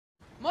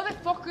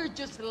motherfucker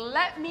just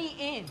let me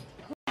in.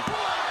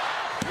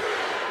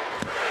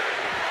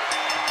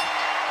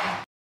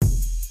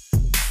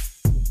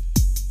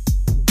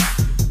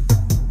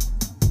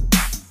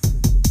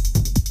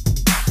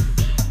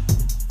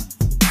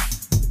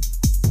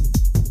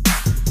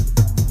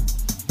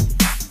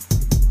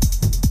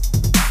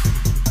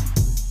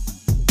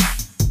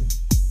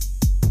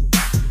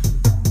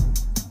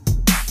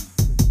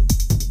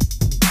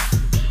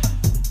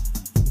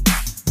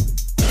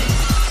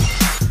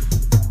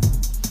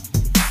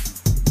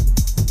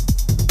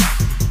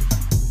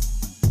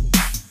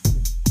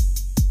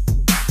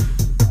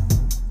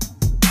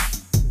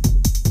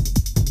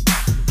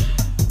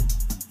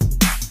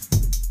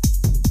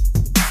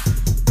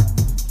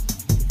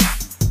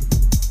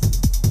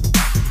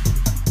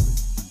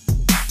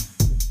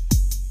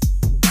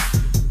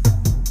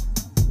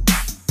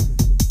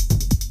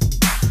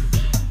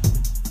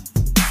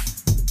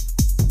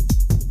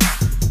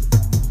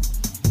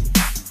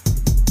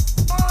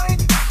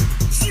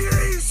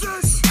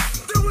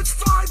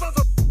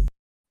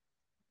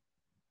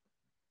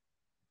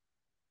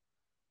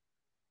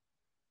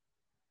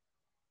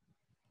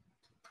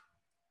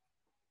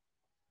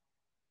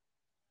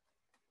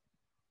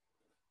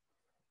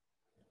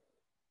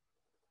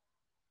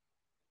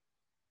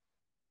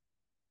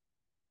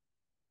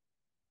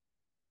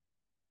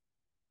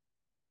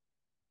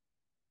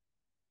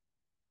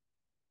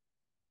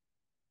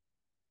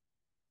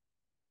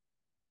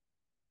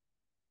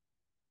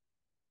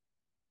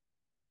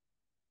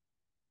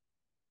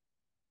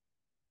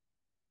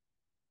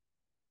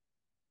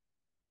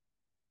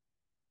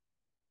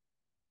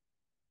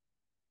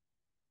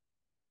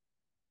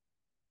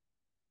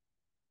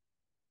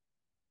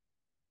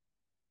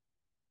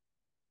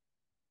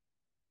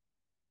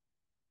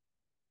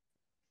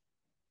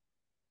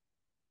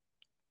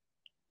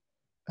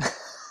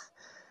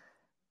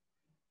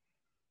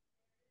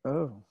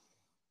 Oh.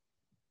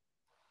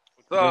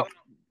 What's up?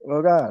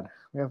 Oh, God.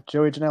 We have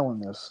Joey Janelle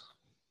in this.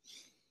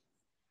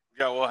 You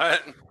got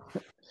what?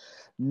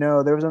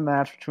 No, there was a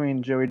match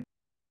between Joey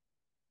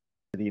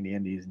in the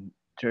Indies, and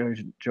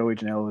Joey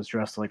Janelle was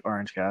dressed like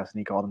Orange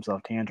Cassidy. He called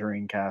himself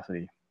Tangerine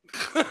Cassidy.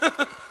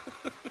 I'm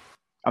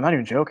not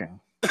even joking.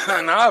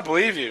 No, I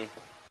believe you.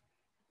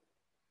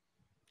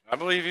 I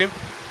believe you.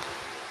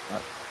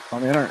 It's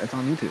on the internet. It's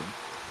on YouTube.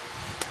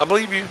 I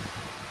believe you.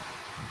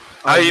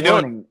 How you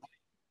doing?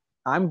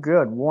 I'm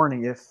good.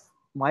 Warning, if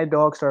my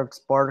dog starts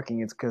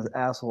barking, it's because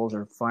assholes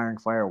are firing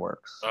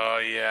fireworks. Oh,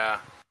 yeah.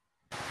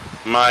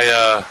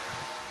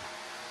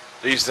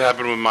 It used to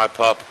happen with my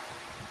pup.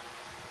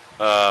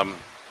 I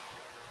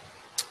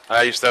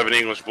used to have an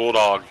English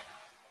bulldog,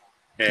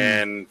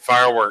 and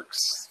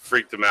fireworks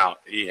freaked him out.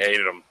 He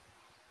hated them.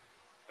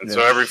 And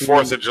so every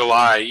 4th of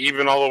July,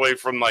 even all the way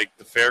from like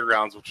the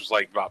fairgrounds, which was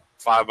like about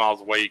 5 miles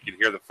away, you could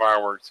hear the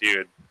fireworks. He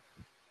would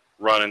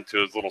run into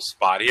his little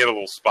spot. He had a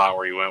little spot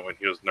where he went when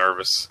he was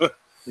nervous.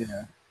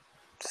 Yeah.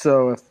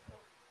 So if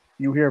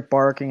you hear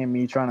barking and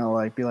me trying to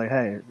like be like,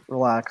 "Hey,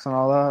 relax" and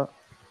all that,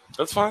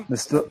 that's fine.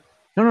 It's still,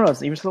 no.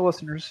 It's even to the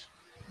listeners.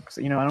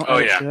 You know, I don't. Oh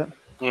edit yeah. Shit.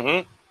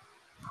 Mm-hmm.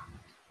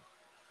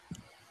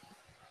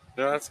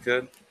 Yeah, that's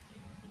good.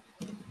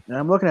 And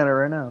I'm looking at it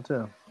right now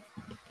too.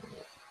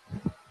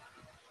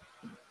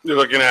 You're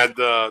looking at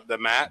the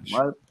match?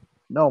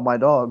 My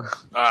dog.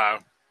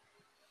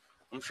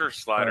 I'm sure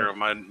Slider,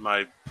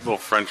 my little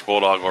French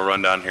bulldog, will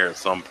run down here at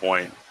some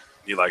point.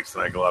 He likes to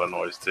make a lot of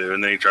noise too,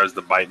 and then he tries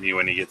to bite me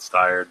when he gets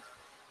tired.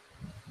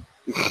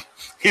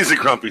 He's a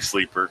grumpy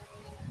sleeper.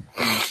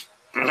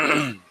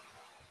 And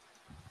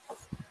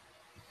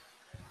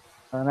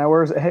now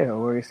where's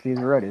Ayo? He's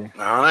ready.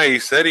 I don't know. He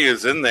said he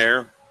was in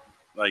there,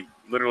 like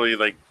literally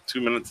like 2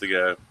 minutes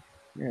ago.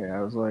 Yeah,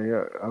 I was like,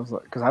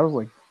 because I was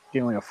like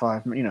getting like a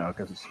 5,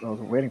 because I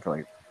was waiting for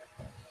like.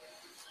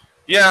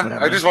 Yeah,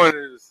 whatever. I just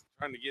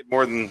trying to get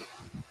more than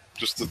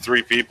just the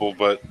 3 people,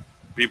 but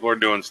people are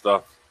doing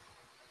stuff.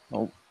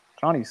 Well,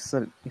 Johnny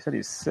said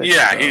he's sick.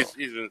 Yeah, so.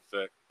 he's been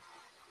sick.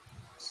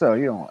 So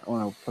you don't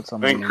want to put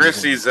something. And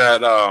Chrissy's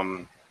at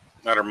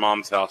her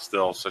mom's house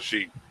still, so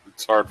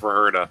it's hard for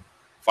her to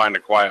find a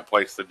quiet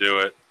place to do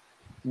it.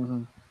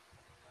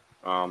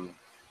 Mm-hmm.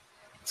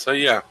 So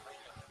yeah,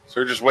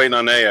 so we're just waiting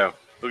on Ayo.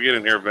 He'll get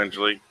in here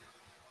eventually.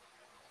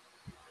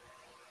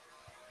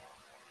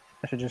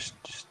 I should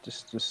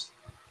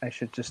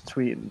just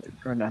tweet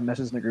or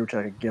message in the group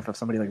chat a gif of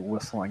somebody like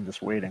whistling,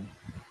 just waiting.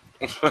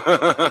 Let's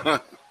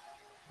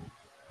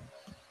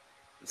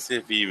see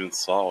if he even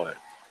saw it.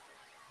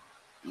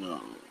 No,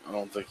 I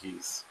don't think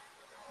he's.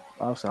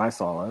 Obviously, I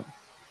saw it.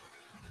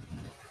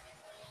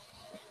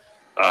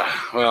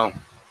 Well,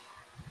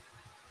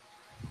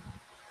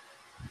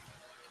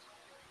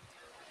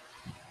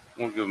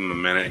 we'll give him a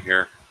minute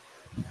here.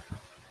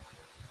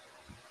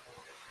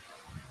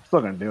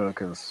 Still gonna do it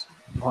because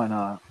why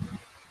not?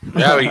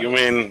 Yeah, we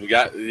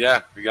got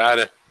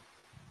it.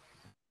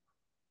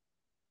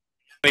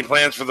 Any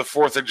plans for the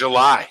 4th of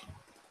July?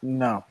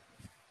 No.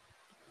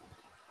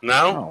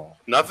 No?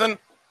 Nothing?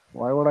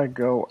 Why would I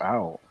go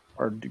out?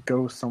 or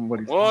go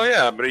somebody's. Well,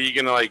 yeah, but are you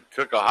gonna like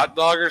cook a hot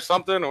dog or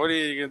something? What are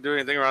you gonna do?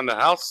 Anything around the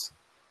house?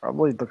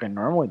 Probably like I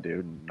normally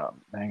do, and not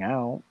hang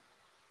out.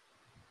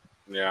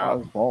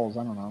 Yeah, balls.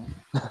 I don't know.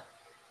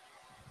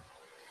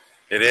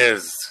 it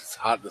is. It's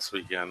hot this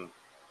weekend.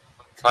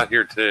 It's hot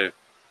here too.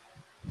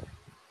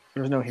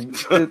 There's no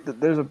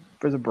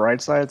there's a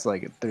bright side. It's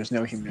like there's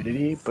no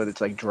humidity, but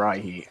it's like dry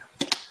heat.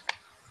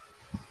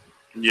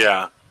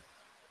 Yeah.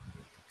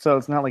 So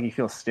it's not like you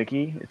feel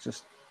sticky. It's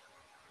just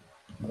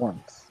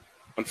warmth.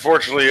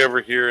 Unfortunately, over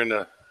here in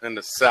the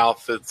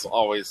South, it's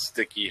always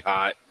sticky,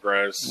 hot,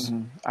 gross.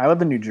 Mm-hmm. I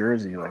live in New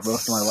Jersey, like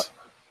most of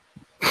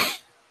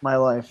my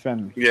life,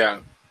 and yeah,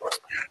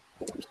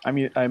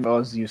 I'm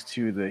always used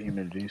to the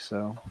humidity.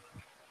 So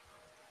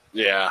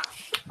yeah.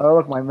 oh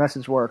look, my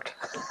message worked.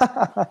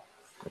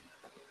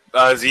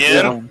 Is he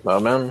in? Oh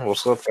man,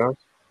 what's up, guys?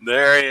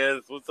 There he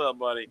is. What's up,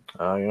 buddy?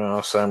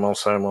 Same old,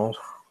 same old.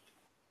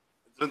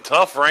 It's been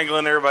tough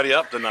wrangling everybody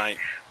up tonight.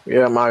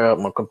 Yeah, my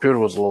computer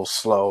was a little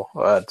slow.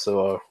 I had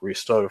to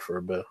restart it for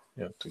a bit,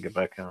 to get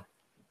back in.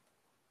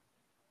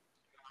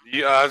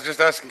 I was just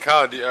asking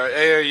Kyle,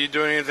 are you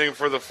doing anything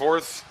for the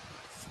 4th?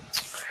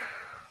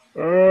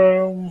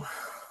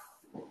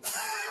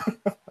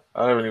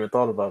 I haven't even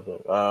thought about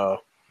that.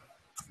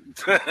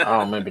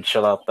 Maybe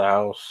chill out the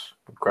house,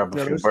 grab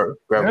a few birds.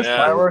 There's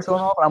fireworks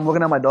going off. I'm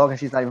looking at my dog and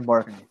she's not even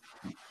barking.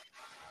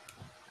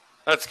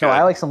 That's good. No,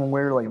 I like some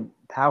weird like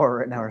power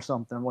right now or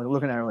something. I'm like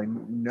looking at her like,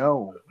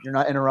 no, you're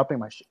not interrupting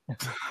my shit.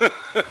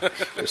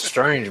 It's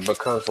strange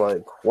because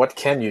like, what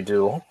can you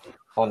do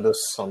on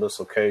this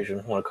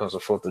occasion when it comes to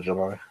 4th of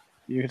July?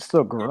 You can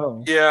still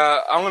grow.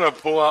 Yeah, I'm gonna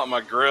pull out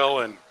my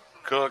grill and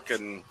cook,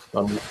 and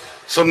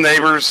some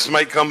neighbors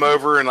might come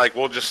over and like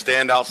we'll just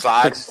stand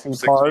outside 6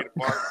 feet apart.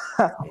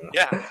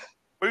 Yeah,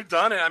 we've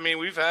done it. I mean,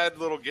 we've had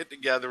little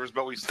get-togethers,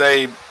 but we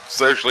stay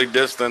socially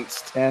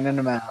distanced and in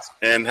a mask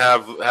and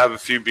have a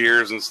few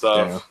beers and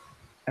stuff. Yeah.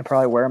 And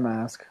probably wear a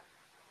mask.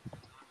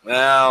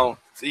 Well,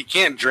 you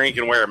can't drink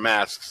and wear a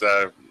mask,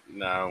 so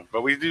no.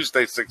 But we do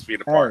stay 6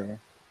 feet apart. Hey,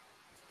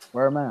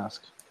 wear a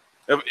mask.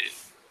 There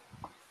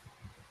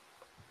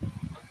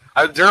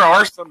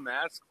are some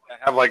masks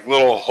that have like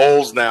little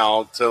holes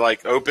now to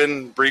like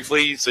open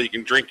briefly so you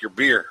can drink your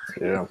beer.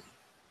 Yeah.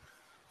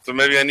 So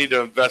maybe I need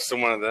to invest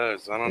in one of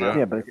those. I don't know.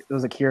 Yeah, but it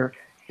was a cure.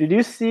 Did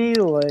you see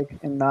like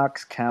in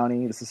Knox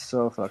County? This is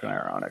so fucking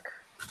ironic.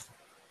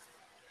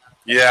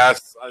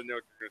 Yes, I know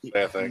what you're going to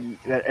say, I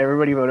think. That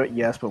everybody voted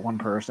yes but one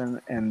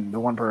person, and the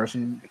one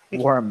person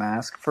wore a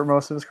mask for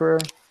most of his career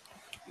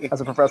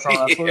as a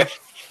professional wrestler. Yeah.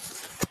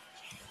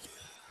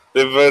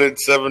 They voted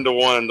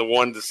 7-1. The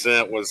one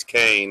dissent was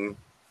Kane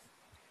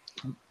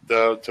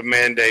to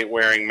mandate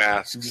wearing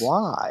masks.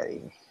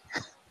 Why?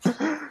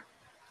 I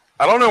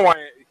don't know why.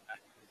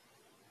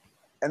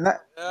 And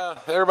that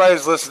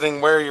everybody's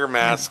listening. Wear your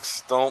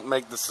masks. Don't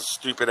make this a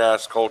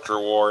stupid-ass culture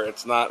war.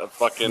 It's not a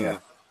fucking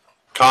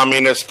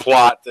communist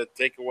plot to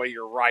take away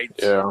your rights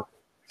to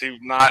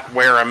not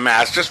wear a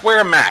mask. Just wear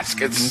a mask.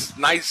 Mm-hmm. It's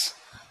nice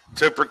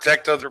to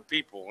protect other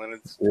people, and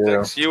it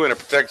protects you and it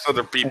protects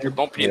other people.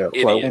 Don't be an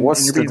idiot. Like,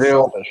 what's the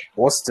deal?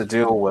 What's the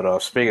deal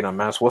with speaking of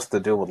masks? What's the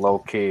deal with Low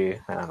Key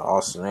and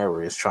Austin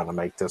Aries trying to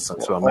make this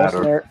into a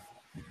matter?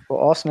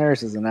 Austin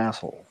Aries is an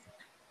asshole.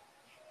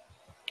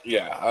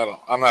 Yeah,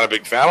 I'm not a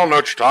big fan. I don't know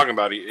what you're talking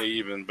about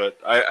even, but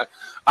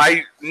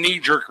I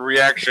knee-jerk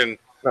reaction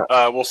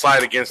will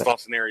side against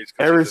Austin Aries.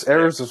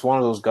 Aries is one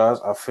of those guys.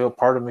 I feel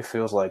part of me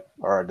feels like,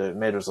 all right,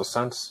 there's a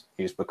sense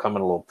he's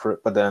becoming a little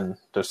but then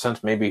there's a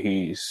sense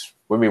maybe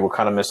we're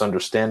kind of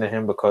misunderstanding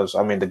him because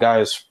I mean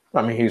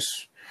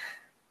he's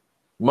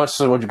much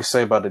to what you could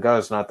say about the guy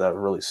is not that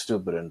really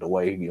stupid in the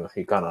way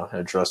he kind of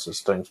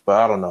addresses things, but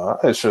I don't know.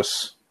 It's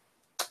just.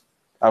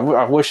 I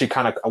wish he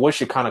kind of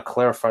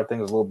clarified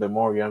things a little bit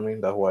more. You know what I mean?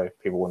 That way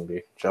people wouldn't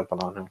be jumping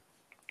on him. You know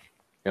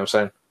what I'm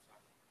saying?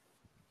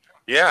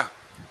 Yeah.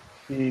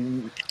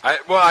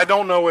 I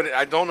don't know what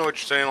you're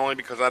saying only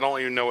because I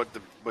don't even know what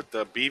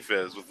the beef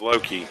is with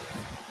Loki.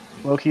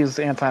 Loki is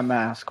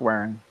anti-mask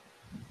wearing.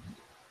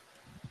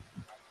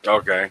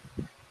 Okay.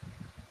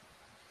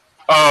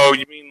 Oh,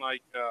 you mean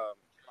like that?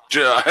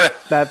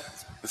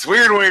 It's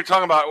weird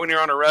when you're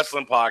on a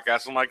wrestling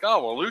podcast. I'm like,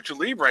 oh, well, Lucha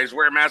Libres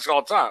wear masks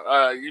all the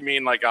time. You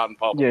mean like out in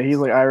public? Yeah, he's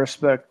like, I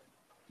respect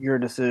your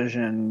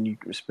decision, you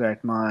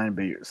respect mine,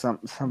 but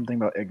something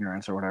about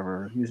ignorance or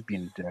whatever. He was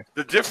being a dick.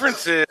 The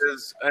difference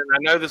is, and I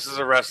know this is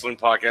a wrestling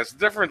podcast, the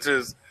difference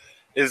is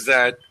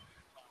that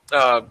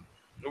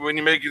when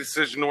you make a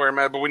decision to wear a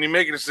mask, but when you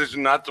make a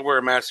decision not to wear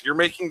a mask, you're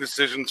making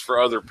decisions for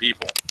other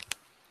people.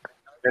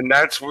 And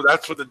that's what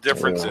the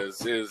difference is.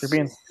 You're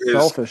being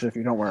selfish if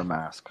you don't wear a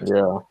mask.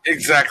 Yeah,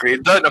 exactly.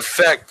 It doesn't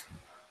affect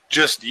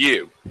just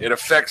you; it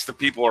affects the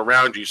people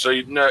around you. So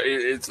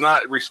it's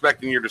not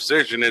respecting your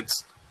decision.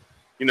 It's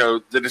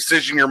the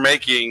decision you're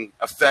making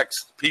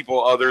affects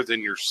people other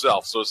than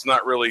yourself. So it's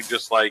not really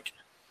just like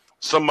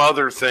some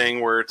other thing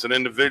where it's an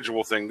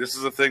individual thing. This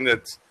is a thing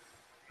that's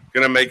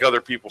going to make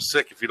other people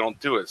sick if you don't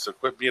do it. So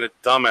quit being a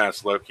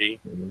dumbass, Loki.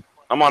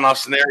 I'm on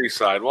Austin Aries'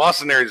 side. Well,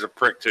 Austin Aries is a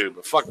prick too,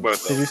 but fuck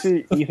both of Did them. you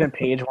see Ethan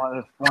Page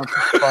wants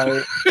to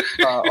fight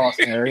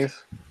Austin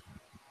Aries?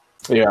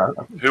 Yeah.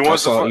 Who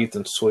wants to fight?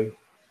 Ethan Sweet.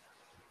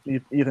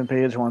 Ethan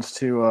Page wants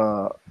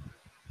to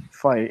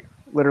fight,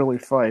 literally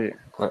fight.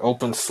 Like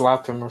open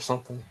slap him or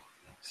something.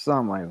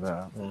 Something like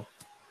that. Yeah.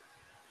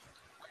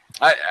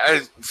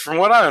 I from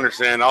what I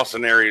understand,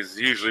 Austin Aries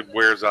usually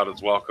wears out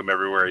his welcome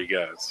everywhere he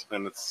goes,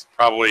 and it's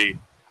probably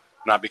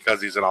not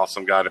because he's an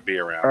awesome guy to be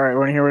around. All right,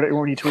 want to hear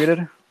what he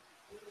tweeted?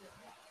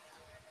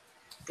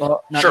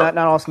 Well, not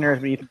Austin Aries,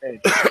 but Ethan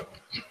Page.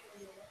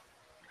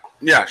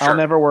 Yeah, sure. I'll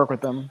never work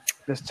with them.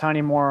 This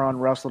tiny moron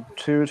wrestled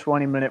 2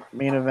 20-minute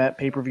main event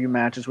pay-per-view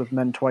matches with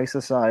men twice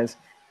his size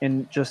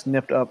and just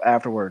nipped up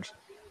afterwards.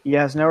 He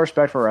has no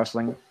respect for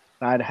wrestling.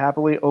 I'd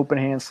happily open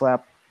hand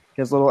slap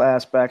his little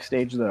ass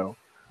backstage, though.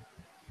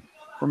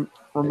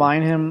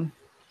 Remind him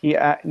he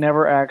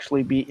never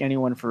actually beat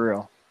anyone for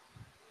real.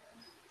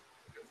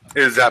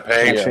 Is that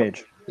Page?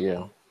 Page.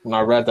 Yeah. When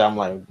I read that, I'm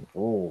like,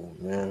 oh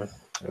man,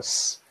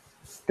 guess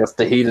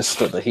the heat is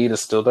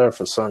still there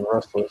for some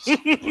wrestlers.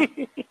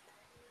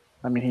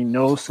 I mean, he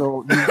knows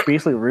so. He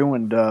basically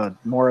ruined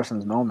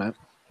Morrison's moment.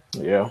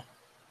 Yeah.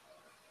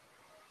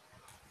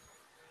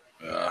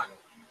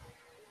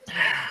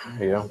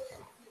 Yeah.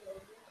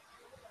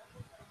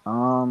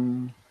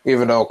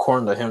 Even though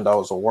according to him that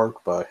was a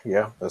work, but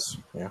yeah.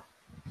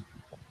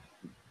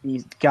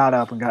 He got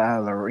up and got out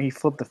of there. He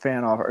flipped the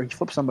fan off, or he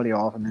flipped somebody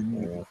off, and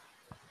then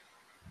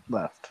he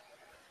left.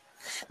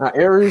 Now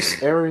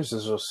Aries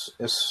is just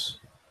it's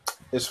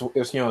it's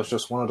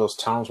just one of those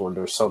towns where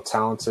they're so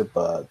talented,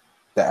 but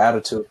the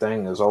attitude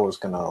thing is always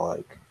gonna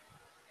like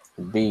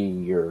be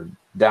your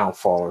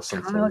downfall or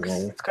something.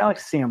 It's kind of like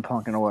CM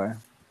Punk in a way.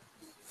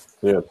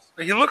 Yeah.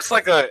 He looks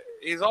like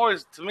he's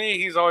always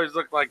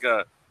looked like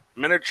a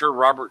miniature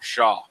Robert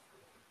Shaw.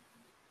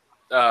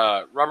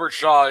 Robert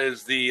Shaw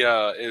is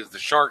the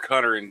shark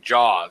hunter in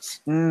Jaws.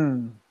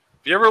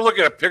 If you ever look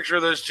at a picture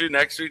of those two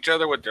next to each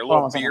other with their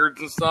little beards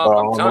and stuff,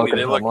 I'm telling you,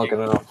 they look.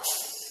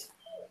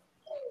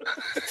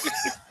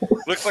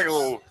 Looks like a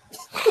little.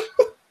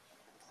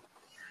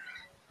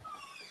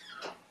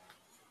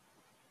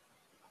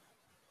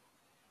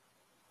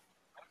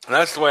 And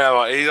that's the way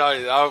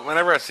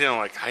whenever I see him, I'm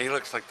like, he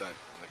looks like the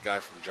guy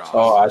from Jaws.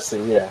 Oh, I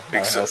see. Yeah,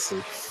 I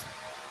see.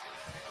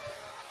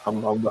 I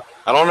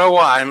don't know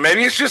why.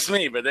 Maybe it's just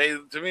me, but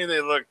to me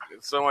they look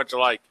so much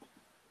alike,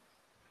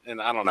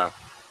 and I don't know.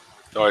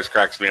 It always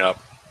cracks me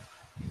up.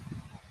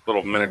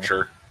 Little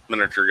miniature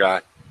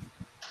guy.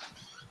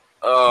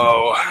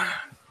 Oh.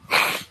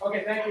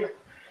 Okay, thank you.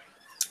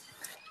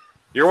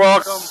 You're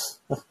welcome.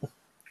 What,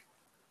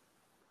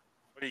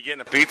 are you getting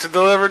a pizza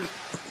delivered?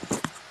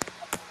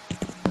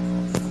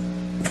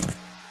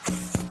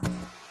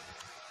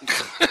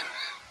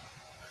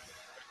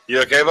 You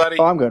okay, buddy?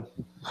 Oh, I'm good.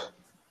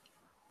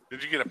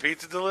 Did you get a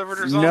pizza delivered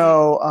or something?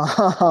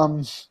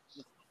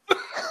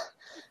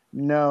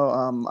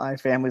 No, my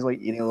family's like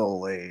eating a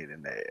little late,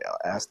 and they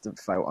asked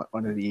if I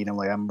wanted to eat. I'm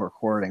like, I'm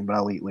recording, but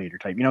I'll eat later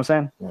type. You know what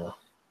I'm saying?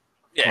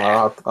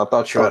 Yeah. I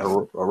thought you had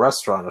a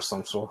restaurant or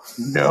some sort.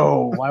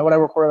 No. Why would I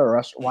record at a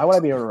restaurant? Why would I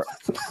be at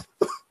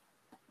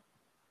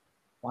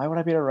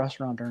a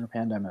restaurant during a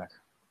pandemic?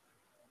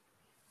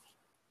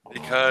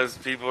 Because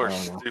people are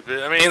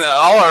stupid. I mean,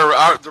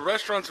 all the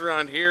restaurants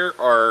around here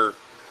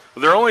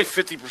they're only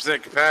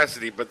 50%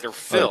 capacity, but they're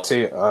filled.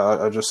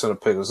 I just sent a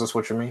pic. Is this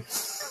what you mean?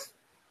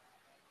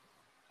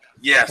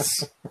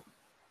 Yes.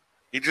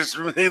 He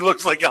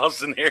looks like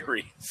Austin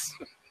Aries.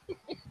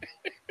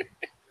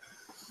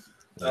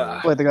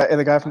 Wait,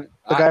 the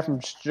guy from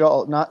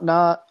Joel, not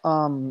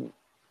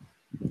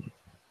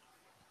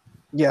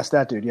yes,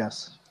 that dude,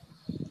 yes.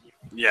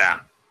 Yeah.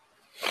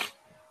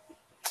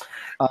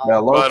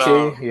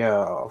 Low key.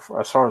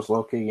 As far as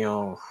low key, I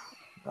don't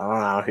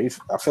know.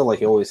 I feel like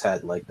he always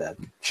had like that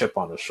chip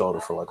on his shoulder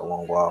for like a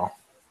long while.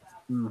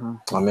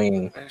 Mm-hmm. I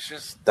mean, it's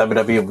just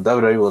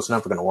WWE was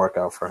never going to work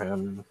out for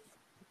him.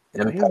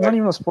 He's not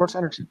even a sports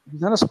entertainer.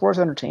 He's not a sports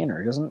entertainer.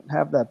 He doesn't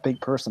have that big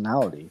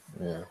personality.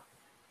 Yeah,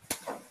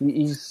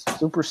 he's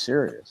super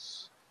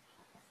serious.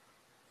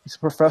 He's a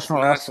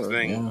professional wrestler.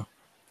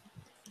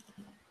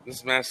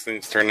 This mask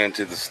thing's turned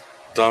into the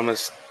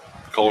dumbest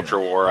culture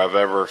war I've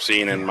ever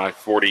seen in my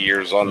 40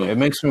 years on. It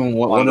makes me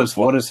wonder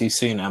what does he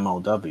see in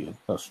MLW?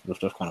 That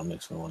just kind of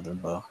makes me wonder,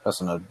 but that's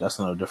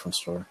another different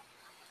story.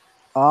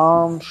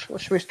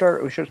 Should we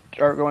start? We should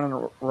start going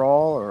into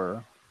Raw,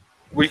 or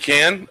we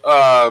can.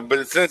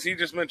 But since he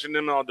just mentioned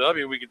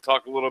MLW, we could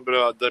talk a little bit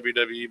about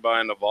WWE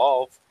buying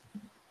Evolve.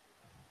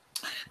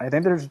 I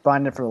think they're just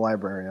buying it for the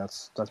library.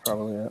 That's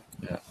probably it.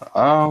 Yeah.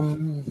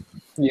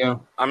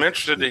 I'm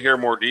interested to hear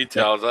more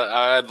details.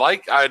 I'd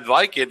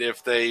like it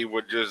if they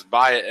would just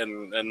buy it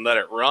and let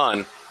it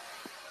run.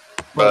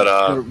 But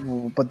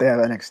they have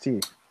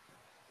NXT.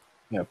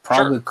 Yeah,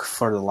 probably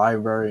for the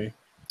library.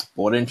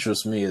 What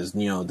interests me is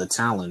the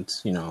talent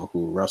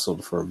who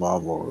wrestled for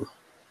Evolve or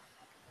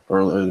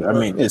I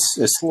mean it's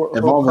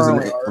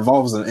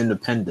Evolve is an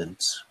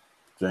independent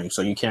thing,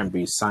 so you can't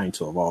be signed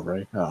to Evolve,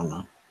 right? I don't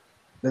know.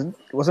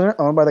 Wasn't it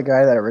owned by the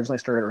guy that originally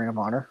started Ring of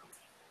Honor?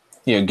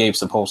 Yeah, Gabe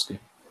Sapolsky.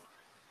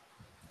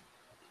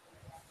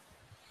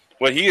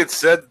 Well, he had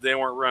said that they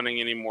weren't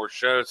running any more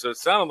shows, so it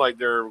sounded like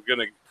they're going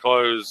to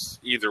close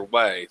either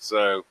way.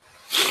 So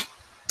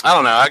I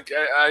don't know.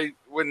 I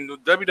when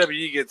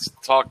WWE gets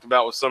talked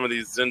about with some of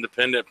these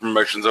independent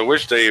promotions, I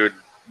wish they would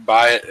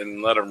buy it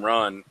and let them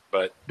run.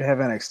 But They have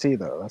NXT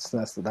though. That's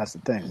the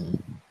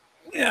thing.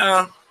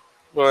 yeah,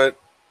 but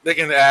they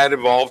can add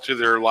Evolve to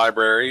their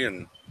library,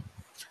 and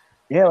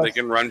they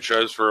can run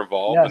shows for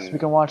Evolve. Yes, and we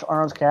can watch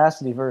Orange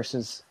Cassidy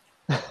versus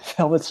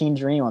Velveteen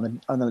Dream on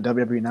the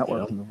WWE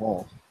Network from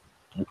Evolve.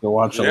 You can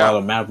watch a lot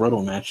of Matt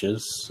Riddle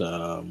matches.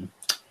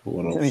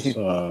 What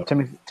else?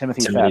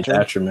 Timothy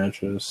Thatcher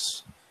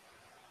matches.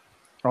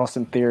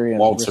 Austin Theory and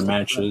Walter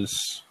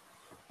matches.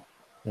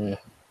 Yeah.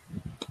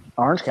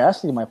 Orange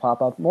Cassidy might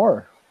pop up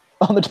more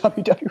on the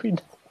WWE.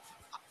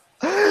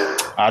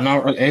 I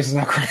know. Isn't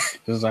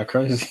that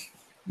crazy?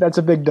 That's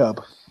a big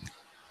dub.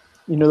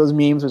 You know those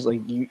memes? There's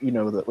like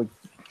like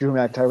Drew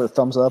McIntyre with a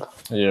thumbs up.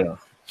 Yeah.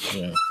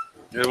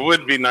 It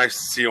would be nice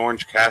to see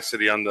Orange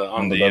Cassidy on the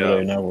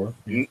WWE Network.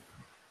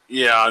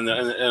 Yeah, and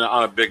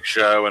on a big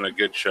show and a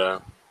good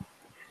show.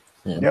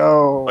 Yeah.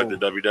 Yo, like the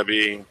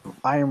WWE.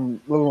 I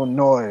am a little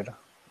annoyed.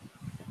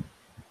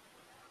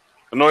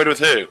 Annoyed with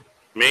who?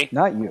 Me?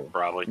 Not you.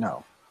 Probably.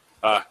 No.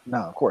 No,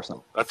 of course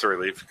not. That's a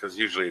relief because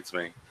usually it's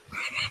me.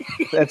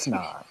 It's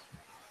not.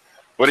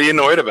 What are you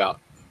annoyed about?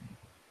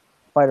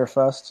 Fyter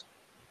Fest.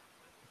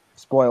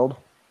 Spoiled.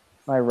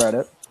 I read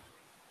it.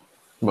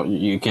 But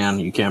you can't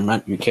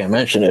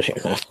mention it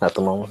at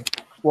the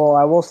moment. Well,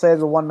 I will say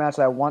the one match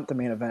I want the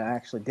main event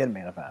actually did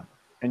main event,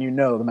 and you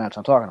know the match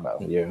I'm talking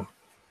about. Yeah.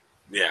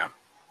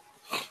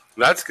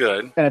 That's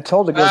good. And it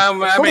told a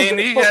good.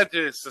 He had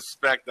to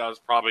suspect that was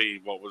probably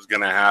what was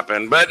going to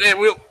happen, but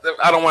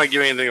I don't want to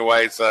give anything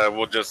away, so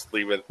we'll just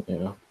leave it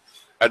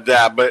at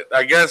that. But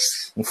I guess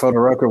for the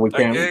record, we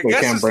can't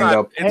bring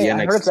up the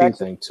NXT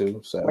thing too.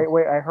 So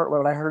wait, I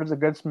heard it's a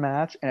good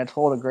match, and it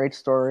told a great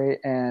story,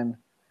 and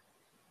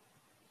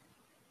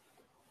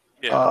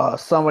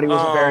somebody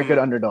was a very good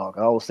underdog.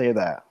 I will say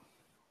that.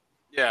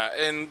 Yeah,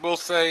 and we'll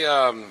say.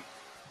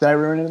 Did I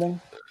ruin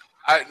anything?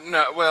 A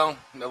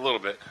little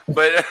bit,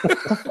 but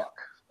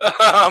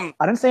I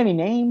didn't say any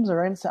names,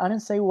 or I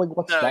didn't say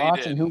what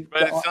spots and who.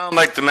 But it sounded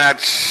like the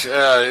match.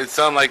 It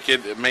sounded like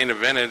it main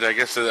evented. I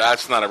guess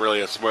that's not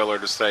really a spoiler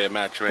to say a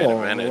match main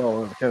evented.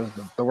 Well, because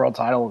the world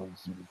title was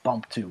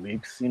bumped 2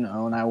 weeks, and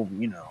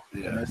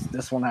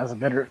this one has a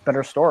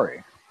better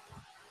story.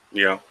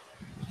 Yeah.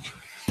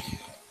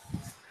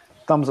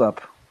 Thumbs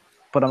up,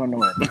 but I'm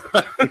annoyed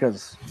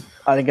because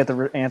I didn't get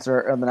the answer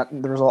and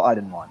the result I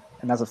didn't want,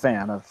 and as a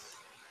fan of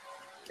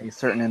a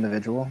certain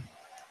individual.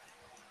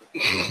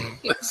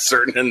 A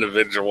certain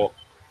individual.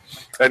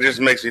 That just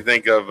makes me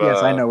think of.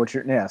 Yes, I know what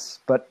you're. Yes,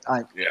 but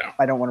I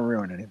don't want to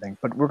ruin anything.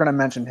 But we're going to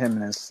mention him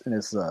in his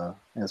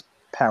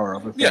power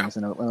over things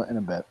in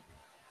a bit.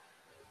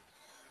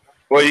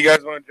 Well, you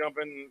guys want to jump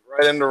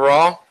right into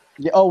Raw?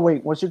 Yeah. Oh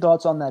wait, what's your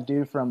thoughts on that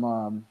dude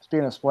from?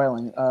 Speaking of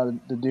spoiling,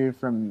 the dude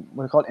from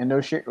what do you call it?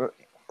 Indoshare.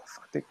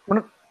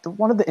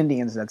 One of the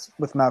Indians that's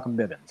with Malcolm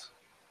Bivens.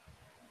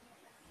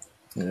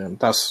 Yeah,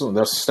 that's who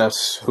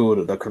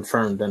the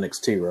confirmed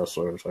NXT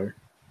wrestlers are.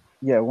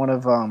 Yeah, one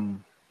of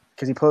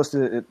because he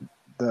posted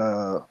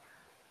a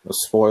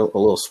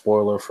little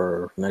spoiler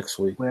for next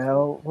week.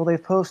 Well,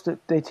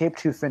 they taped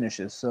 2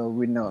 finishes, so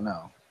we don't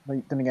know.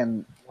 But then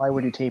again, why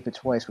would you tape it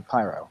twice with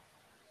pyro?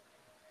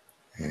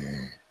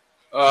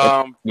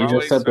 You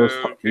just said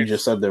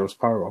there was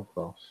pyro.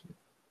 Though.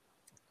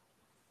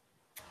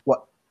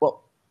 What?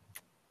 Well,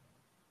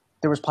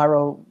 there was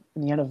pyro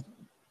in the end of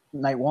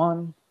night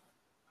 1.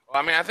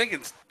 Well, I think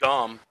it's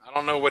dumb. I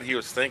don't know what he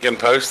was thinking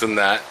posting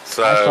that.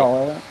 So I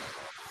saw it.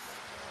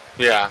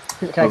 Yeah.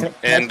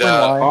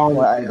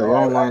 The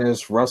wrong line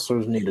is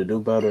wrestlers need to do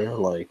better.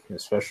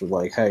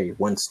 Especially hey,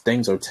 when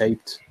things are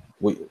taped,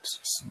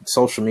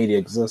 social media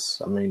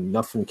exists.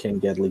 Nothing can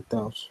get leaked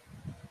out.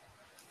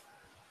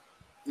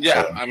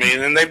 Yeah,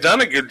 and they've done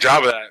a good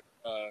job of that.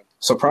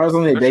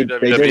 Surprisingly, they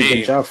did a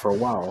good job for a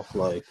while.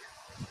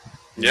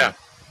 Yeah.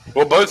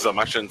 Well, both of them.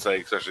 I shouldn't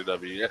say especially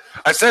WWE.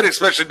 I said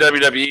especially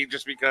WWE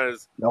just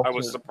because I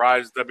was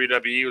surprised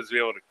WWE was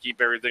able to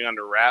keep everything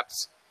under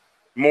wraps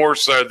more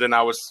so than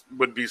I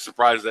would be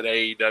surprised that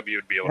AEW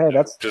would be able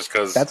to. Just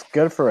because that's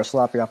good for a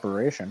sloppy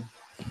operation.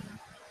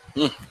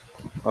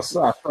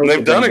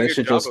 They've done a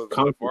good job of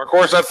it. Of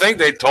course, I think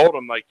they told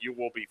him you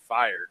will be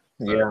fired.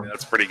 So, yeah,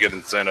 that's pretty good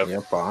incentive.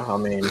 Yeah,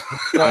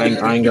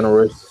 I ain't gonna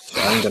risk.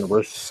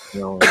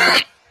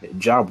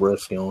 Job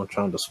risk.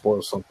 Trying to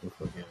spoil something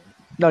for him.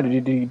 No,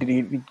 did you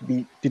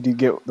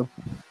get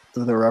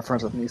the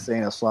reference of me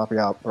saying a sloppy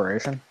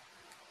operation?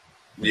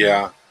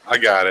 Yeah, I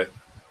got it.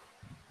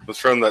 It was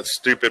from that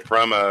stupid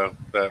promo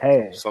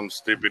that some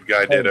stupid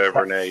guy did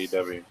over in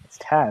AEW. It's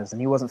Taz, and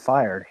he wasn't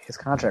fired. His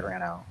contract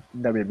ran out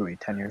in WWE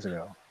 10 years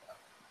ago.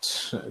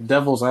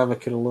 Devil's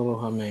advocate a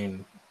little.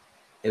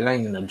 It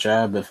ain't a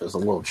jab if it's a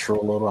little true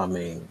a little. How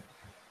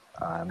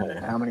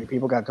many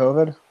people got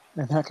COVID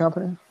in that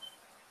company?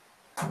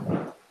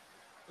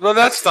 Well,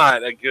 that's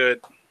not a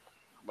good.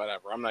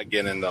 Whatever. I'm not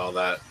getting into all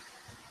that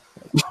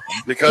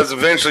because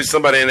eventually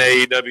somebody in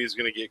AEW is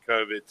going to get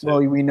COVID too. Well,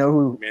 we know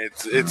who. I mean,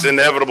 it's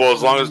inevitable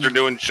as long as they're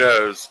doing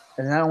shows.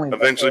 And not only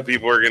Eventually,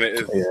 people are going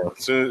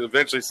to.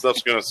 Eventually,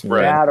 stuff's going to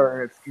spread. that,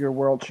 or if your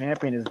world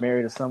champion is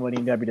married to somebody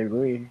in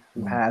WWE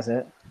who has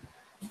it.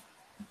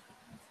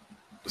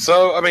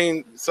 So, I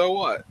mean, so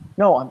what?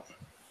 No,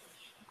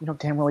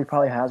 damn well he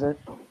probably has it.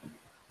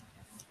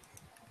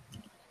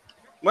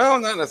 Well,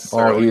 not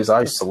necessarily. Well, he's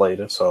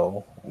isolated,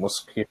 so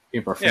let's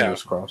keep our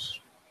fingers crossed.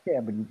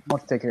 Yeah, but he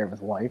wants to take care of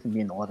his wife and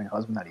being the loving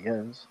husband that he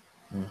is.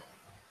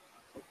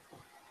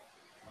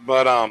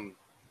 But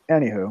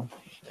Anywho,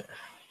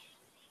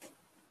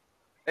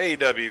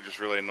 AEW just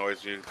really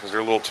annoys you because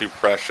they're a little too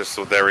precious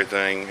with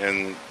everything,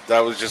 and that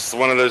was just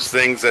one of those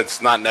things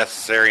that's not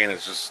necessary and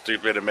it's just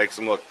stupid. It makes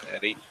them look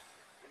petty.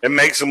 It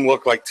makes them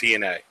look like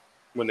TNA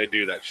when they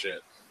do that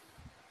shit.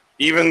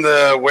 Even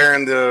the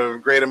wearing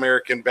the Great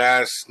American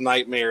Bash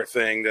Nightmare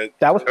thing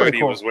that was pretty Cody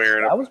cool. was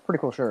wearing. That was pretty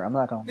cool. Sure, I'm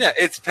not going. Yeah,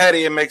 it's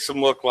petty. It makes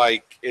them look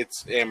like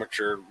it's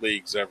amateur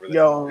leagues over there.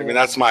 Yo. I mean,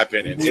 that's my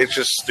opinion. It's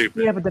just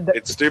stupid. Yeah, but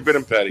it's stupid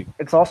and petty.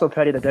 It's also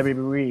petty that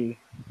WWE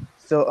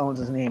still owns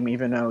his name,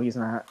 even though he's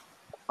not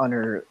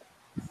under.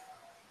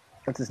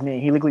 What's his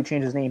name? He legally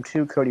changed his name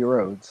to Cody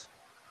Rhodes.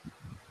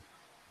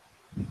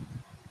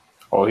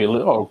 Oh, he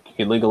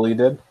legally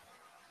did?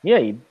 Yeah,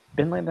 he's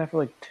been like that for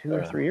like 2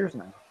 or 3 years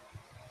now.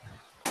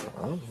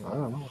 I don't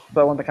know.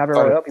 But when the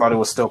copyright up, I thought it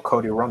was still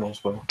Cody Runnels,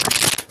 but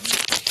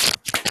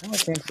I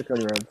changed to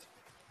Cody Rhodes.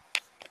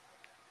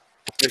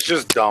 It's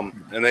just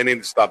dumb, and they need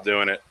to stop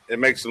doing it. It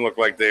makes them look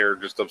like they are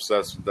just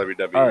obsessed with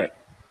WWE. All right.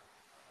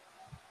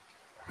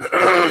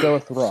 Let's go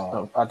with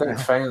Raw. I think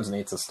fans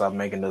need to stop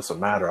making this a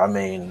matter. I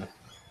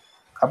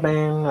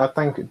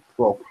think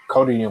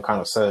Cody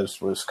kind of says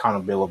was kind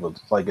of be a little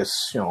bit like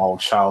it's all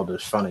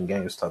childish, fun and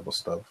games type of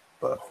stuff,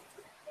 but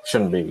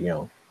shouldn't be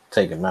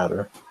taken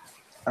matter.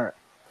 All right.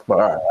 But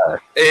all right.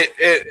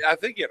 I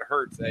think it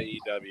hurts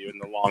AEW in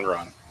the long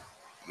run,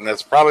 and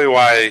that's probably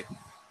why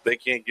they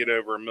can't get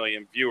over 1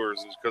 million viewers,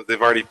 is because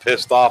they've already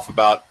pissed off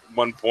about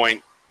 1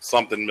 point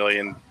something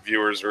million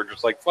viewers who are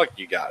just like, fuck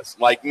you guys,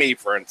 like me,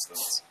 for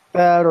instance.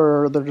 That,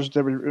 or they're just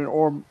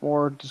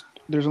or just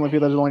there's only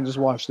people that only just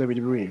watch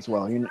WWE as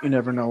well. You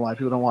never know why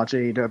people don't watch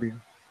AEW.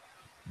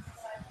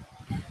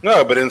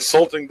 No, but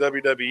insulting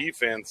WWE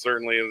fans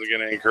certainly isn't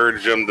going to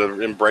encourage them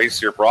to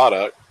embrace your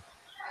product.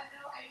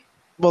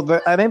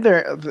 Well, I think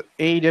the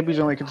AEW is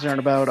only concerned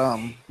about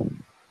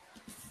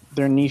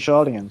their niche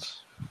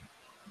audience.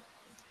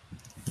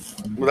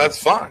 Well, that's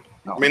fine.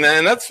 I mean,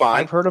 and that's fine.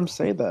 I've heard them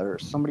say that, or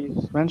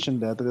somebody's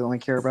mentioned that they only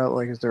care about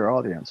is their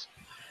audience.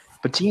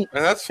 But and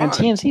that's fine. And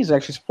TNT is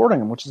actually supporting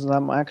them, which is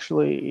I'm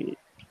actually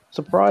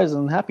surprised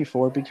and happy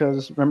for,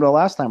 because remember the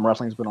last time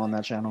wrestling's been on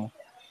that channel.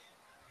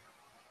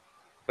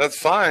 That's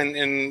fine,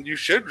 and you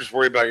should just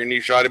worry about your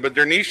niche audience. But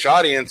their niche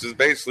audience is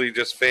basically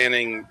just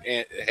fanning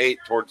hate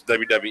towards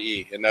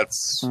WWE, and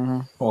that's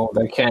well,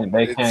 they can't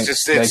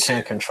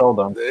control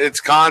them.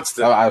 It's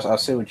constant. I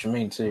see what you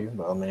mean too,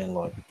 but I mean,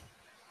 like,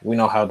 we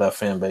know how that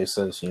fan base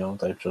is.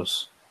 They're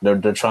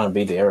trying to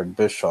be the Eric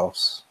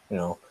Bischoffs,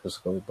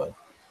 physically, but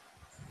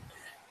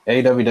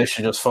AEW, they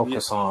should just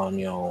focus on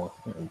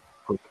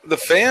the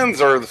fans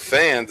are the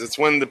fans. It's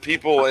when the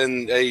people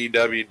in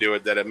AEW do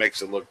it that it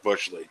makes it look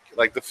Bush League.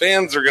 Like, the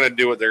fans are going to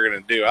do what they're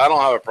going to do. I don't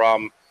have a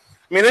problem.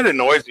 I mean, it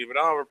annoys me, but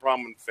I don't have a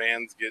problem when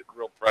fans get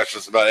real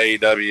precious about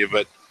AEW.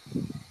 But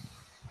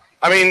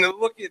I mean,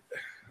 look at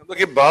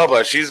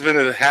Bubba. She's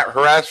been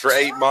harassed for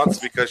 8 months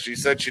because she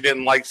said she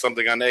didn't like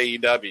something on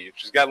AEW.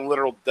 She's gotten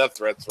literal death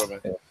threats from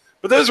it.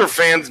 But those are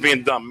fans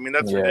being dumb. I mean,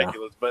 that's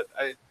ridiculous. But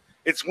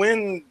it's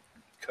when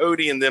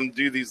Cody and them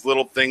do these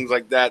little things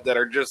like that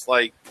are just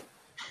like,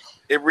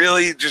 it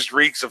really just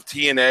reeks of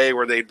TNA,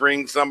 where they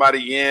bring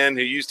somebody in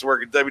who used to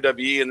work at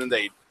WWE and then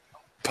they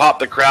pop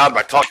the crowd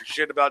by talking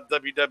shit about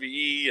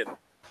WWE and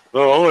I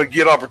want to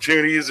get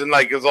opportunities, and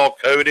like it's all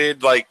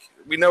coded. Like,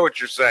 we know what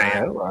you're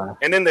saying.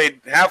 And then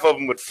half of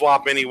them would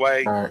flop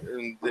anyway,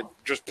 and it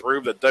just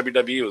proved that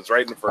WWE was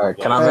right in the first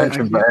place. Can I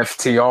mention the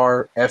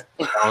FTR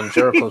on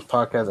Jericho's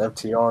podcast?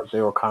 FTR,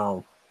 they were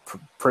kind of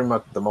pretty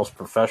much the most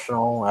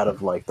professional out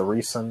of like the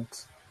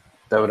recent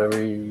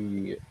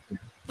WWE.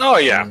 Oh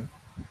yeah.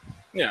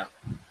 Yeah,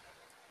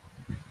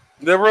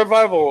 the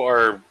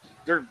Revival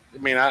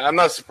I'm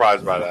not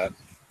surprised by that.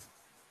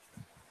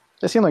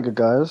 They seem like good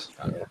guys.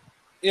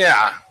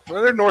 Yeah,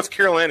 well, they're North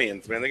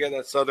Carolinians, man. They got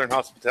that Southern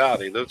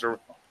hospitality. Those are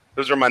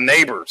my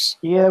neighbors.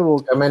 Yeah,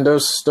 well, I mean,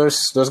 there's going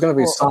to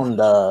be some,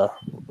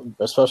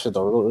 especially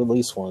the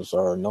release ones,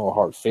 are no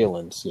hard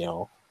feelings.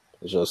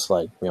 It's just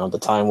like the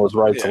time was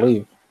right to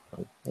leave.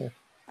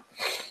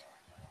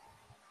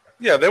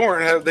 Yeah, they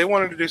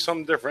wanted to do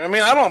something different. I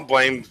mean, I don't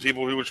blame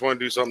people who just want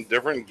to do something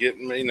different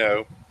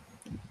and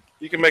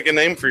you can make a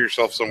name for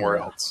yourself somewhere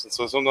else. And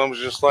so sometimes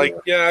it's just like,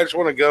 I just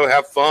want to go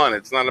have fun.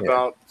 It's not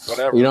about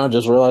whatever. I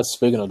just realized,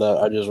 speaking of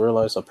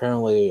that,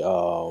 apparently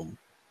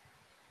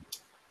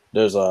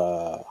there's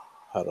a,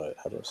 how do I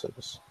say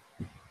this?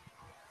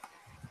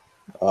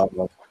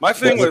 My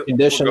thing there's a with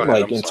condition, well, go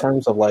ahead, like I'm in sorry.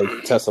 terms of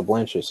like Tessa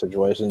Blanchard's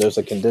situation, there's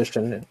a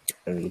condition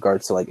in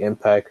regards to like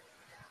Impact.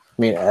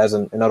 I mean,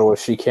 in other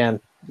words, she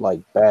can't like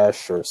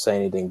bash or say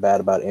anything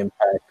bad about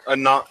Impact.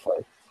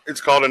 Like,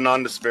 It's called a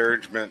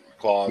non-disparagement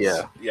clause.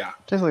 Yeah.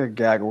 Just like a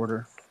gag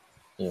order.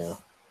 yeah.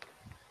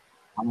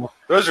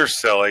 Those are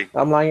silly.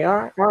 I'm like,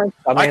 all right.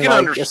 I mean, can like,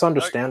 understand. it's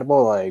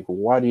understandable. Like,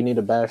 why do you need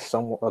to bash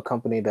a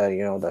company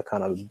that that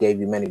kind of gave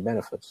you many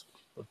benefits?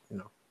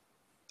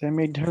 They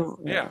made her.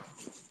 Yeah.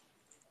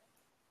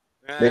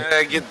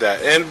 I get that,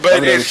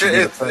 but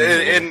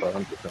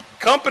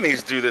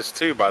companies do this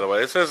too. By the way,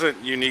 this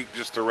isn't unique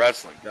just to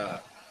wrestling. A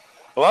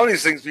lot of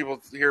these things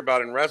people hear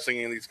about in wrestling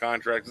in these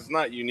contracts, it's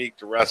not unique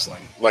to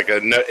wrestling. Like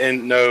a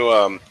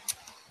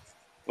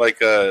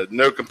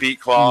no compete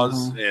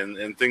clause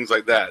and things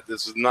like that.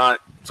 This is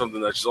not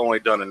something that's only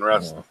done in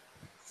wrestling.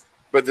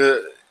 But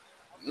the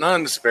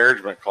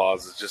non-disparagement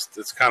clause is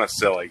it's kind of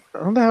silly.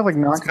 Don't they have like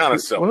it's kind of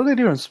silly. What do they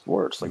do in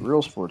sports, like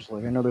real sports?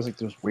 Like I know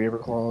there's waiver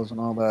clause and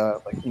all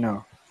that. Like I don't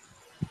know.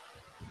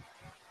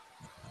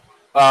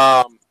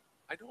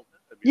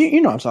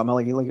 You know what I'm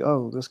talking about? Like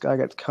oh, this guy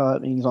gets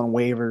cut and he's on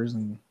waivers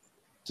and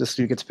this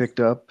dude gets picked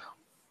up.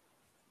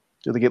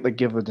 Do they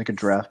give a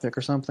draft pick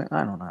or something?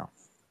 I don't know.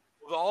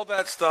 Well, all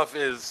that stuff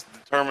is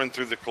determined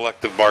through the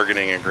collective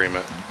bargaining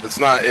agreement. It's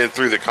not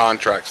through the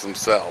contracts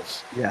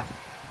themselves. Yeah.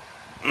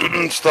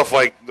 Stuff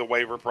like the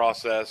waiver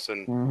process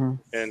and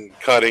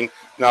cutting.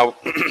 Now,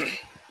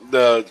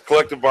 the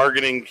collective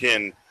bargaining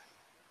can,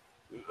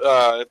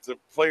 if the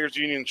players'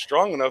 union's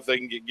strong enough, they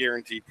can get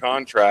guaranteed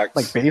contracts,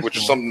 like which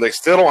is something they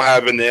still don't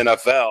have in the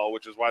NFL.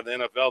 Which is why the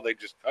NFL they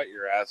just cut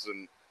your ass,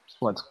 and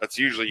that's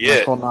usually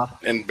it.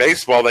 In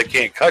baseball, they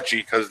can't cut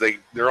you because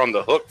they're on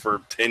the hook for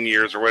 10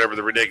 years or whatever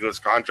the ridiculous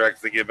contracts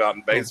they give out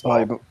in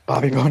baseball.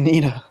 Bobby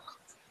Bonilla.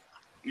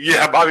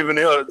 Yeah, Bobby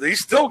Bonilla. He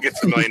still gets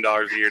 $1 million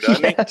a year,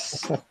 doesn't he?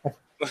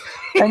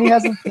 And he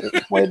hasn't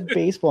played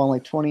baseball in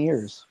like 20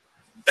 years.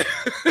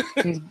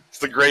 It's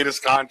the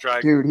greatest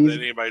contract that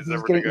anybody's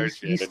ever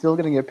negotiated. He's still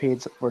going to get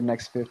paid for the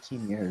next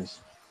 15 years.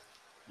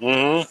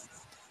 Mm-hmm.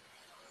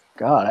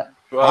 God.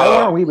 Why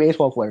weren't we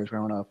baseball players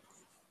growing up?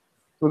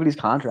 Look at these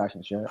contracts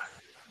and shit.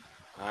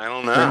 I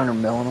don't know. $300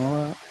 million and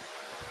all that.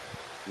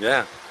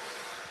 Yeah.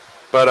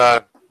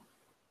 But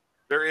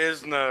there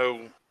is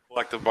no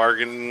collective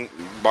bargaining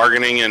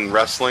in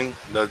wrestling.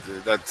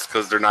 That's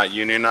because they're not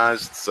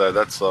unionized. So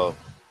that's a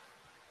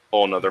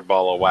whole nother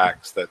ball of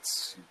wax. That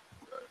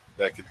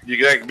could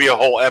be a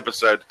whole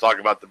episode to talk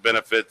about the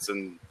benefits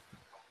and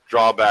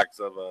drawbacks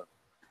of a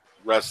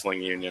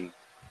wrestling union.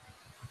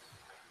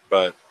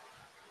 But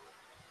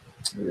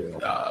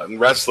in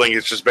wrestling,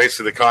 it's just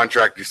basically the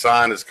contract you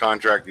sign is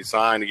contract you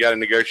sign. You got to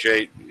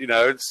negotiate.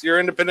 It's your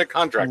independent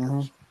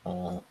contractors.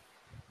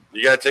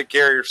 You got to take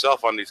care of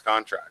yourself on these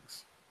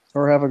contracts.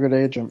 Or have a good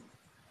agent.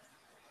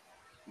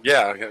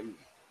 Yeah.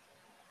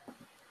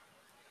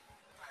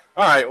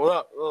 All right.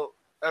 Well,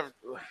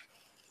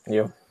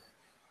 yeah.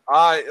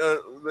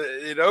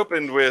 It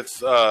opened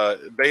with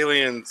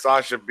Bayley and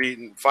Sasha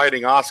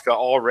fighting Asuka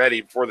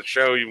already before the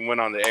show even went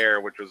on the air,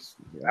 which was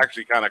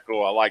actually kind of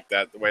cool. I like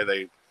that, the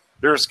way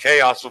there was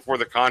chaos before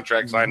the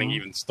contract signing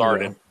even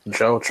started. Yeah.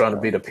 Joe trying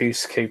to be the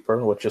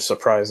peacekeeper, which is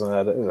surprising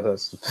that it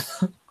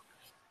is.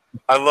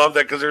 I love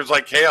that because there's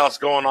like chaos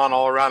going on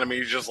all around him.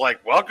 He's just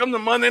like, "Welcome to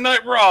Monday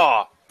Night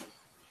Raw,"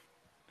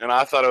 and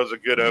I thought it was a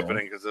good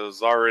opening because it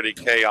was already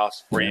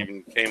chaos before he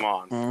even came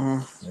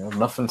on. Yeah,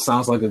 nothing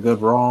sounds like a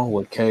good Raw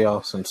with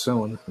chaos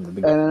ensuing in the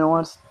beginning.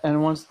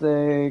 And once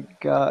they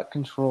got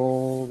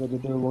control, they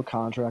did their little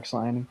contract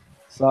signing.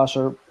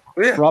 Sasha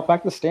brought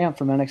back the stamp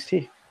from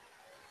NXT.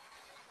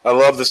 I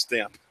love the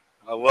stamp.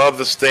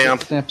 The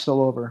stamp's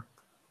still over.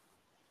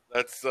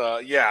 That's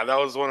that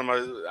was one of my.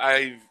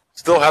 I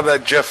still have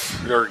that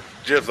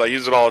GIF. I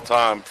use it all the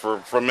time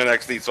from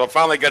NXT. So I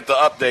finally got to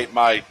update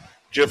my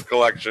GIF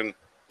collection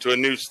to a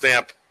new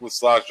stamp with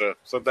Sasha.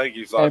 So thank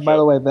you, Sasha. Hey, by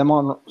the way,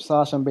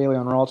 Sasha and Bayley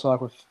on Raw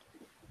Talk with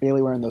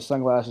Bayley wearing those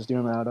sunglasses,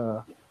 doing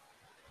that.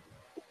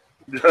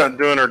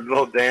 Doing her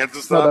little dance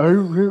and stuff.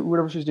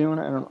 Whatever she's doing.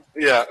 I don't know.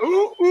 Yeah.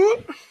 Ooh,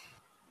 ooh.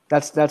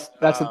 That's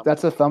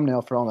a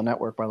thumbnail for on the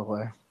network, by the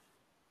way.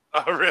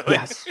 Oh, really?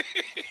 Yes.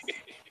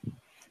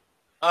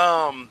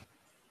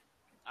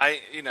 I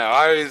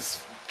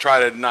always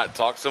try to not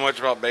talk so much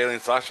about Bayley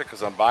and Sasha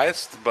because I'm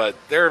biased, but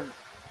they're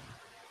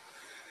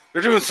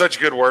doing such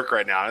good work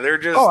right now. They're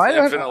just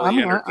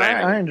infinitely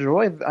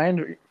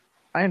entertaining.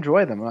 I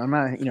enjoy them. I'm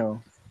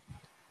not,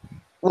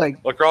 like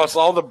across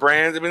all the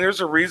brands. I mean, there's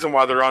a reason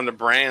why they're on the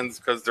brands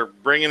because they're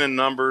bringing in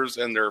numbers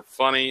and they're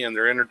funny and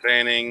they're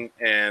entertaining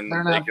and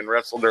they can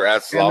wrestle their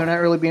asses off. They're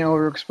not really being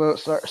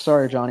overexposed.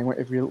 Sorry, Johnny,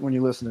 when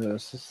you listen to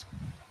this, it's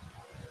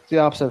the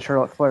opposite of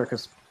Charlotte Flair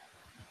because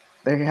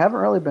they haven't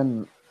really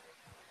been.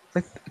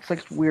 It's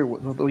like weird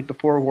with the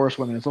four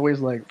horsewomen. It's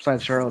always like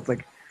besides Charlotte, it's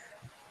like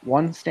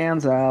one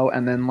stands out,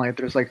 and then like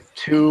there's like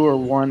two or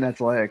one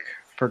that's like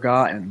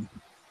forgotten.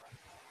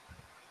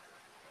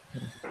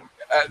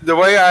 The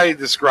way I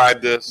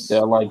describe this,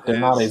 they're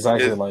not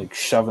exactly like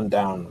shoving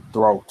down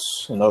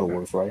throats. In other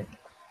words, right?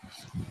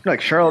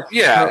 Like Charlotte,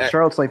 Yeah.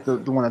 Charlotte's like the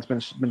one that's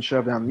been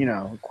shoved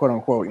down, quote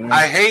unquote.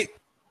 I hate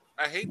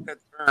that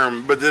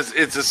term, but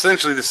it's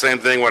essentially the same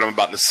thing. What I'm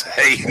about to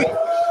say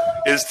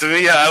is, to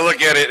me, I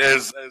look at it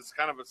as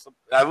kind of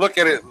look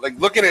at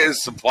it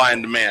as supply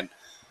and demand.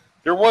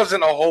 There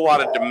wasn't a whole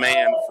lot of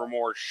demand for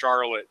more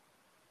Charlotte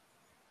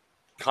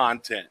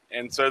content,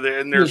 and so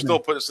they're still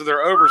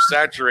they're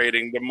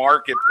oversaturating the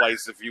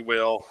marketplace, if you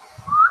will,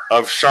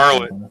 of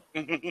Charlotte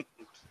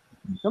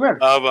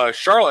of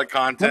Charlotte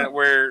content,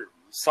 where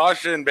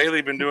Sasha and Bayley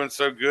have been doing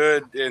so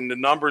good, and the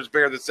numbers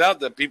bear this out,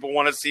 that people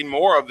want to see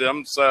more of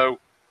them, so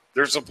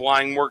they're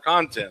supplying more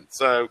content.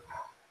 So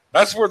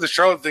that's where the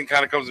Charlotte thing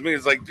kind of comes to me.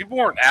 It's like people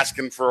weren't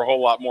asking for a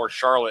whole lot more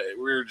Charlotte.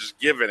 We were just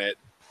giving it,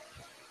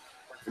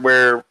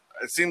 where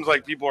it seems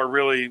like people are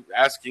really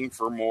asking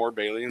for more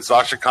Bayley and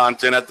Sasha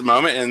content at the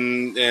moment,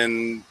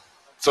 and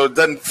so it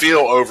doesn't feel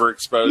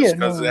overexposed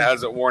because it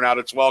hasn't worn out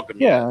its welcome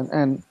yet. Yeah,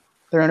 and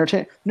they're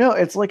entertaining. No,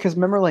 it's like, because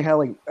remember like how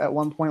like at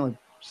one point like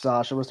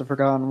Sasha was the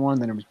forgotten one,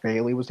 then it was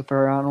Bayley was the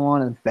forgotten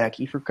one, and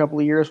Becky for a couple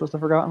of years was the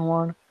forgotten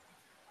one.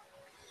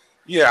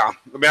 Yeah,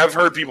 I mean, I've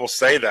heard people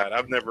say that.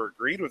 I've never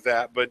agreed with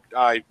that, but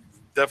I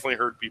definitely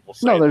heard people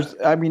say that.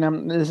 I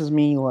mean, this is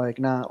me, like,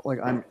 not like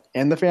I'm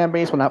in the fan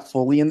base, but not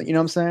fully in the, you know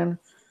what I'm saying?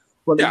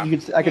 But Yeah.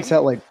 I could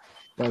tell like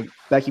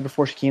Becky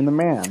before she came the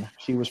man,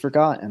 she was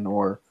forgotten,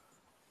 or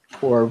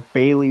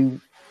Bayley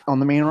on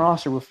the main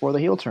roster before the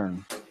heel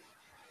turn.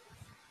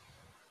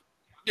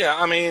 Yeah,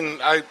 I mean,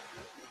 I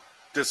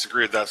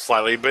disagree with that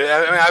slightly, but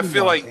I mean, I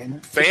feel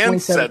like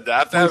fans said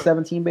that.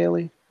 2017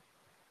 Bayley,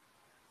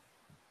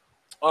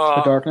 the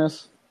Uh,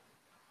 darkness.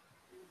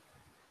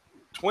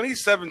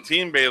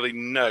 2017 Bayley,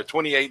 no,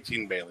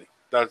 2018 Bayley.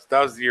 That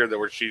was the year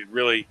where she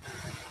really.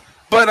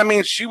 But I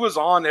mean, she was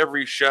on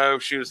every show.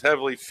 She was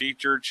heavily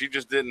featured. She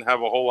just didn't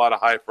have a whole lot of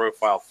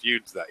high-profile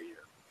feuds that year.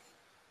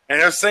 And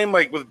it was the same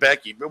like with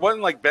Becky. It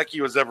wasn't like Becky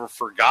was ever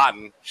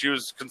forgotten. She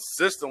was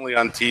consistently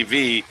on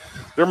TV.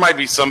 There might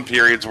be some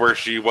periods where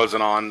she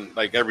wasn't on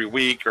like every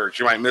week, or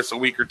she might miss a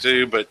week or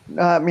two. But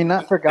I mean,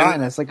 not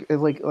forgotten. It's like it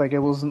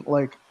wasn't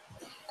like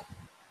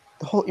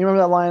the whole. You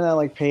remember that line that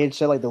like Paige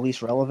said, like the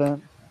least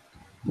relevant?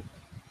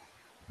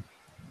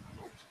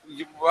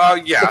 well,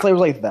 yeah, It was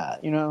like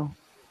that, you know.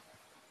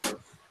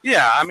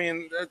 yeah. I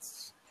mean,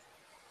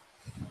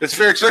 it's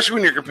fair, especially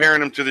when you're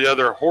comparing them to the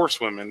other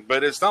horsewomen.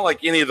 But it's not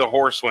like any of the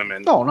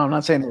horsewomen No, I'm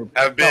not saying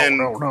have been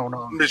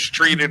no.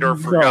 mistreated or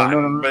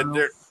forgotten. No. But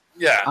they're,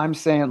 yeah, I'm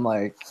saying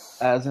like,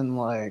 as in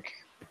like,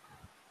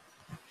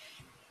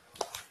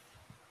 I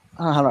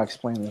don't know how to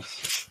explain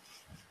this.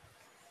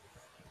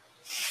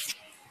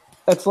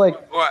 It's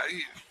like well,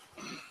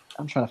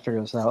 I'm trying to figure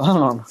this out. I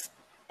don't know.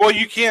 well,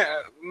 you can't.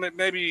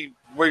 Maybe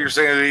what you're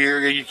saying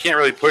is you can't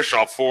really push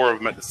all four of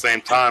them at the same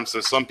time. So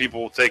some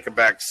people will take a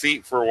back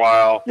seat for a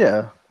while,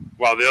 Yeah.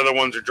 while the other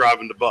ones are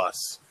driving the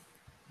bus.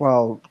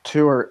 Well,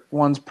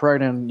 one's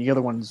pregnant, the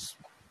other one's,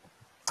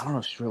 I don't know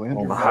if she's really On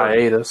injured. the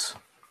hiatus.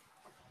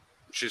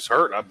 She's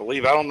hurt, I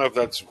believe. I don't know if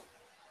that's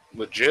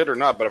legit or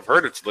not, but I've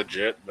heard it's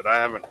legit. But I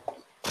haven't.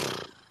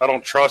 I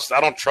don't trust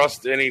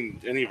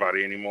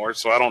anybody anymore,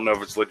 so I don't know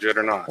if it's legit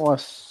or not.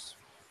 Plus,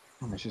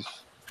 I mean, she's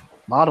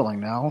modeling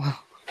now,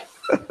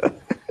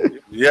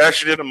 Yeah,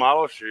 she did a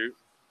model shoot.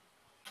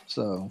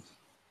 so.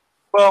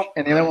 Well,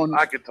 And the other one,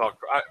 I could talk.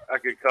 I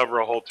could cover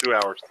a whole 2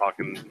 hours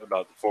talking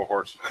about the Four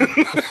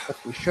Horsemen.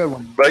 we should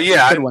one. But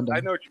yeah, we should one day. I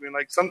know what you mean.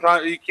 Like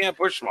sometimes you can't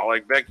push them all.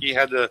 Like Becky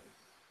had to,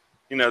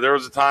 there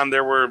was a time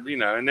there where,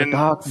 and then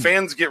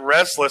fans get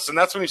restless, and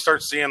that's when you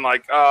start seeing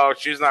like, oh,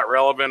 she's not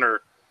relevant,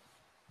 or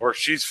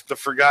she's the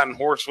forgotten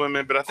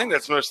horsewoman. But I think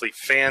that's mostly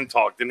fan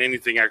talk than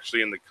anything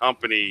actually in the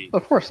company.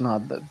 Of course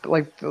not.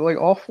 Like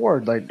all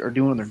four are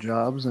doing their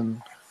jobs,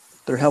 and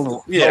they're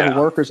hell Yeah.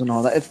 workers and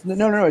all that. It's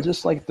no. It's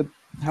just like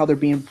how they're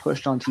being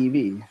pushed on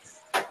TV.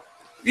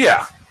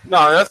 Yeah,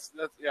 no, that's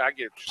yeah. I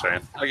get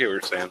what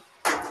you're saying.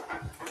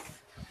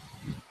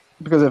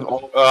 Because if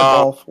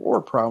all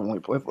four probably,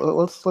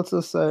 let's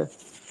just say,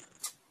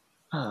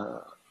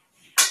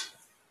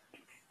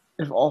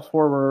 if all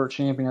four were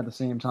champion at the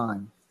same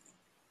time,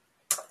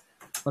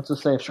 let's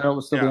just say if Charlotte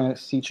was still the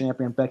NXT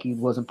champion, Becky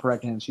wasn't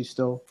pregnant, and she's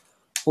still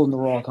holding the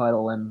Raw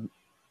title, and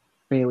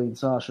Bayley and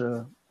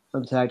Sasha are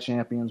the tag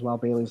champions, while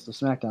Bayley's the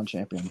SmackDown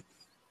champion.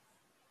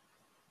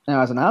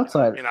 Now, as an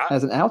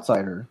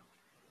outsider,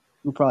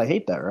 you probably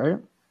hate that, right?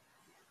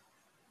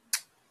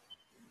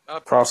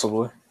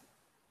 Possibly.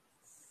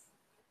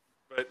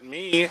 But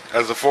me,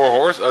 as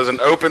an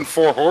open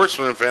Four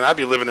Horsemen fan, I'd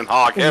be living in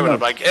hog heaven. I'm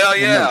like, hell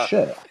yeah.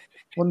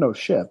 No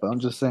shit, but I'm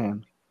just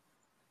saying.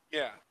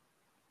 Yeah.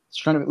 It's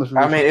trying to.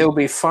 I mean, it'll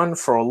be fun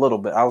for a little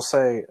bit. I'll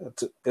say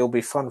it'll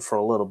be fun for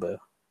a little bit.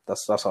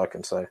 That's all I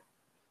can say.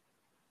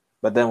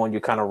 But then when you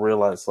kind of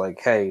realize,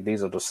 like, hey,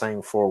 these are the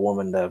same four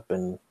women that have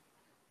been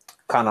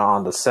kind of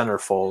on the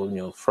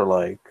centerfold, for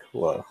like,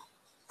 what,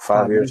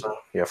 5 years now?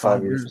 Yeah,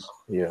 5 years.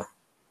 Yeah.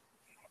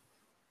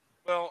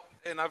 Well,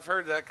 and I've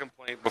heard that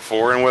complaint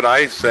before, and what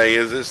I say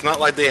is it's not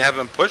like they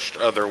haven't pushed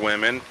other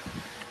women.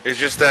 It's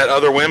just that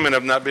other women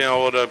have not been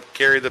able to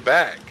carry the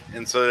bag.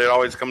 and so it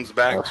always comes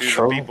back to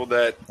the people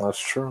that. That's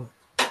true.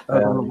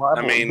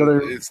 I mean,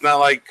 it's not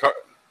like.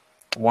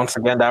 Once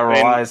again, that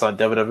relies on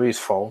WWE's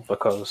fault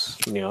because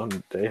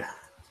they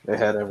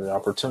had every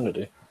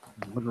opportunity.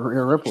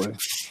 Rhea Ripley.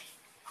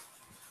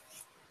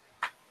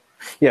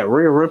 Yeah,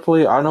 Rhea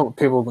Ripley. I know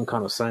people have been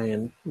kind of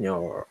saying,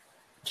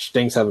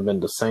 things haven't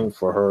been the same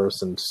for her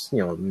since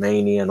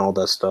Mania and all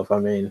that stuff. I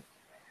mean,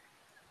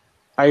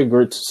 I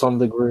agree to some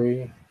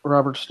degree.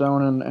 Robert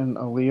Stone and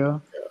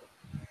Aaliyah.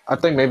 Yeah. I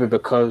think maybe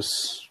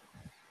because,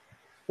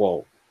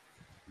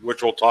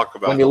 which we'll talk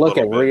about. When you look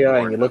at Rhea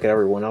and you look at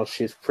everyone else,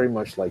 she's pretty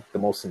much like the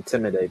most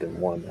intimidating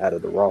one out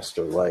of the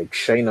roster. Like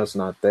Shayna's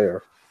not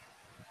there,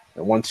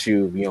 and once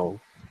you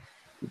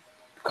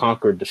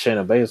conquered the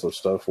Shayna Baszler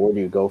stuff, where do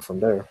you go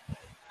from there?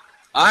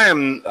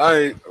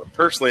 I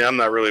personally, I'm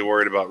not really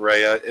worried about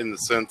Rhea in the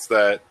sense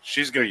that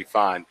she's going to be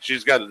fine.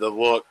 She's got the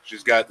look,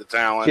 she's got the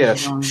talent. Yeah,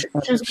 she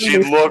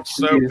looks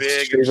so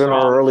big. She's in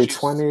her early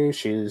 20s.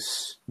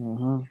 She's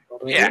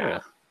yeah.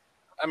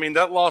 I mean,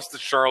 that loss to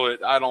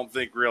Charlotte, I don't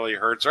think really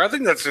hurts her. I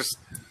think that's just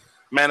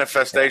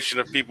manifestation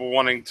of people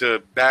wanting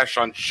to bash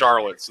on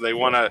Charlotte. So they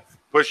want to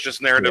push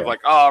this narrative like,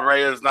 oh,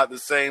 Rhea's not the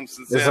same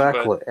since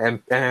exactly.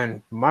 then. But...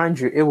 And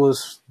mind you, it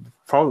was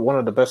probably one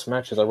of the best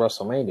matches at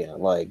WrestleMania.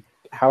 Like,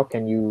 how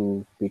can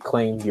you be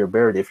claimed you're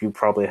buried if you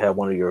probably had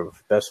one of your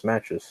best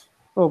matches?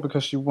 Well,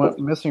 because she went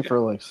missing for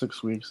like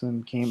 6 weeks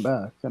and came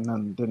back and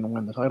then didn't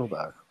win the title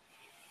back.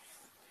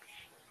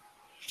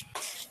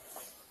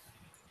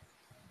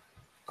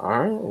 All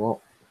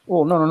right.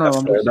 Well, no.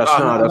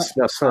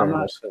 That's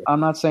fair. I'm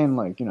not saying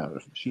like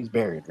she's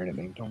buried or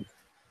anything. Don't.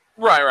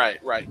 Right.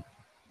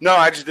 No,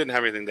 I just didn't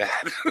have anything to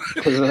add.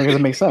 Because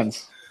it makes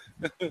sense.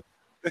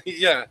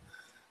 Yeah.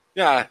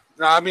 No,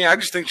 I mean, I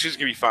just think she's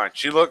gonna be fine.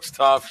 She looks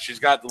tough. She's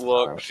got the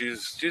look.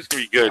 She's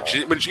gonna be good.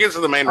 When she gets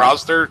to the main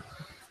roster,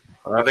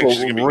 I think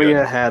she's gonna be good.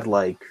 Rhea had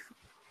like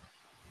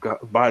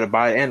by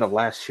the end of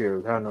last year,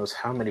 God knows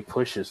how many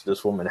pushes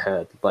this woman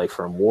had, like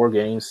from War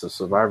Games to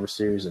Survivor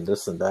Series and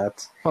this and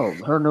that. Oh,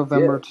 her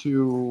November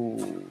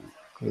to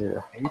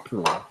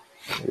April.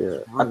 Yeah,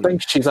 I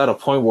think she's at a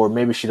point where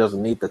maybe she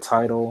doesn't need the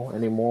title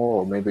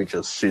anymore, or maybe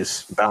just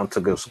she's bound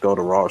to just go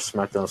to Raw or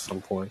SmackDown at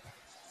some point.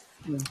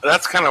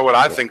 That's kind of what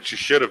I think she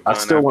should have done. I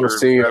still want to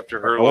see. After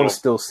her I want to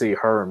still see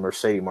her and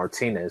Mercedes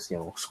Martinez,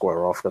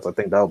 square off because I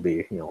think that'll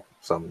be,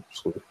 some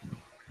sweet.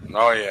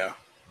 Oh yeah,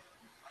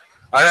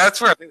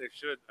 that's where I think they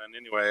should have done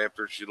anyway.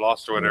 After she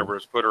lost or whatever,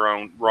 is put her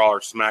on Raw or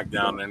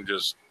SmackDown and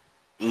just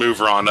move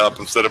her on up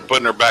instead of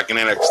putting her back in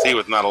NXT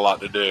with not a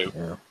lot to do.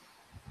 Yeah.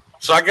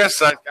 So I guess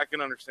I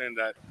can understand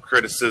that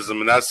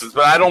criticism in that sense,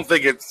 but I don't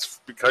think it's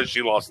because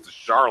she lost to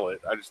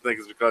Charlotte. I just think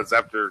it's because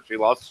after she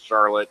lost to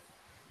Charlotte,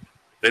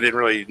 they didn't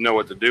really know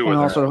what to do with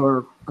her. And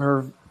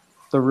also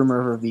the rumor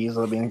of her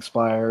visa being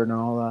expired and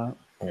all that.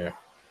 Yeah.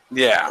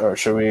 Yeah. Or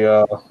should we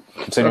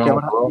continue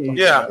on?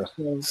 Yeah.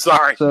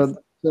 Sorry. So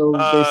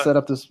they set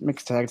up this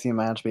mixed tag team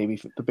match, the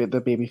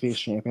babyface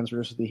champions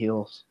versus the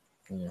heels.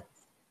 Yeah.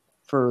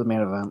 For the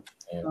main event.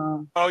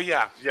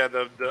 Yeah.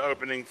 The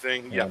opening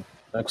thing. Yeah.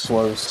 Next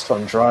was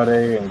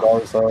Andrade and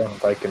Garza,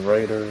 Viking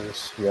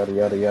Raiders, yada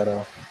yada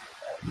yada.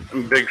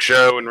 Big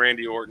Show and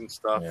Randy Orton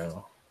stuff. Yeah.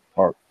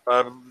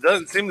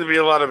 Doesn't seem to be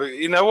a lot of it.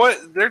 You know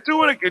what? They're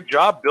doing a good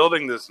job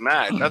building this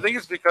match. I think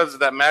it's because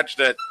of that match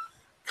that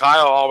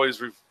Kyle always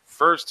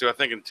refers to. I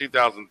think in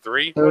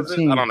 2003 was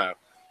it? I don't know.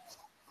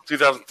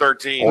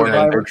 2013.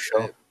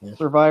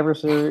 Survivor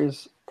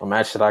Series. A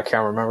match that I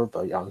can't remember,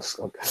 but yeah,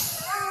 okay.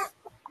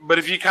 But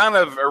if you kind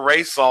of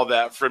erase all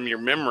that from your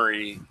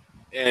memory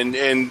and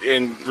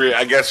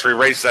I guess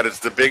erase that it's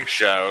the Big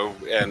Show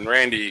and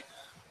Randy,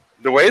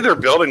 the way they're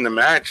building the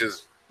match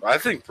is, I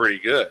think, pretty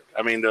good.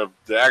 I mean, the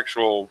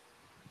actual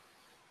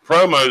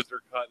promos they're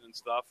cutting and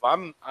stuff,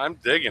 I'm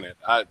digging it.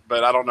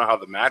 But I don't know how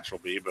the match will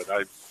be. But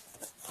I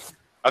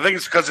think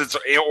it's because it's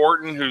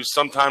Orton, who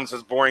sometimes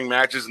has boring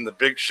matches, and the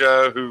Big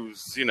Show,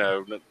 who's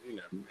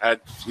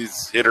had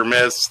his hit or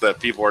miss, that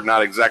people are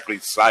not exactly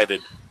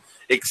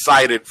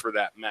excited for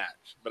that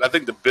match. But I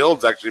think the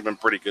build's actually been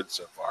pretty good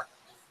so far,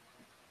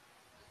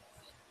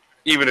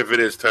 even if it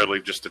is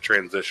totally just a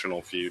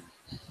transitional feud.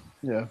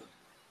 Yeah.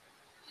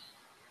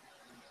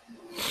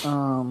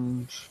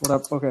 What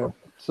up? Okay,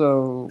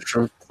 so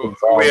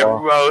we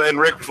have and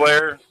Ric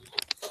Flair.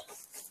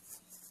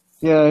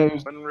 Yeah,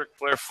 and Ric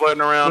Flair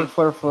floating around. Ric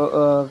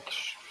Flair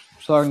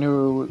talking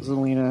to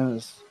Zelina,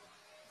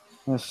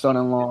 his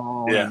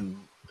son-in-law, and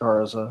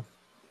Garza.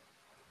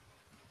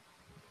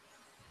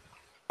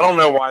 I don't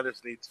know why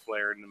this needs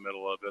Flair in the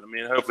middle of it. I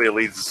mean, hopefully it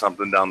leads to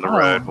something down the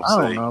road. We'll see.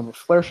 I don't know, but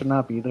Flair should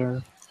not be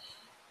there.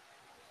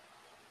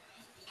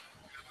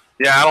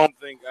 Yeah, I don't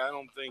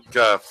think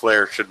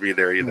Flair should be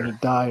there either. He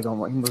died. He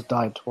almost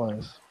died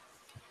twice.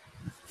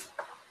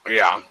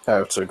 Yeah, I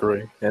have to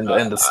agree. And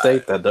the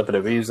state that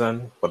WWE's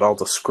in, with all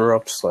the screw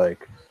ups,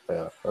 like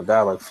a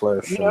guy like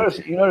Flair. You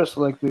notice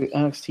like the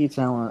NXT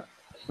talent,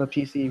 the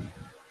PC,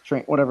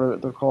 whatever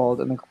they're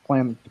called, and the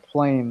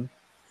playing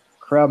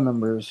crowd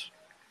members,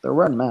 they're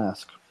wearing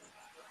masks.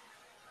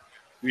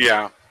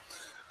 Yeah.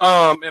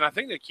 And I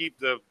think they keep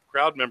the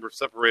crowd members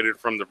separated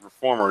from the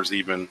performers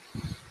even.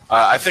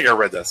 I think I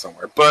read that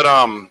somewhere. But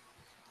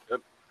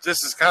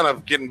this is kind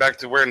of getting back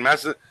to wearing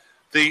masks.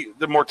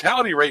 The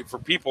mortality rate for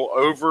people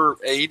over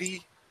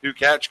 80 who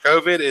catch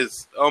COVID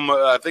is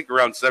I think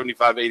around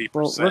 75-80%.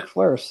 Well, Ric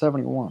Flair is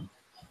 71.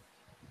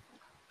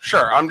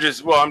 Sure, I'm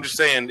just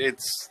saying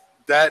it's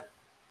not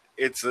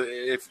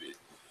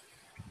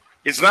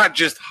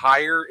just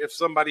higher if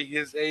somebody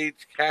his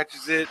age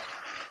catches it.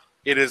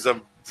 It is a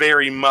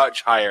very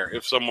much higher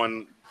if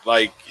someone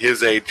like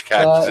his age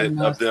catches it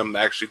of them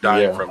actually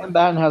dying from it. And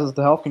that has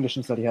the health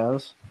conditions that he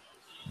has.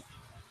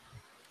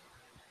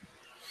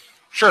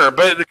 Sure,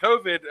 but the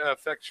COVID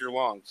affects your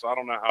lungs, so I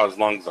don't know how his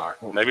lungs are.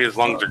 Maybe his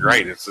lungs are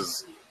great.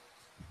 It's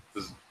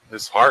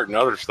his heart and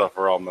other stuff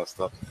are all messed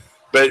up.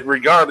 But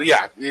regardless,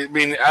 yeah, I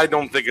mean, I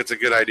don't think it's a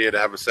good idea to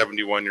have a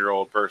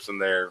 71-year-old person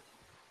there.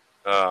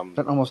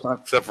 Almost not.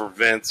 Except for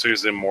Vince,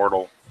 who's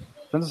immortal.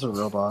 Vince is a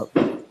robot.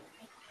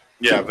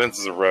 Yeah, Vince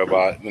is a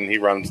robot, and he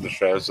runs the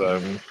show.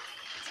 So,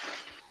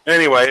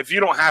 anyway, if you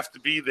don't have to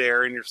be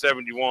there and you're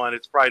 71,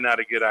 it's probably not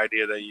a good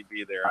idea that you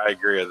be there. I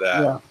agree with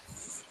that.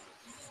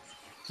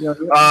 Yeah.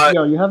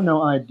 You have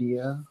no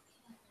idea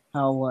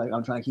how, like,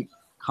 I'm trying to keep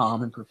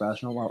calm and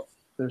professional while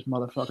there's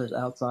motherfuckers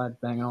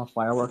outside banging off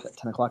fireworks at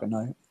 10 o'clock at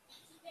night.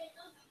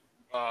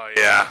 Oh,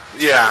 yeah.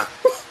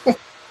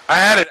 I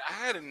had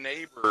a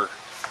neighbor.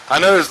 I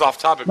know this is off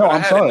topic, but I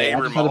had a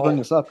neighbor. I just had to bring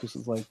this up because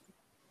it's like.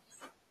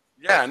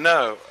 Yeah,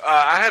 no.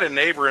 I had a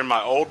neighbor in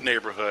my old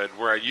neighborhood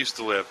where I used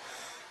to live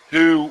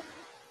and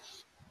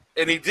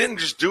he didn't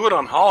just do it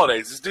on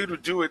holidays. This dude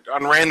would do it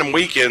on random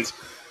weekends,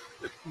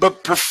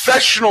 but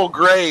professional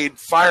grade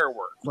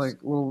fireworks.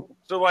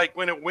 So like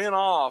when it went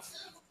off,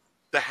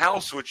 the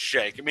house would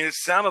shake. I mean, it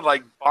sounded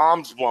like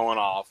bombs blowing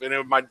off,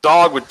 and my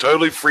dog would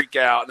totally freak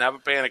out and have a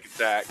panic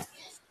attack.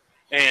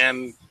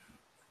 And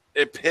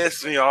it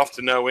pissed me off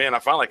to no end. I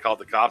finally called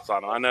the cops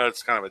on him. I know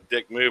it's kind of a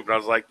dick move, but I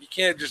was like, you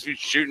can't just be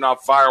shooting off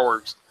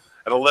fireworks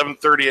at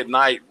 11:30 at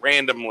night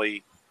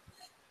randomly.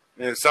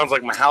 And it sounds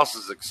like my house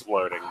is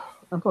exploding.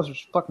 And plus,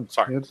 there's fucking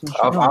kids.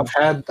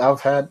 I've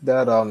had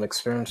that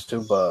experience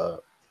too, but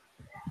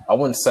I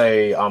wouldn't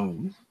say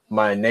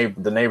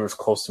the neighbors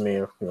close to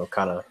me,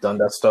 kind of done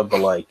that stuff. But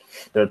like,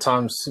 there are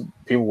times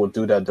people will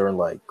do that during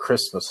like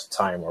Christmas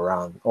time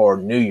around or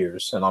New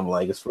Year's, and I'm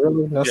like, it's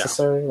really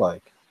necessary,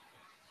 like.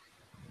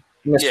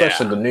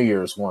 Especially the New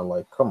Year's one,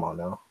 like, come on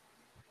now.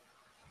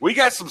 We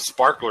got some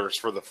sparklers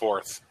for the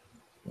 4th.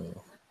 Yeah.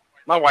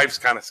 My wife's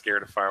kind of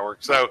scared of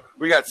fireworks, so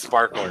we got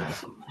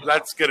sparklers.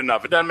 That's good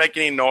enough. It doesn't make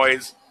any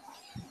noise.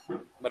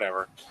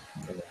 Whatever.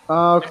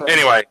 Okay.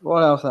 Anyway,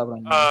 what else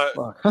happened?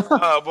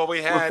 Well,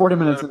 we had 40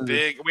 minutes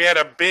we had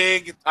a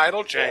big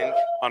title change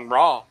on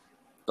Raw.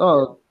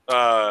 Oh.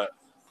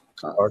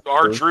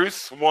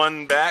 R-Truth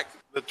won back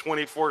the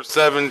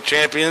 24/7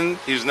 champion.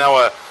 He's now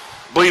I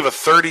believe a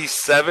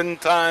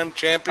 37-time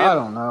champion. I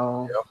don't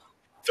know. Yep.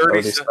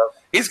 37.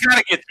 He's got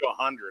to get to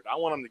 100. I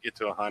want him to get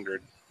to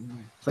 100.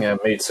 Yeah,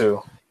 me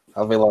too.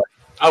 I'll be like,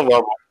 I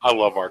love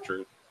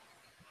R-Truth.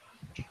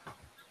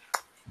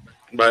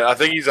 But I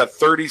think he's at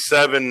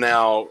 37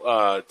 now.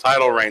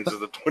 Title reigns as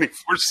the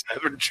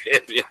 24/7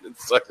 champion.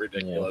 It's so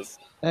ridiculous.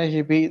 Hey,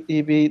 he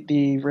beat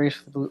the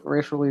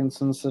racially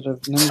insensitive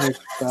ninja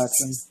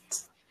faction.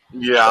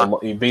 Yeah,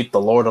 you beat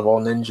the Lord of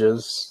all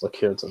ninjas. Look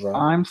here to that.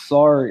 I'm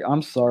sorry.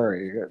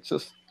 It's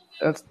just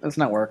it's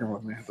not working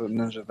with me. The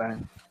ninja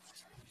thing.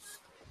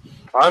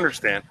 I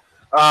understand.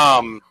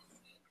 I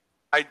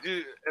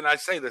do, and I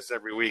say this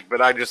every week,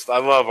 but I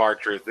love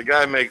R-Truth. The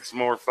guy makes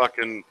more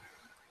fucking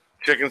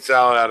chicken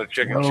salad out of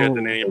chicken shit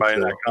than anybody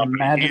in that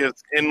company. He is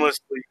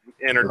endlessly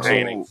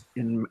entertaining.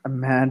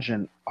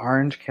 Imagine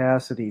Orange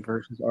Cassidy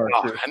versus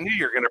R-Truth. I knew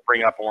you were going to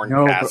bring up Orange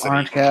Cassidy. But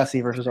Orange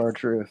Cassidy versus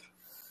R-Truth.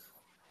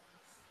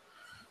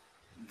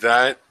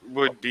 That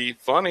would be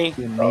funny.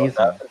 Amazing.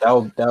 That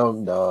would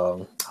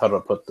how do I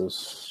put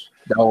this?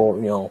 That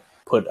will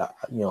put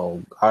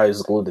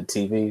eyes glued to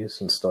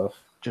TVs and stuff.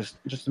 Just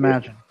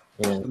imagine.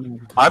 Yeah.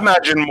 I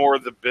imagine more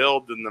the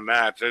build than the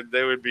match.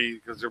 They would be,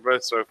 because they're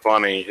both so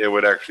funny. It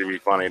would actually be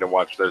funny to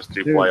watch those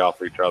two play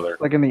off each other.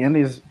 Like in the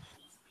Indies,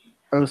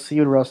 OC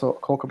would wrestle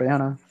Cole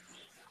Cabana.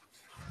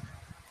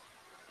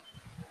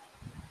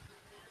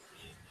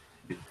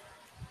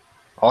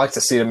 I like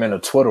to see them in a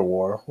Twitter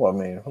war.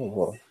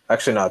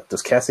 Actually not.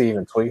 Does Cassie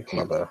even tweet?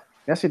 My bad.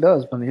 Yes, he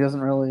does, but he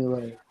doesn't really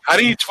like. How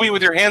do you tweet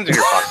with your hands in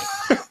your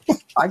pocket?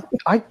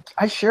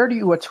 I shared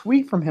you a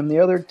tweet from him the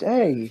other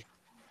day.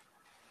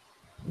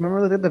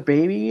 Remember they did the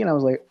baby, and I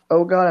was like,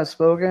 "Oh God, I've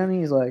spoken."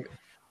 He's like,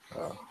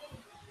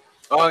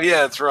 "Oh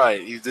yeah, that's right.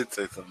 He did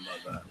say something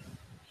about that."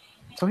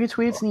 So he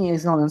tweets and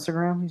he's on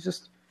Instagram. He's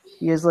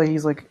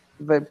like,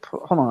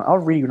 hold on, I'll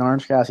read you an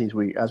Orange Cassidy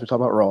tweet as we talk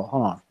about Raw.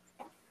 Hold on.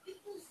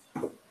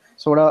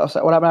 So what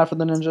happened after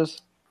the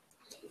Ninjas?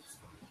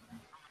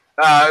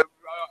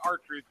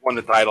 R-Truth won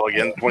the title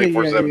again,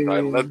 24/7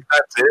 title.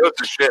 That's it. It was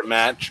a shit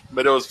match,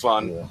 but it was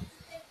fun. Yeah.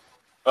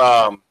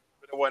 But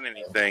it wasn't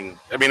anything.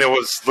 I mean, it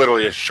was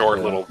literally a short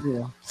little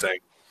thing.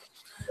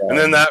 And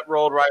then that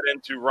rolled right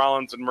into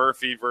Rollins and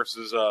Murphy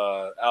versus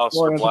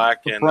Aleister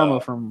Black and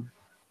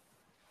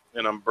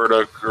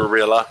Humberto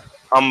Carrillo.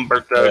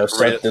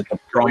 Seth did the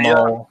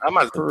promo.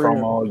 The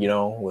promo, you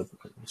know, with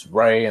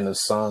Ray and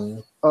his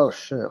son. Oh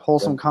shit!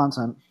 Wholesome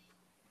content.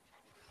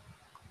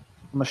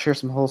 I'm gonna share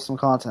some wholesome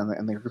content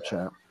in the group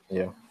chat.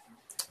 Yeah.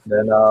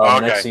 Then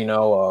next, you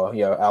know,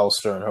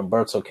 Aleister and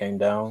Humberto came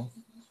down.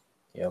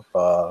 Yep.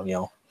 You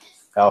know,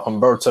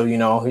 Humberto,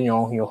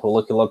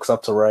 he looks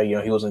up to Ray. You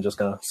know, he wasn't just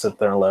gonna sit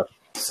there and let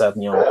Seth,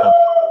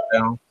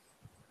 down.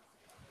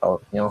 Oh,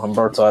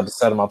 Humberto had to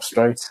set him up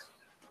straight.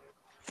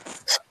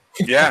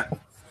 Yeah.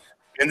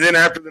 And then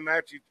after the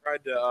match, he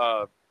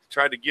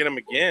tried to get him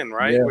again,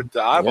 right, with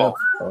the eyeball.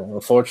 Yeah.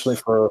 Unfortunately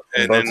for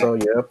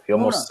Humberto, he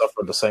almost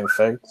suffered the same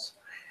fate.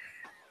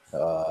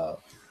 But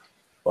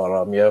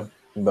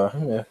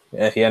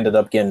he ended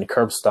up getting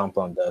curb stomped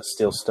on the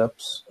steel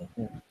steps.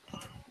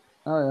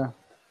 Oh yeah.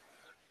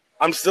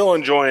 I'm still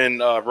enjoying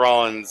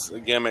Rollins'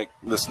 gimmick,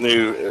 this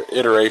new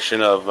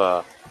iteration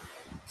of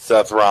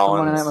Seth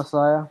Rollins. Monday Night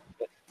Messiah.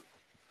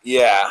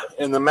 Yeah,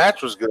 and the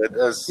match was good.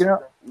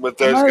 With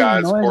those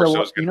guys, of course, it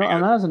was going to be good.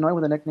 I'm not as annoyed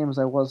with the nickname as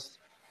I was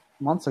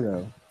months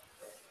ago.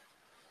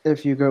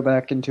 If you go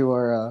back into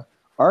our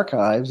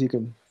archives, you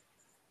can.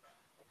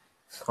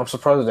 I'm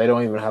surprised they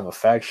don't even have a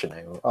faction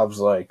name. I was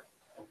like,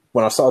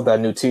 when I saw that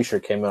new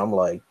T-shirt came in, I'm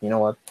like, you know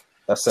what?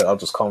 That's it. I'll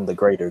just call him the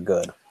Greater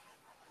Good.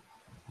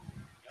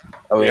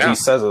 I mean, he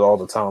says it all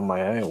the time. I'm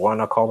like, hey, why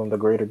not call him the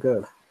Greater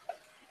Good?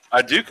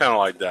 I do kind of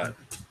like that.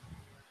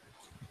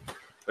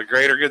 The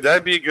Greater Good.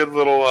 That'd be a good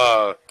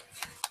little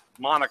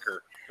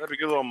moniker. That'd be a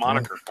good little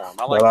moniker for him.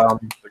 I like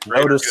the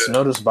Greater Good.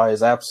 Notice by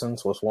his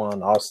absence was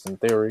one Austin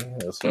Theory.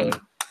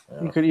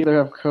 He could either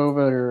have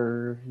COVID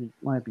or he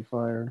might be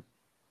fired.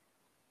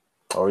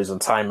 Or he's in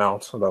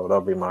timeout. So that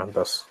would be my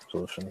best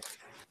solution.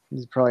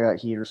 He's probably got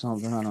heat or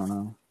something. I don't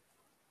know.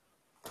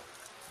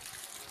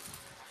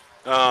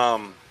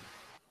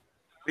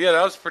 Yeah,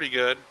 that was pretty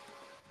good.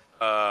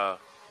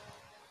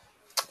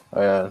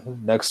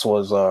 Next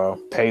was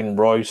Peyton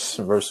Royce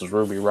versus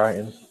Ruby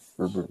Riott.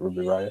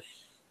 Ruby Riott.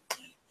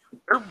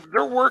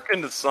 They're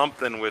working to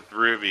something with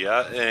Ruby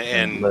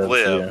and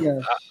Liv. Yeah.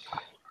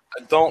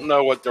 I don't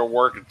know what they're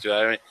working to.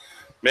 I mean,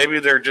 maybe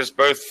they're just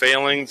both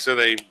failing, so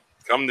they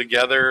come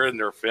together in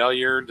their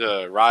failure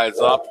to rise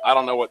up. I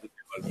don't know what the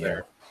deal is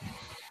there.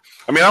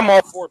 I mean, I'm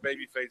all for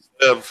babyface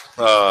Liv.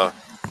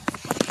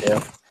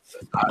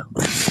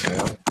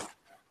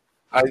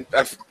 I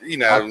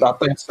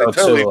think so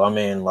too. I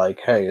mean, like,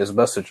 hey, it's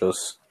best to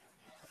just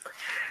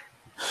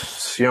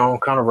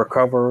kind of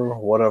recover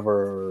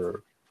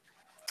whatever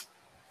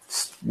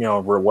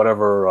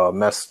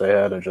mess they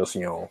had, and just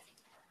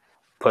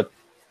put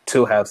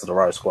two halves of the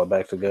Riot Squad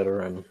back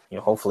together, and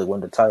hopefully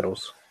win the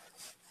titles.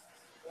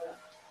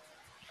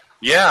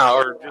 Yeah,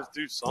 or just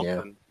do something.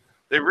 Yeah.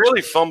 They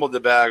really fumbled the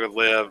bag with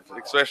Liv,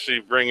 especially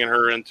bringing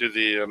her into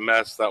the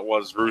mess that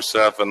was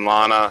Rusev and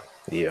Lana.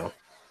 Yeah.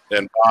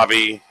 And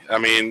Bobby. I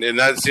mean, and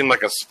that seemed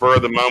like a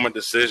spur-of-the-moment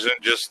decision.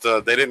 Just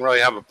they didn't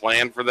really have a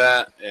plan for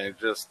that, and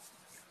it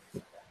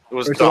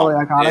was dumb.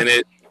 And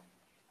it.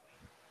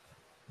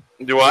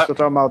 Do what? We're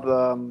talking about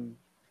the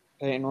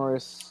Peyton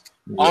Royce.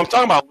 Oh, I'm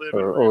talking about Liv.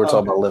 We're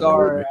talking about Liv.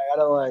 Sorry,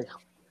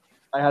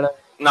 I had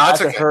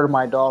to herd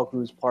my dog,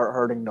 who's part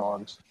herding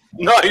dogs.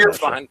 No, you're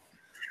fine.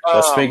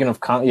 Speaking of,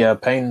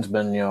 Peyton's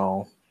been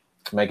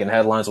making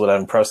headlines with that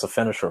impressive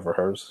finisher for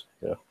hers.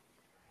 Yeah.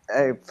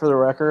 Hey, for the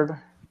record.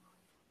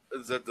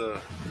 Is that the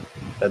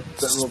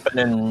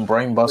spinning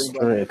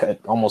brainbuster?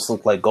 It almost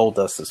looked like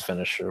Goldust's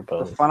finisher,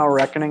 but the Final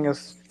Reckoning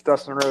is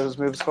Dustin Rose's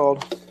move's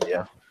called.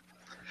 Yeah.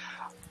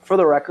 For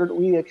the record,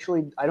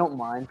 I don't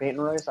mind Peyton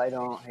Royce. I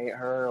don't hate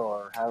her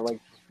or have like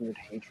this weird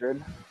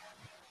hatred.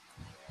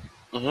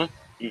 Mm-hmm.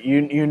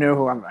 You know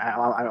who I'm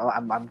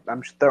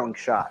throwing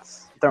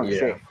shots,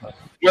 shade.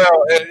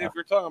 Well, if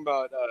you're talking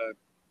about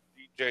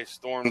DJ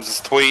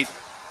Storm's tweet,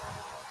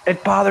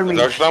 it bothered me. Is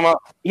that what you're talking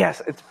about?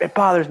 Yes, it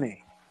bothers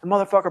me. The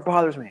motherfucker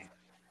bothers me.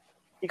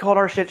 He called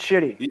our shit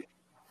shitty.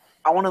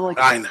 I want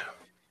to I know.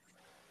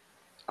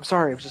 I'm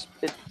sorry. It just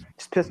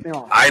pissed me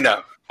off. I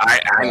know. I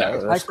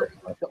know.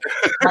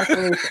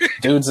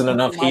 Dude's in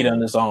enough heat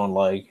on his own.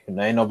 Like,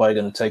 ain't nobody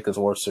gonna take his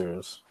word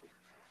serious.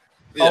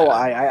 Yeah. Oh,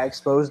 I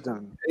exposed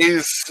him.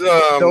 He's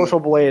Social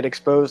Blade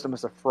exposed him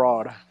as a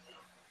fraud.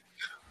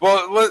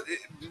 Well,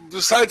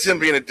 besides him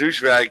being a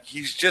douchebag,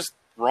 he's just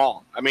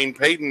wrong. I mean,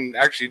 Peyton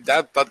actually,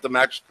 I thought the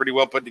match was pretty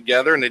well put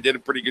together, and they did a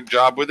pretty good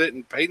job with it.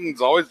 And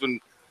Peyton's always been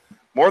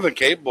more than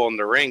capable in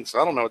the ring,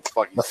 so I don't know what the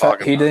fuck he's talking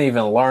about. He didn't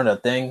even learn a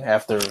thing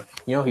after,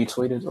 he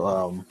tweeted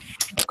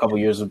a couple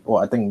years ago,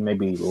 well, I think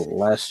maybe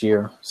last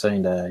year,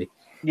 saying that he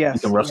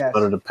can wrestle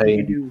better than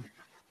Peyton.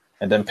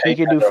 And then Peyton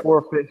he could do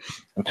forfeit.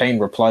 And Peyton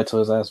replied to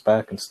his ass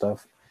back and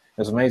stuff.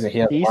 It was amazing. He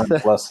had learned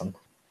his lesson.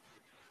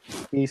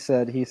 He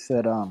said,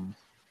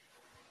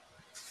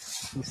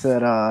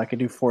 I could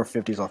do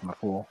 450s off my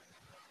pool.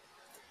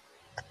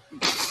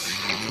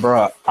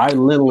 Bruh, I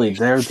literally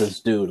dared this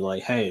dude,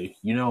 like, hey,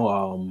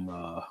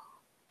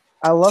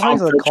 I love how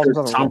he's like calls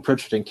himself Tom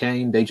Pritchard and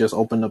Kane, they just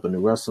opened up a new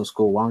wrestling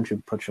school. Why don't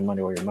you put your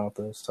money where your mouth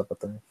is? Type of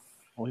thing.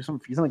 Well, he's in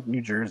like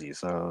New Jersey,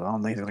 so I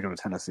don't think he's gonna go to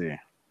Tennessee.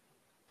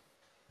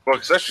 Well,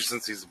 especially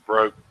since he's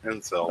broke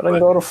incel. But they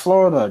go to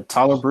Florida.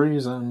 Tyler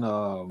Breeze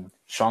and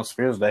Sean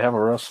Spears, they have a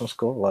wrestling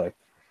school. Like,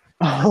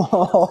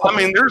 I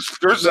mean, there's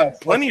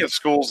plenty of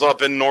schools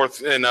up in New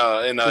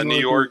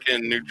York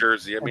and New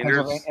Jersey. I mean,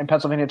 in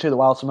Pennsylvania too, the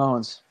Wild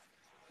Samoans.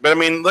 But I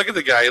mean, look at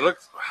the guy. He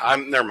looks.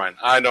 Never mind.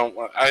 I don't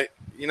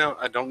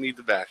need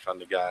to bash on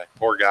the guy.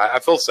 Poor guy. I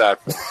feel sad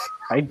for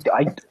him.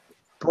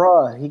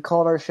 Bruh, he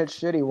called our shit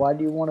shitty. Why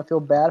do you want to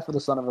feel bad for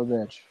the son of a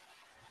bitch?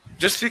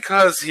 Just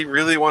because he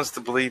really wants to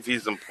believe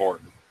he's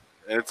important,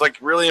 and it's like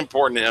really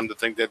important to him to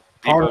think that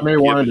people. Part of me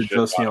wanted to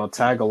just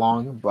tag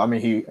along, but I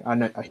mean, he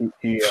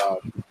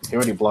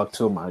already blocked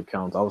 2 of my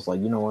accounts. I was like,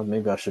 you know what?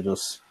 Maybe I should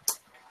just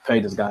pay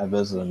this guy a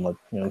visit and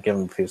give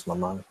him a piece of my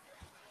mind.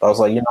 I was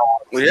like,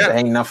 there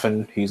ain't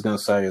nothing he's gonna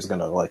say is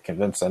gonna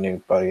convince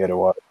anybody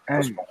otherwise.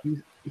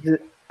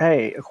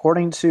 Hey,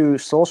 according to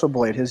Social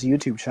Blade, his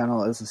YouTube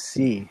channel is a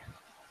C.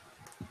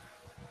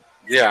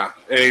 Yeah,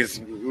 and he's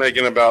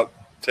making about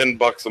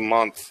 $10 a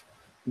month.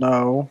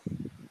 No,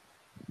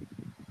 it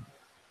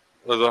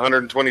was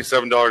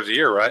 $127 a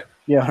year, right?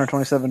 Yeah,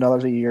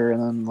 $127 a year,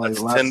 and then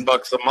that's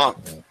 $10 a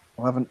month.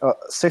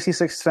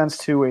 66 cents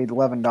to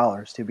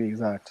 $11 to be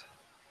exact.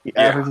 He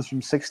averages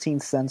from 16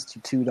 cents to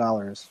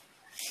 $2.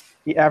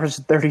 He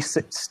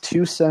averages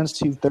 2 cents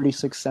to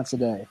 36 cents a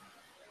day,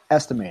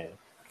 estimated.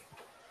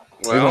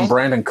 Well, even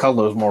Brandon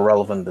Cutler is more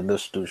relevant than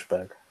this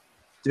douchebag.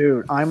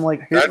 Dude, I'm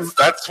like...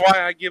 That's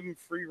why I give him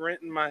free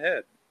rent in my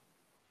head.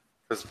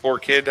 This poor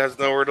kid has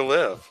nowhere to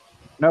live.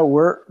 No,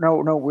 we're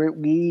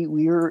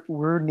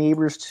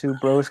neighbors to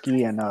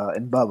Broski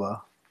and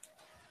Bubba.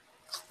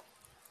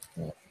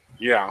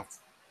 Yeah.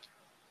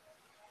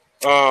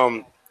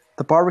 The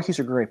barbecues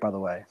are great, by the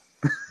way.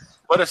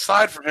 But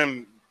aside from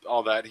him,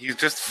 all that, he's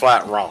just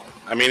flat wrong.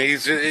 I mean,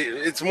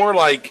 it's more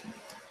like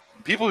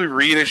people who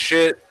read his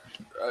shit.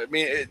 I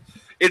mean,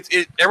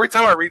 it every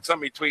time I read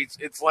something he tweets,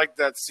 it's like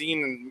that scene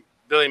in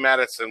Billy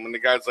Madison when the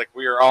guy's like,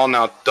 "We are all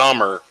now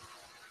dumber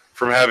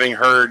from having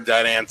heard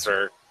that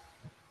answer.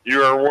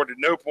 You are awarded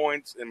no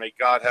points, and may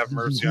God have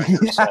mercy on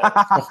your soul."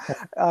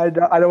 I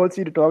know what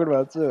scene you're talking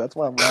about too. That's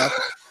why I'm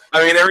laughing.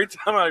 I mean, every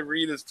time I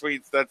read his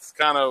tweets, that's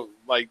kind of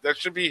like that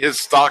should be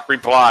his stock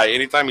reply.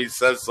 Anytime he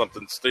says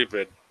something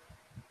stupid.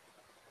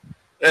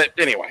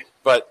 Anyway,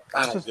 but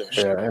I don't give a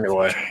shit.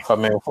 Anyway, I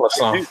mean, let's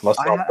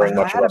not bring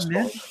much of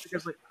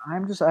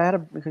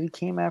that because he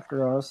came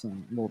after us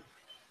and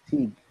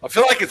I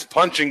feel like it's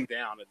punching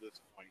down at this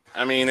point.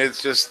 I mean,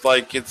 it's just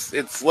like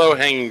it's low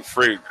hanging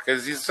fruit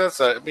because he's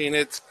just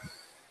it's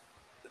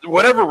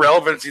whatever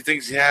relevance he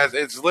thinks he has.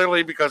 It's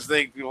literally because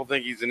people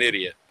think he's an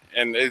idiot,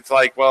 and it's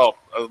like, well,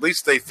 at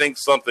least they think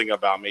something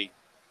about me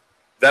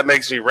that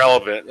makes me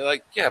relevant. They're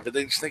like, yeah, but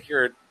they just think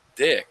you're a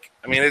dick.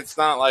 I mean, it's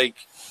not like.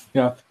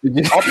 Yeah,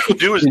 all people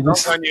do is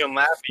dump on you and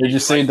laugh at you. Did you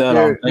say that?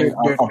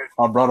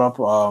 I brought up.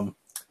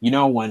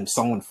 When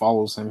someone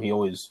follows him, he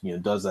always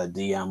does that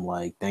DM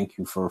like, "Thank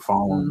you for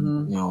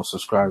following."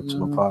 Subscribe to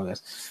my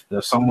podcast.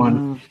 If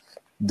someone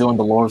doing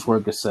the Lord's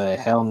work and say,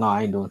 "Hell no,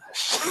 I ain't doing that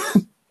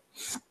shit."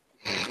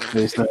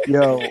 They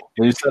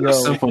said a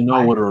simple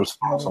no with a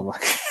response. I'm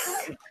like,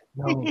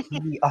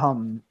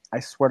 I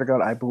swear to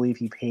God, I believe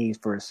he pays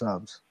for his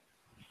subs.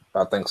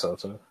 I think so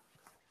too.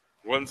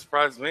 Wouldn't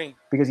surprise me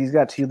because he's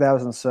got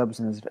 2,000 subs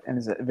in his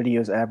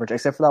videos average,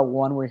 except for that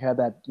one where he had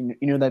that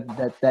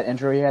that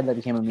intro he had that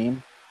became a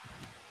meme.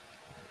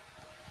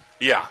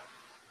 Yeah,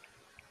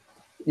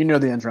 you know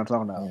the intro I'm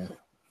talking about.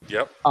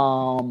 Yep.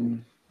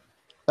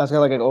 That's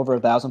got like over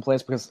 1,000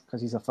 plays because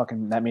he's a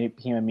fucking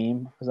became a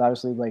meme because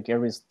obviously that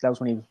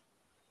was when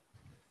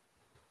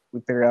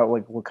we figured out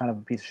what kind of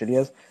a piece of shit he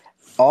is.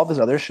 All of his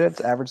other shits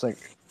average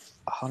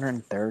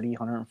 130,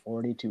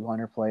 140,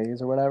 200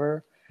 plays or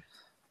whatever.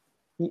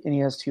 And he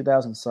has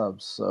 2,000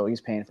 subs, so he's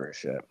paying for his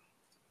shit.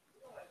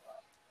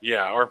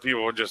 Yeah, or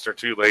people just are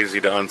too lazy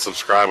to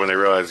unsubscribe when they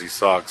realize he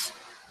sucks.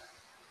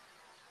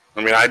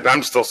 I mean,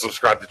 I'm still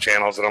subscribed to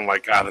channels, and I'm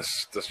like,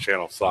 this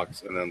channel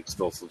sucks, and then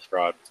still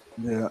subscribed.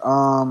 Yeah.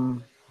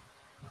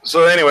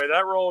 So anyway,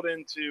 that rolled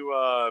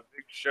into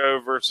Big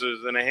Show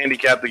in a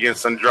handicap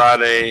against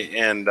Andrade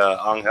and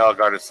Angel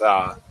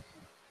Garza.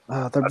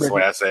 That's the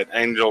way I say it,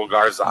 Angel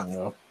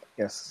Garza.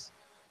 Yes.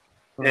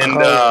 And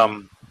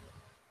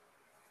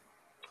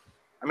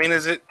I mean,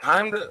 is it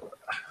time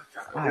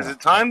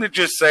to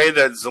just say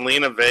that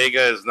Zelina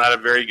Vega is not a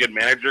very good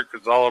manager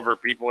because all of her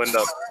people end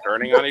up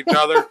turning on each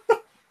other?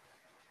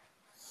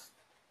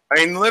 I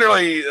mean,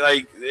 literally,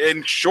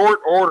 in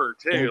short order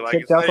too.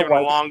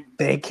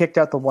 They kicked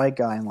out the white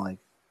guy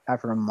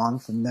after a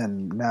month, and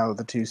then now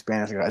the two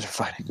Spanish guys are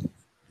fighting.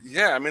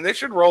 Yeah, I mean, they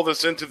should roll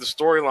this into the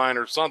storyline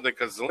or something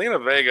because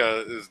Zelina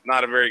Vega is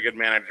not a very good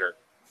manager.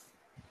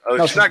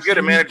 She's not good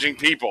at managing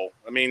people.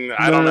 I mean,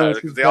 I don't know.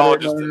 Because they all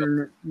just.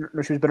 No,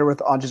 she was better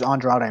with just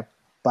Andrade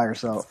by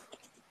herself.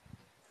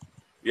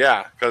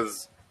 Yeah,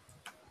 because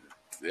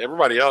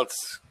everybody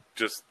else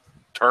just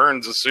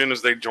turns as soon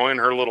as they join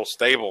her little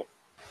stable.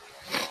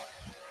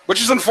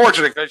 Which is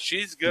unfortunate because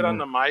she's good on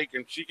the mic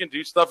and she can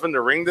do stuff in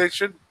the ring. They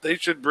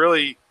should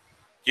really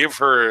give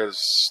her a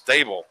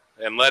stable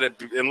and let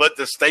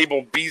the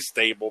stable be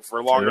stable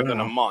for longer than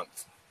a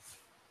month.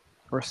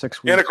 Or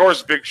 6 weeks. And of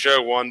course, Big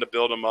Show won to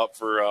build him up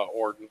for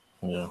Orton.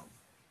 Yeah.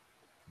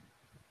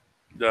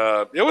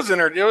 It was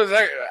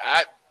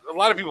a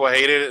lot of people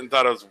hated it and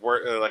thought it was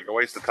like a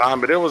waste of time,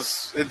 but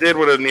it did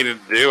what it needed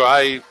to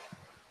do.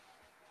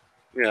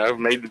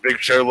 Made the Big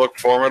Show look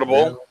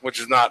formidable, which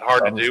is not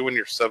hard to do when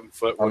you're 7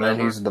 foot. Whatever. I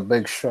mean, he's the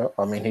Big Show.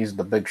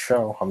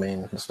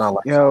 It's not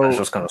like it's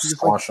just going to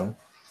squash him.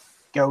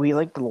 He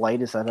like the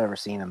lightest I've ever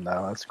seen him,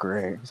 though. That's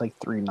great. It's like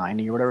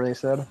 390 or whatever they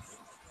said.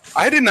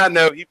 I did not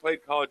know he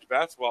played college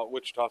basketball at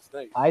Wichita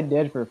State. I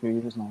did for a few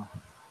years now.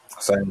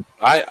 Same.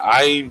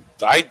 I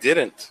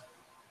didn't.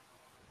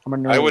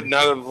 I would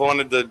not have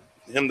wanted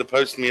him to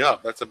post me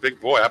up. That's a big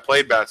boy. I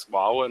played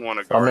basketball. I wouldn't want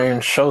to go. I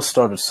mean, show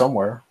started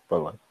somewhere,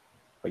 but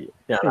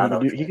yeah, I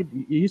know.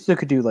 You still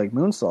could do like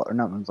moonsault or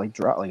not, like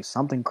drop like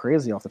something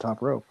crazy off the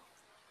top rope.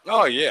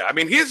 Oh yeah, I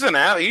mean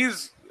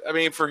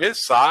for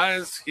his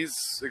size, he's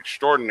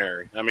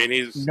extraordinary. I mean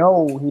he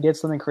did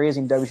something crazy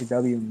in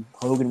WCW and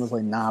Hogan was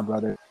like, "Nah,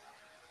 brother."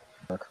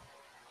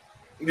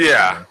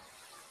 Yeah.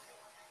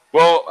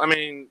 Well, I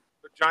mean,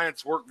 the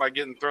Giants work by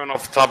getting thrown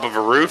off the top of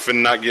a roof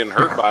and not getting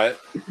hurt by it,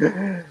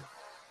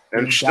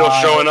 and still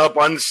showing up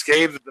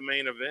unscathed at the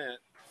main event.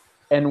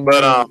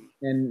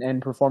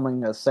 And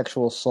performing a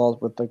sexual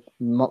assault with the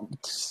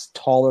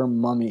taller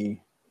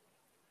mummy.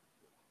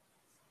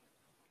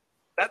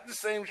 That the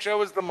same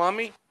show as the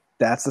Mummy?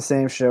 That's the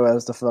same show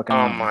as the fucking.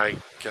 Oh my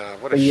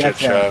god! What a shit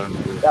show!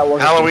 That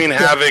Halloween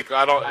Havoc.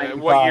 I don't. 95.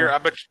 What year? I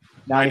bet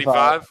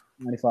 95.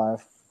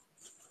 95.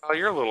 Oh,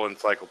 you're a little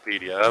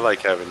encyclopedia. I like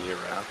having you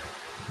around.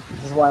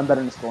 This is why I'm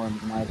better than Storm,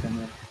 in my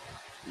opinion.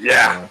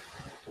 Yeah.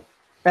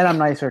 And I'm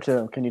nicer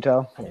too. Can you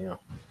tell? Yeah.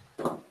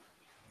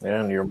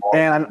 And you're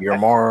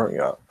more.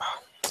 Yeah.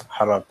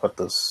 How do I put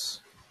this?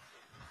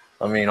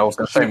 I mean, I was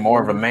gonna say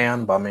more of a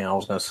man, but I mean, I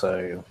was gonna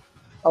say.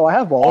 Oh, I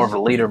have balls. More of a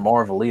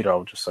leader. I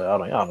would just say I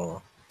don't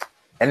know.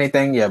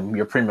 Anything, yeah,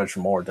 you're pretty much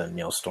more than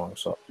Storm.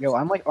 So. Yo,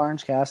 I'm like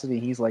Orange Cassidy.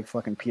 He's like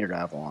fucking Peter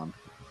Avalon.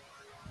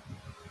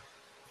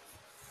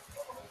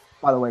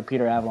 By the way,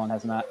 Peter Avalon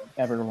has not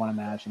ever won a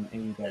match in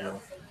AEW.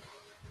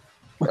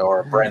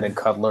 Or Brandon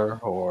Cutler,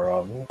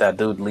 or that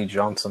dude Lee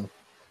Johnson.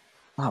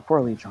 Ah,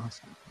 poor Lee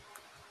Johnson.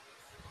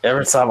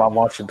 Every time I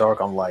watch The Dark,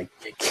 I'm like,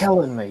 "You're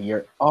killing me.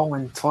 You're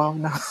 0-12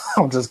 now."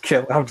 I'm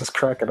just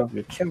cracking up.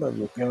 You're killing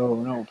me.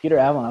 No, Peter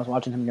Avalon. I was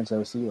watching him against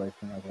OC like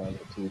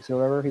 2 weeks ago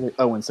or whatever. He's like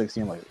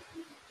 0-16. Like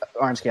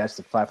Orange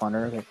Cassidy's like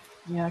 500. Like,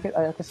 yeah,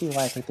 I can see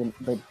why I picked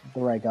the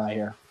right guy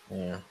here.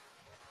 Yeah.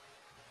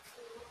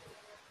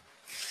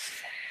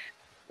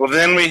 Well,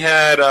 then we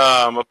had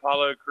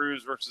Apollo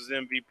Crews versus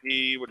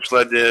MVP, which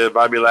led to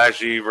Bobby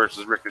Lashley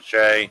versus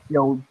Ricochet.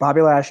 Yo,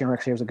 Bobby Lashley and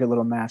Ricochet was a good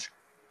little match.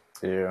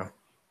 Yeah.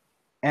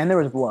 And there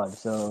was blood,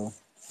 so...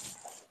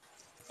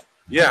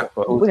 Yeah.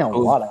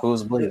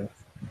 Who's bleeding?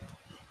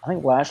 I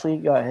think Lashley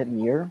got hit in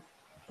the ear.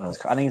 I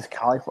think it's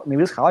cauliflower.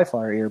 Maybe it's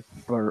cauliflower ear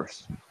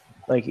burst.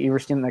 Like, you ever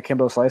seen that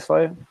Kimbo Slice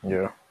fight?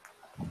 Yeah.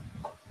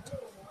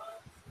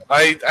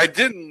 I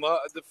didn't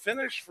love the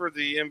finish for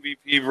the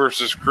MVP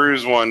versus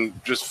Cruz one.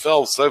 Just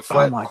fell so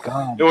flat. Oh my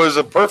god! It was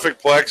a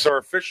perfect plex or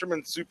a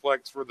fisherman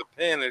suplex for the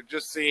pin. It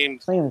just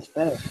seemed. To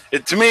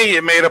me,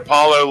 it made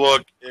Apollo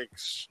look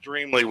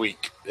extremely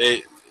weak.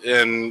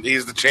 And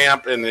he's the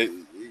champ, and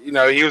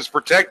he was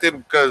protected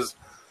because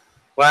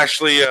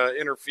Lashley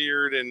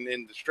interfered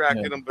and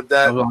distracted him. But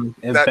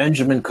if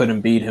Benjamin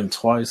couldn't beat him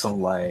twice,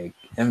 I'm like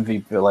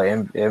MVP.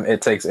 Like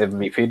it takes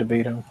MVP to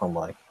beat him. I'm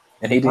like.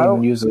 And he didn't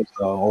even use his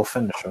old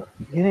finisher.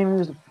 He didn't even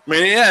use it. I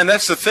mean, yeah, and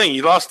that's the thing.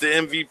 He lost to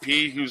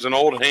MVP, who's an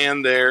old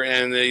hand there,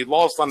 and he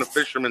lost on the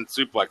fisherman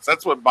suplex.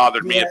 That's what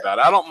bothered me about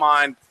it. I don't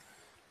mind.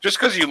 Just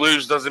because you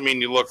lose doesn't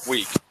mean you look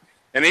weak.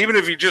 And even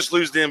if you just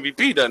lose to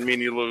MVP doesn't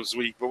mean you lose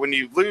weak. But when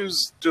you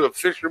lose to a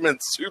fisherman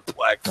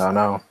suplex, I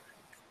know.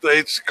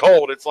 It's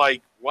cold. It's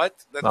like, what?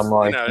 I'm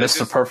like,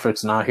 Mr.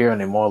 Perfect's not here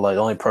anymore. Like,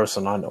 the only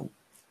person I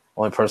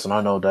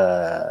know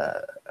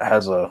that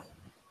has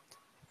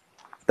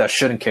that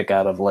shouldn't kick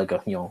out of like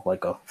a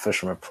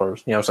fisherman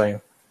first. You know what I'm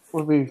saying?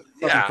 Would be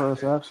fucking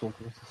first Axel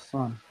because his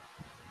son.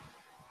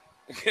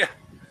 Yeah.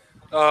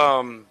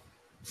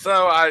 So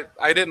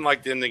I didn't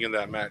like the ending of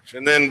that match,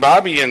 and then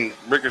Bobby and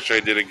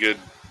Ricochet did a good.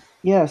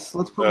 Yes,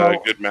 let's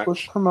promote. Good match.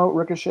 Let's promote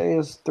Ricochet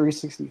as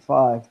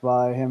 365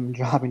 by him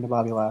jobbing to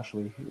Bobby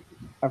Lashley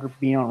after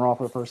being on Raw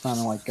for the first time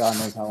in like God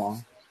knows how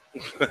long.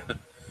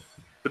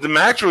 But the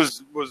match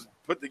was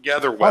put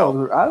together well.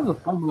 That was a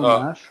fun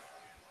little match.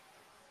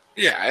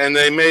 Yeah, and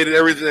they made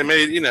everything. They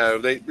made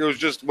it was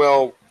just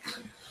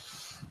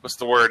what's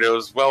the word? It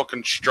was well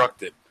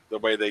constructed the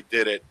way they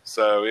did it.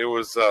 So it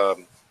was.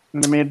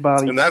 They made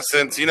Bobby in that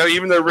sense.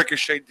 Even though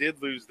Ricochet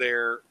did lose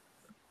there,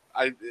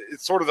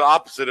 it's sort of the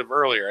opposite of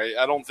earlier.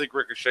 I don't think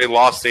Ricochet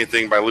lost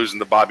anything by losing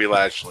to Bobby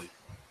Lashley.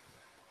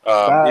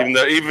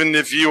 Even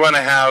if you want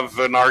to have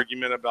an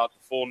argument about the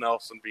full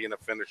Nelson being a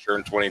finisher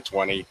in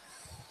 2020,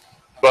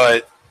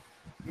 but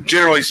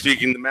generally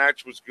speaking, the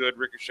match was good.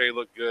 Ricochet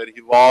looked good.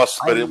 He lost,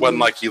 but it wasn't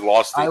like he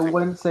lost anything. I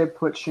wouldn't say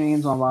put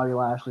chains on Bobby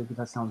Lashley because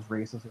that sounds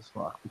racist as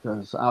fuck.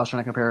 Because I was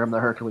trying to compare him to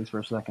Hercules for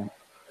a second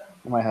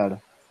in my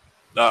head.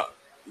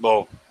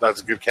 Well,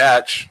 that's a good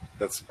catch.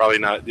 That's probably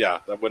not. Yeah,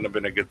 that wouldn't have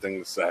been a good thing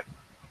to say.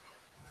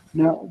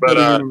 No, but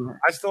I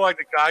still like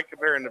the guy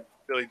comparing to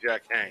Billy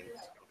Jack Haynes.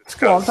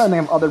 Well, I'm trying to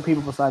think of other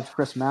people besides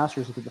Chris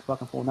Masters who did the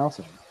fucking full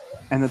Nelson,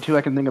 and the two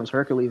I can think of is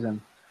Hercules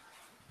and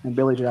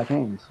Billy Jack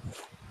Haynes.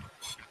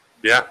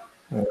 Yeah,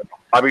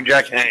 Bobby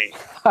Jack Haynes.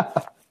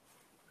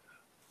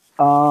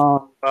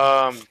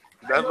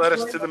 That led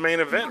us to the main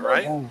event,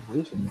 right?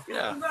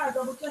 Yeah.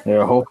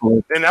 Yeah,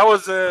 hopefully. And that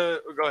was go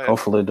ahead.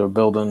 Hopefully they're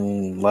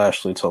building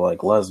Lashley to like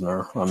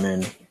Lesnar. I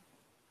mean,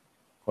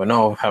 we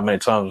know how many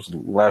times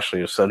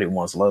Lashley has said he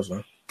wants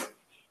Lesnar.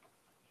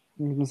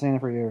 He's been saying it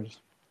for years.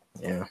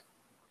 Yeah.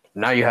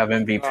 Now you have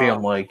MVP.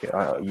 I'm like,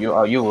 you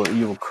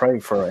will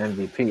crave for an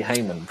MVP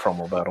Heyman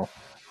promo battle.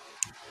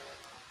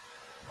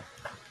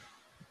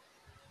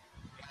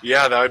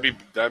 Yeah,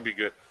 that'd be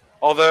good.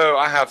 Although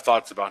I have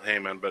thoughts about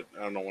Heyman, but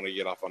I don't want to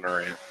get off on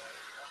her end.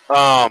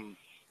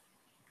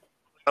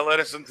 That led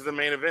us into the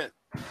main event: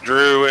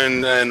 Drew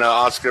and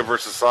Asuka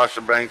versus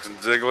Sasha Banks and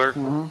Ziggler.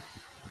 Mm-hmm.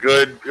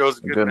 Good. It was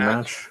a good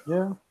match.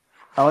 Yeah,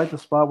 I like the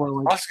spot where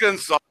Asuka and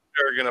Sasha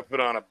are gonna put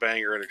on a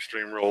banger at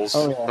Extreme Rules.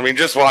 Oh, yeah. I mean,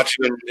 just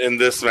watching them in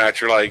this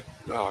match, you're like,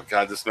 oh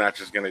god, this match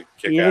is gonna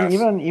kick ass.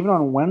 Even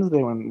on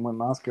Wednesday when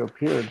Asuka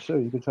appeared too,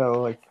 you could tell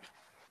like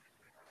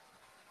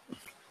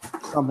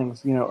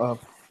something's up.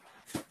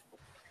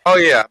 Oh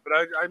yeah, but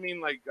I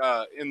mean like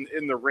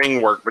in the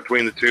ring work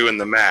between the two in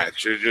the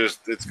match,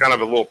 it's kind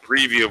of a little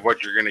preview of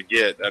what you're gonna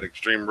get at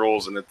Extreme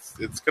Rules, and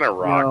it's gonna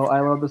rock. I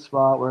love the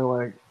spot where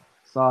like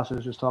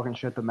Sasha's just talking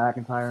shit to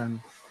McIntyre,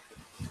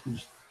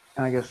 and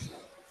I guess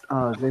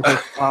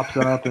Ziggler pops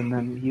up, and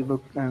then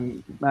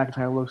and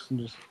McIntyre looks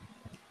and just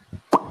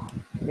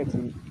gets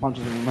him,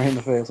 punches him right in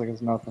the face like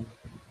it's nothing.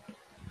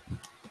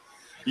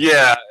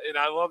 Yeah, and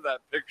I love that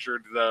picture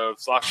though of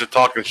Sasha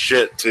talking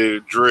shit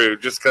to Drew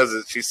just because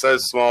she's so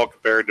small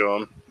compared to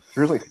him.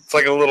 Really? It's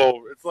like a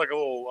little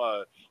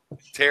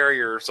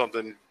terrier or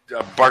something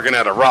barking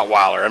at a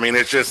Rottweiler. I mean,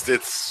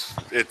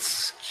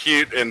 it's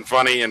cute and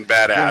funny and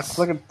badass. Yeah, it's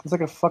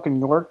like a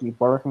fucking Yorkie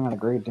barking at a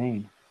Great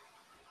Dane.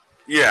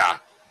 Yeah,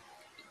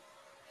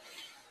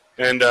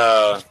 and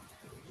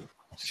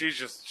she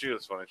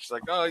was funny. She's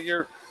like, "Oh,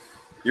 you're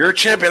a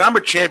champion. I'm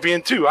a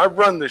champion too. I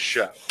run this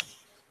show."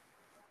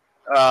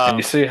 And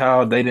you see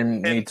how they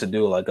didn't need to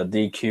do like a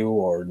DQ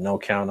or no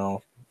count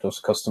out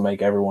just because to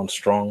make everyone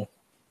strong.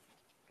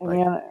 Like,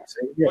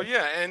 Well,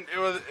 yeah, and it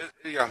was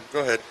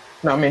go ahead.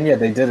 No, I mean, yeah,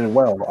 they did it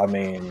well. I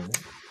mean,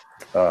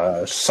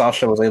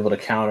 Sasha was able to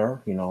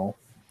counter. 1,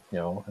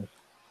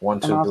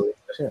 2, 3.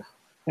 Yeah.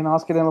 And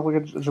Asuka didn't look like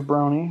a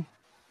jabroni.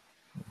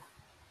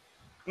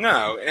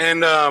 No,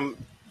 and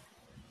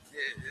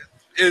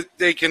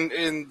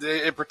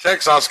it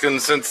protects Asuka in the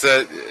sense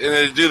that, and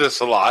they do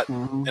this a lot,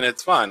 and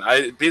it's fun.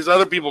 These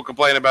other people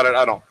complain about it,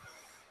 I don't.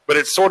 But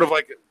it's sort of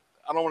like,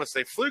 I don't want to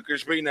say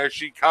flukish, but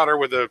she caught her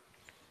with a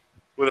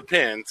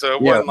pin, so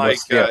it wasn't like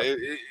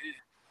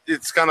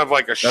it's kind of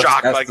like a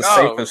shock. That's like the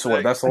safest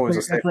way. That's always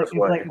the safest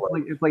way.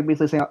 It's like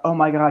basically saying, "Oh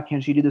my god,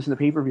 can she do this in the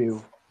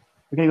pay-per-view?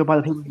 We gotta go buy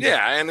the pay-per-view."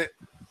 Yeah, and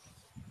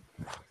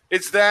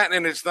it's that,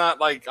 and it's not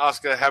like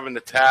Asuka having to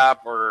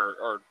tap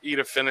or eat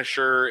a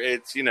finisher.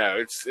 It's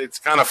it's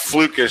kind of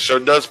flukish, so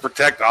it does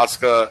protect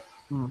Asuka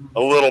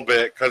a little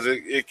bit because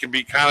it can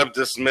be kind of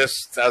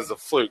dismissed as a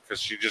fluke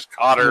because she just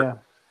caught her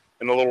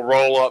in a little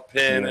roll-up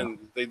pin, and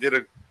they did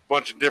a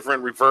bunch of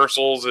different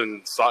reversals,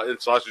 and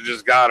Sasha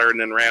just got her and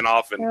then ran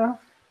off and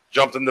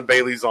jumped into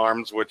Bayley's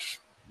arms, which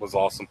was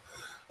awesome.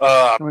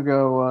 I'm gonna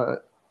go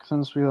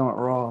since we went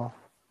Raw,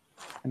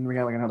 and we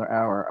got like another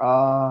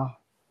hour.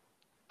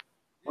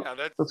 Yeah,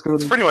 let's go.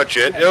 That's pretty much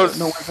it. It was,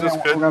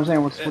 good. What I'm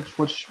saying,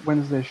 which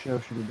Wednesday show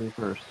should we do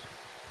first?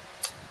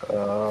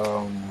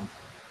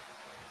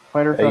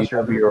 Fyter Fest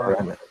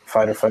or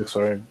Fyter Fest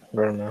or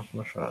I'm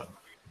not sure.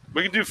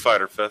 We can do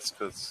Fyter Fest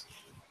because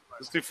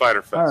let's do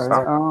Fyter Fest.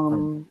 All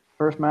right.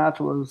 First match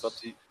was let's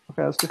do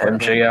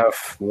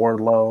MJF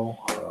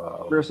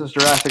Wardlow versus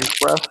Jurassic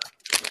Express.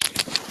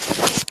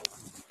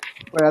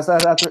 Wait, that's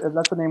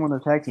the name when they're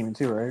tag teaming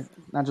too, right?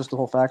 Not just the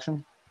whole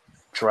faction.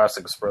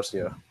 Jurassic Express,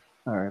 yeah.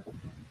 All right.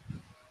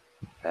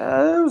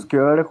 It was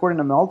good. According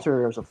to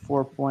Meltzer, it was a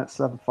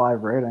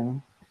 4.75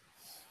 rating.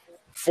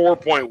 4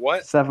 point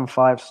what?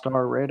 7.5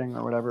 star rating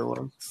or whatever it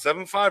was.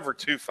 7.5 or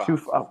 2.5?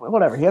 2.5.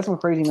 Whatever. He had some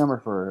crazy number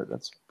for it.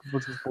 That's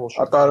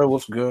bullshit. I thought it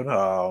was good.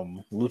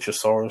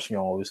 Luchasaurus,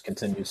 always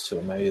continues to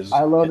amaze.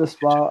 I love the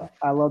spot.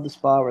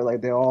 Where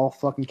like they all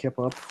fucking kip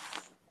up.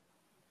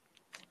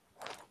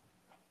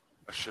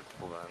 I should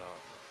pull that up.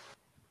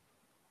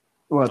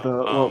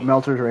 What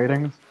Meltzer's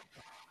ratings?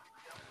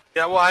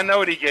 Yeah, well, I know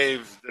what he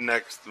gave the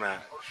next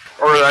match,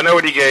 or I know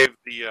what he gave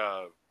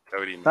the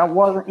Cody match. That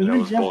wasn't even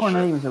was Jim bullshit.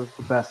 Cornette was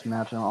the best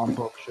match on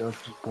both shows.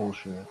 Which is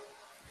bullshit.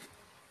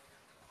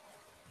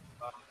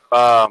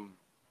 Well,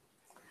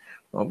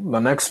 the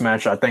next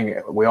match, I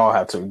think we all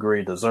have to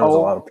agree, deserves a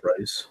lot of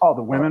praise. Oh,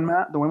 the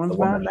women's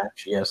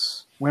match?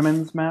 Yes.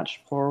 Women's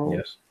match, plural?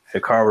 Yes.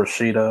 Hikaru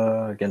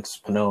Shida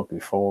against Penelope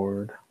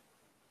Ford.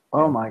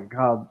 Oh, my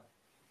God.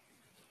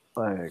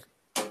 Like,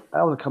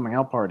 that was a coming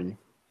out party.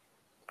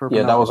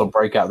 Yeah, that was a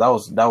breakout. That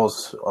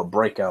was a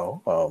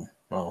breakout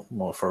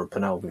for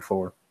Penelope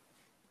Ford.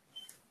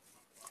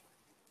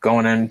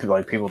 Going in,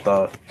 like, people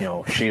thought,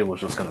 Shida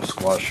was just going to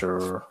squash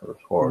her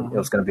or it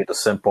was going to be the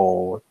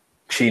simple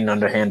cheating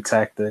underhand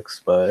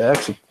tactics, but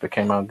it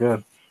came out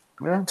good.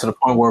 Yeah. To the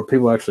point where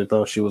people actually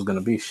thought she was going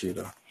to beat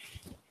Shida.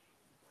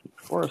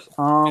 Of course.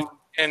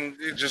 And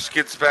it just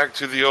gets back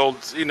to the old,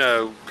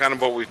 kind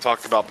of what we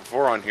talked about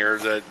before on here,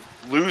 that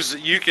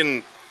you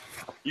can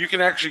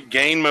actually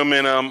gain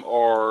momentum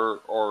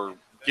or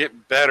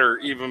get better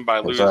even by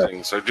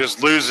losing. So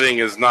just losing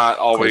is not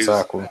always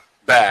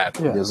bad.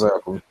 Yeah.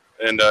 Exactly.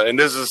 And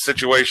this is a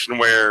situation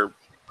where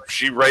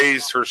she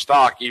raised her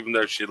stock even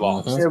though she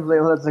lost. Yeah,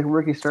 that's like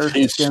Ricky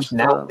Sturgis.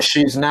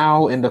 She's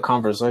now in the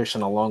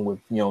conversation along with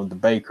the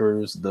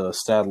Bakers, the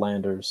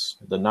Statlanders,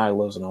 the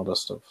Nylas, and all that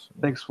stuff.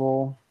 Big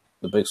Swole.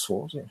 The Big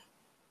Swoles, yeah.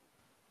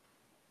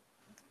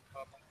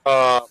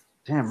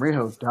 Damn,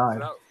 Riho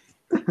died.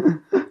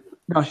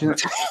 No,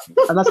 she's.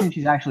 I'm not saying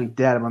she's actually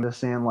dead. I'm just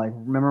saying, like,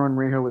 remember when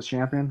Riho was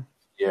champion?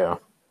 Yeah.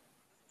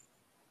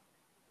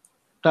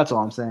 That's all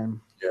I'm saying.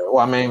 Yeah. Well,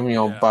 I mean,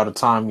 by the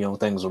time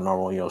things are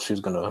normal,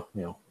 she's gonna,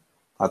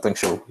 I think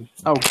she'll.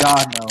 Oh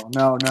God,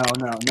 no,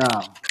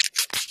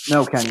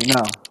 Kenny,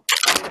 no.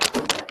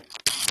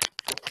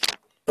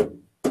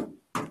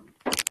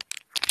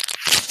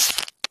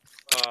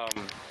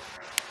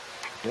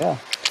 Yeah.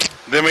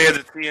 Then we had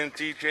the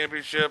TNT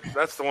Championship.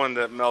 That's the one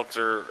that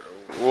Meltzer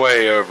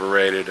way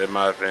overrated, in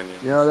my opinion.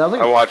 Yeah, that was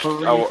like a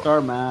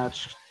 3-star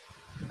match.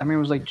 I mean, it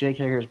was like Jake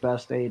Hager's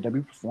best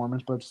AEW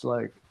performance, but it's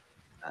like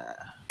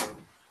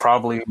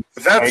probably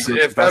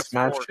Hager's best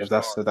match. If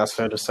that's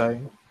fair to say,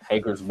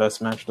 Hager's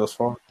best match thus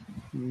far.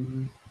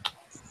 Mm-hmm.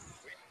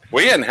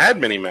 We hadn't had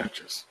many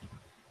matches.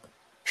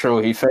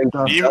 True, he faced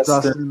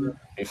Dustin.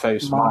 He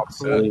faced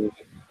Moxley.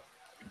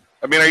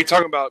 I mean, are you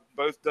talking about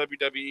both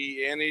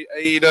WWE and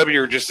AEW,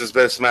 or just his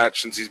best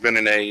match since he's been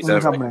in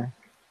AEW?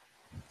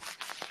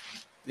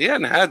 He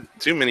hadn't had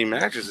too many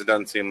matches, it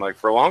doesn't seem like.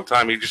 For a long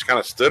time, he just kind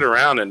of stood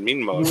around in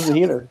mean mode. He was the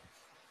heater.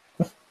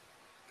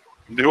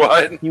 Do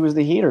what? He was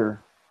the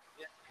heater.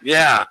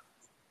 Yeah.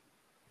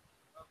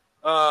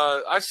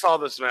 I saw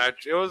this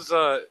match. It was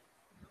a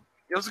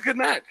good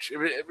match.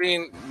 I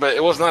mean, but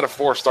it was not a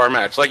 4-star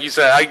match. Like you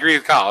said, I agree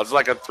with Kyle. It's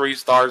like a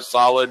 3-star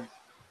solid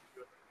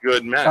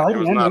good match. It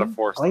was not a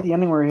 4-star. I like the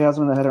ending where he has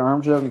him in the head and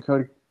arm choke and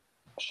Cody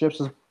shifts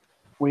his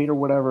weight or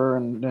whatever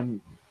and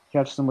then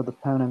catches him with the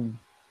pen and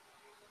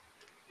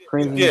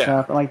crazy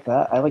stuff. I like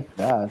that.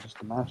 It's just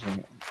the match is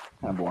kind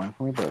of boring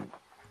for me, but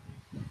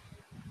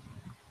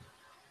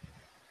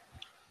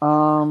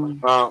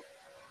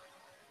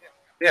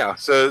yeah,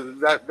 so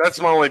that's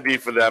my only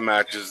beef with that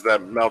match is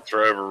that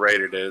Meltzer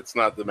overrated it. It's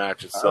not the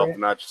match itself. The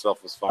match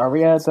itself was fine. Are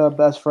we at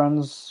Best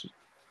Friends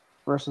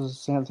versus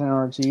Santana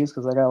Ortiz?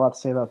 Because I got a lot to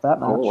say about that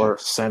match. Or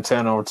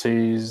Santana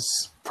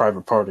Ortiz,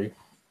 Private Party.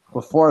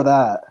 Before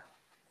that,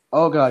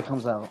 God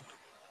comes out.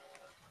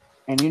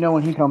 And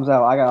when he comes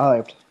out, I got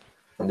hyped.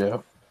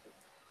 Yeah.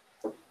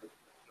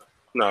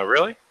 No,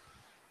 really?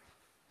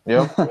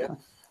 Yeah.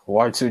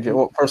 Y2J.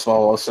 Well, first of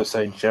all, let's just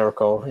say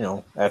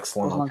Jericho,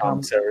 excellent on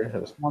commentary.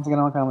 Once again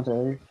on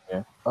commentary.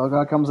 Yeah.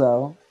 God comes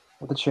out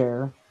with a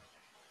chair.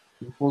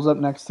 He pulls up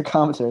next to the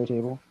commentary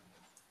table.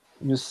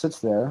 He just sits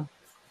there.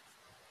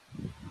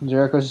 And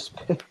Jericho's just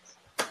pissed.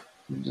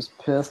 He's just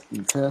pissed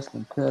and pissed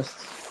and pissed.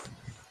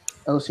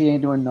 OC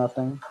ain't doing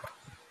nothing.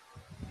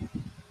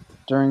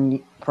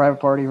 During Private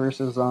Party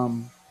versus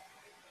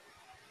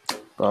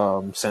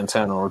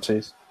Santana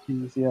Ortiz.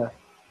 Yeah.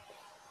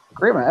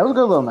 Great man. It was a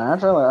good little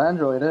match. I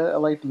enjoyed it. I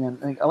like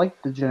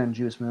the gin and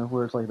juice move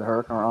where it's like the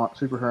Hurricane,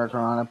 Super Hurricane.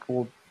 I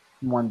pulled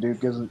one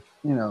dude, gives it,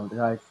 the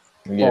guy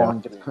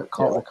and gets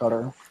caught with a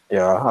cutter.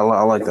 Yeah,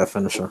 I like that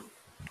finisher.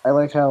 I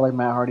like how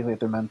Matt Hardy's like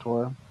their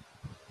mentor.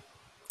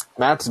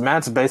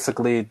 Matt's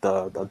basically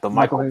the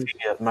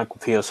Michael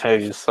P.S.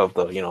 Hayes of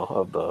the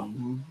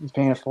He's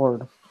paying it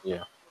forward.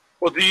 Yeah.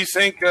 Well, do you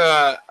think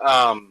OC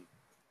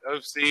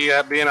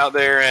being out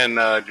there and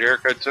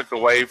Jericho took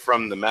away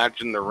from the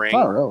match in the ring?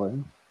 Not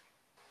really.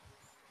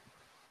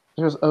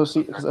 Because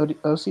OC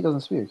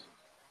doesn't speak.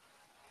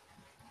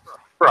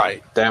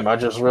 Right. Damn, I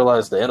just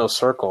realized the Inner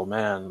Circle,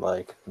 man,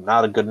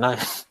 not a good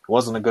night.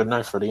 Wasn't a good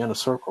night for the Inner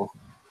Circle.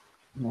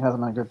 It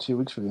hasn't been a good 2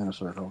 weeks for the Inner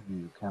Circle.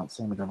 You count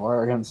Sammy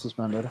Guevara getting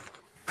suspended.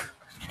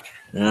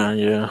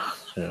 Yeah.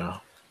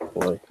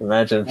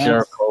 Imagine if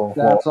Jericho.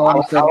 That's all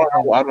I'm saying.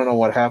 I don't know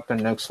what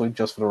happened next week,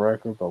 just for the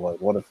record, but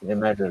what if?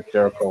 Imagine if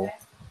Jericho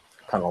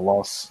kind of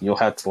lost. You'll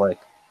have to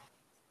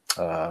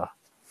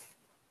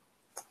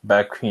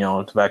back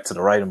to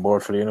the writing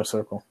board for the Inner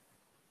Circle.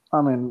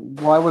 I mean,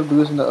 why would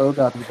losing to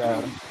Oga be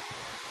bad?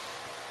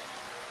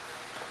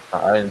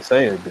 I didn't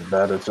say it'd be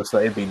bad. It's just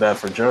that it'd be bad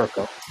for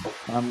Jericho.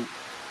 I'm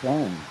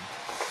saying.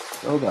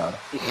 Oh god.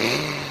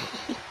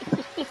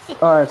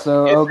 All right,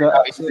 so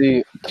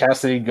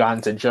Cassidy got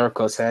into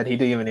Jericho's head. He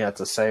didn't even have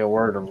to say a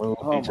word or move.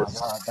 Oh my god,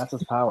 that's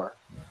his power.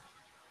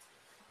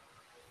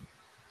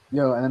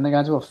 Yo, and then they got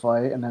into a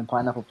fight, and then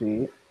Pineapple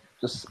Pete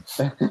just.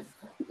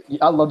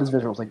 I love this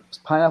visual. It's like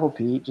Pineapple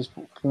Pete just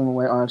pulling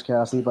away Orange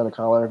Cassidy by the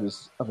collar of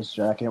his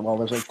jacket while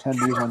there's like 10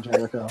 views on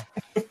Jericho.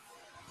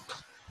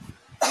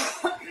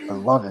 I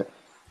love it.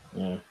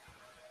 Yeah.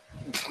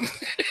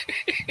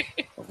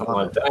 I'm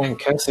like, dang,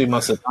 Cassidy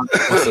must have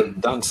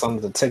done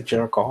something to take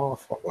Jericho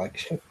off.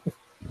 Like,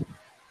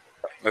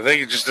 I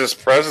think just his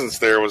presence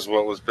there was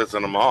what was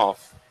pissing him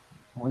off.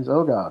 Well, he's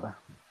oh god.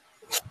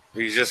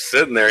 He's just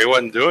sitting there. He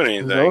wasn't doing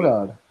anything. He's oh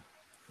god.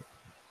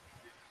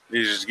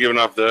 He's just giving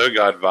off the oh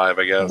god vibe,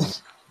 I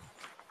guess.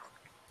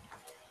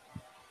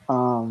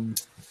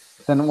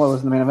 Then what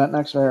was the main event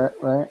next,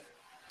 right?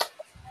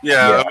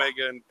 Yeah,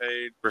 Omega and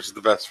Paige versus the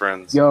Best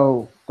Friends.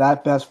 Yo,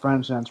 that Best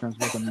Friends entrance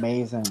was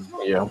amazing.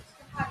 Yeah.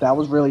 That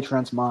was really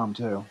Trent's mom,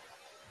 too.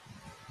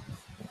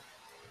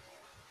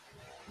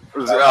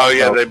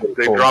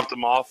 They dropped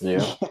him off.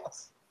 Yeah.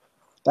 Yes.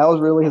 That was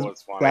really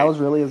That was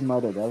really his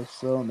mother. That was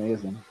so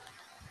amazing.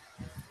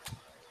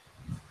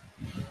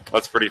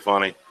 That's pretty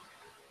funny.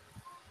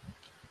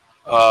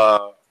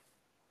 I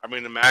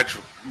mean, the match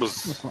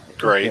was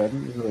great. It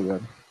was really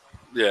good.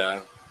 Yeah.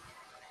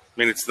 I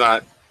mean, it's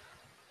not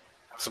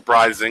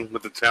surprising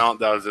with the talent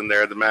that was in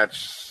there. The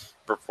match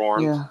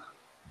performed. Yeah.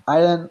 I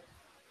didn't.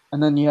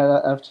 And then you had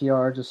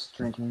FTR just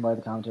drinking by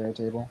the commentary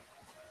table.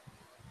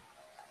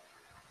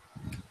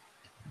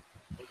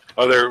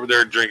 Oh,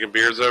 they're drinking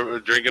beers over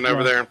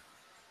there.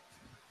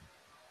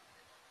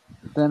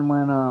 Then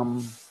when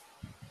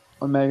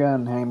Omega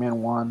and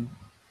Hangman won,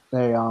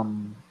 they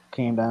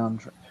came down.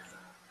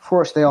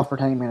 First, they offered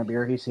Hangman a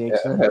beer. He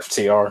takes it.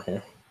 FTR.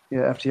 Yeah.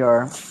 Yeah,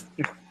 FTR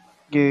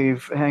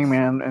gave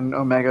Hangman and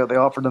Omega. They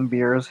offered them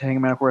beers.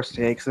 Hangman, of course,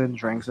 takes it and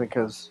drinks it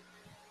because,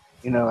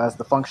 as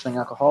the functioning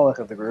alcoholic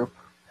of the group.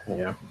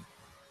 Yeah.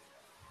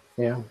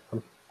 Yeah.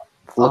 A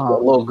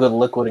little good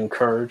liquid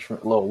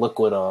encouragement. A little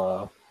liquid.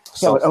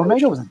 Yeah, but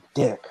Omega was a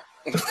dick.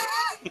 Can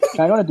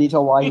I go into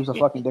detail why he was a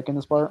fucking dick in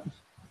this part?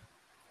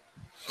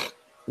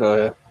 Go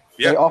ahead.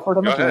 They offered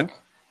him a drink.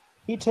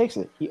 He takes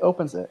it. He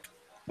opens it.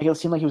 Make it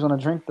seem like he was going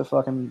to drink the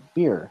fucking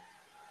beer.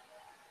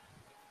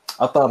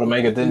 I thought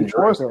Omega didn't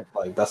drink. It.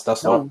 Like that's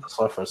what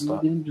I first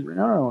thought.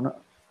 No.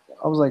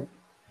 I was like,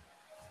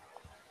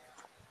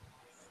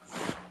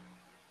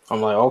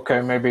 I'm like,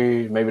 okay,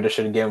 maybe they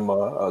should have given him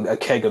a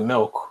keg of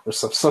milk or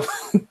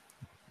something.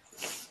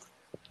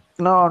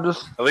 No, I'm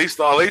just at least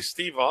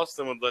Steve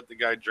Austin would let the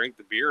guy drink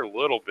the beer a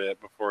little bit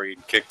before he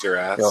kicked their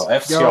ass. Yo,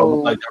 FTR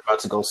looked like they're about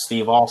to go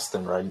Steve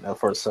Austin right now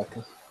for a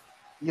second.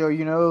 Yo,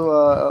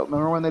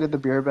 remember when they did the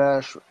beer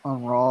bash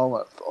on Raw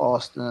with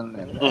Austin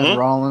and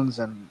Rollins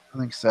and I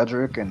think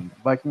Cedric and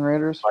Viking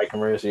Raiders? Viking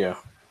Raiders, yeah.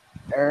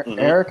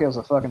 Eric is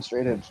a fucking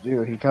straight edge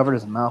dude. He covered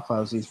his mouth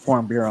as he's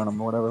pouring beer on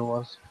him or whatever it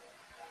was.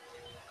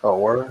 Oh,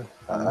 word?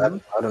 I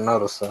didn't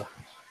notice that.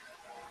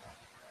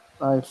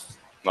 That was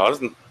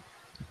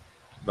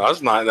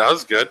nice. That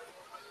was good.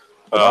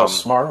 That was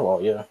smart.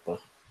 Well, yeah. But.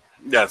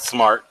 Yeah, it's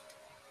smart.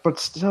 But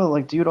still,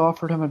 like, dude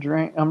offered him a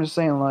drink. I'm just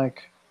saying,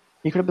 like,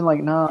 he could have been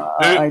like, nah,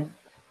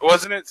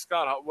 Wasn't it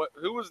Scott?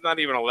 Who was not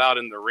even allowed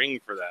in the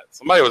ring for that?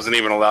 Somebody wasn't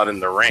even allowed in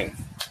the ring.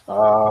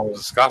 Was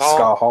it Scott Hall?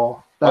 Scott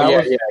Hall.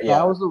 Yeah.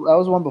 That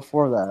was one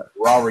before that.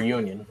 Raw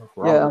reunion.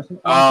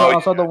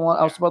 I saw the one.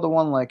 I was about the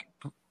one like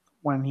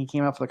when he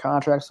came out for the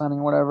contract signing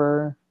or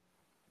whatever.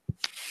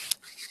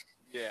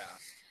 Yeah.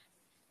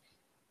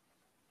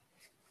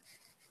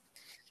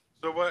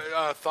 So, what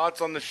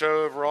thoughts on the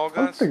show overall,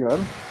 guys? That's pretty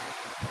good.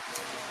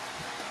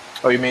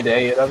 Oh, you mean the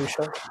AEW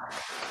show?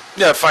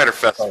 Yeah, Fyter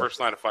Fest.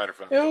 First night of Fyter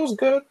Fest. Yeah, it was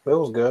good.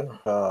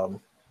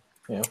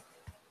 Yeah.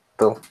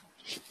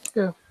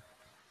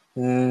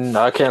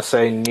 I can't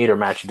say neither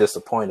match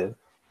disappointed.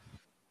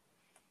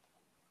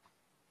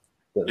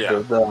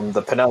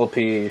 The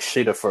Penelope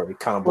Shida for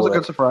kind of was a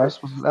good surprise.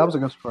 That was a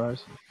good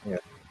surprise. Yeah.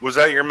 Was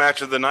that your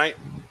match of the night?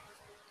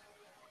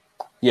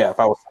 Yeah,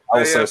 I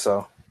would say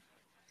so.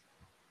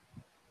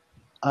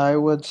 I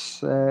would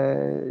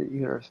say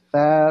either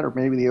that or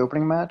maybe the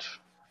opening match.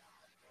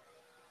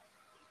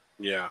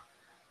 Yeah.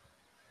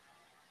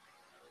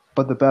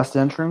 But the best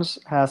entrance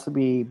has to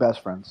be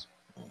Best Friends.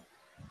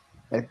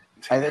 I think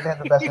they have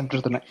the best entrance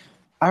of the night.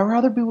 I'd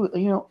rather be,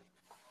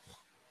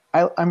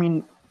 I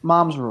mean,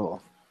 mom's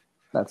rule.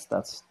 That's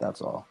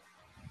all.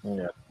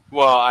 Yeah.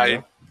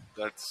 Well,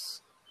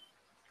 that's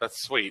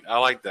sweet. I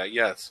like that.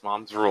 Yes,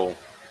 mom's rule.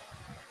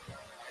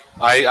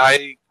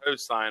 I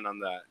co-sign on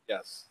that.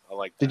 Yes, I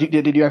like that.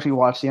 Did you actually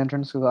watch the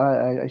entrance? Because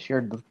I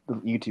shared the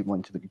YouTube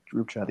link to the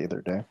group chat the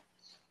other day.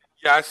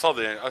 Yeah, I saw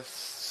the.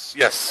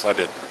 Yes, I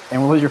did.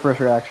 And what was your first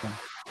reaction?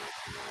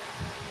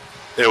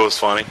 It was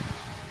funny.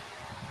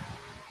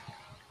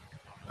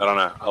 I don't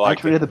know. I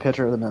tweeted the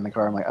picture of them in the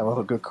car. I'm like, I love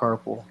a good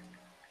carpool.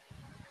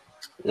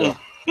 Yeah.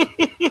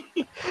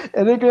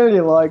 And it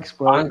really likes,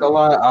 but I ain't gonna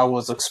lie, I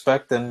was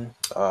expecting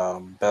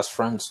Best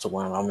Friends to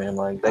win. I mean,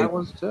 like I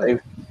was too.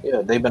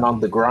 Yeah, they've been on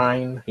the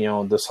grind,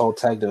 this whole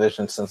tag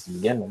division since the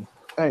beginning.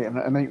 Hey,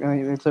 and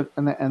they took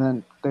and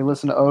then they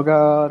listened to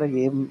Oga. They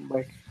gave him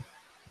like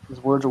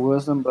his words of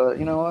wisdom. But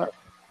you know what?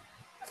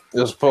 It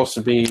was supposed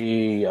to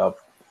be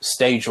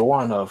stage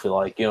one of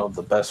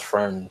the best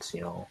friends,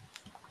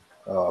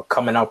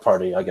 coming out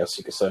party, I guess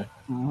you could say.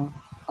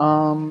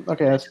 Mm-hmm.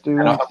 Okay, let's do.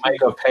 And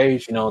Omega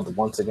Page,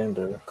 once again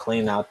to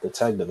clean out the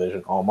tag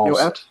division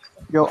almost.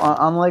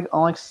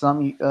 Unlike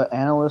some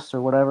analysts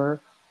or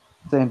whatever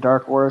saying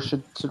Dark Order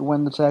should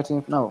win the tag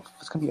team. No,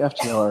 it's gonna be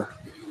FTR.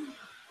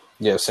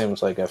 Yeah, it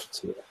seems like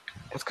FTR.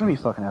 It's gonna be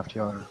fucking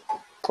FTR.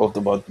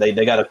 Well,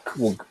 they gotta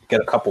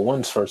get a couple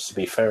wins first, to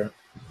be fair.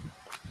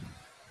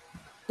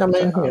 I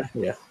mean,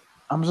 yeah.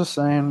 I'm just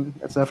saying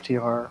it's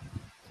FTR.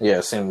 Yeah,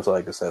 it seems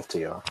like it's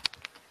FTR.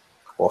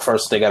 Well,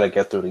 first they got to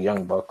get through the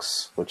Young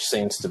Bucks, which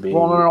seems to be.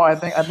 Well, no. I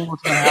think what's going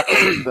to happen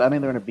is I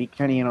think they're going to beat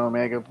Kenny and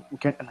Omega,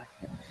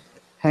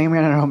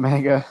 Hangman and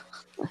Omega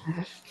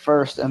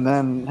first, and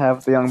then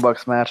have the Young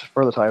Bucks match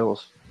for the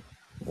titles.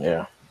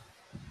 Yeah,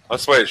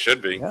 that's the way it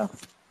should be.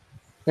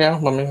 Yeah. I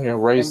mean,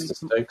 raise the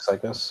stakes, I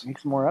guess. Make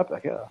some more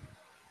epic. Yeah.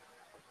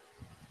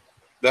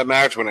 That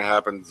match when it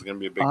happens is going to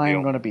be a big deal.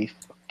 I'm going to be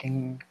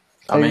fucking.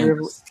 I mean,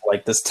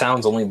 this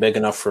town's only big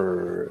enough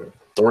for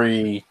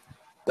 3.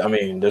 I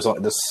mean, there's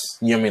this.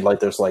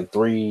 There's like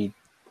 3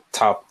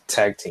 top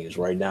tag teams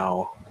right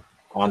now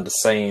on the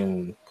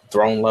same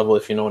throne level,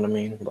 if you know what I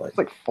mean. It's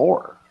like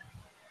 4.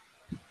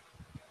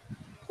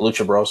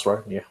 Lucha Bros,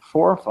 right? Yeah.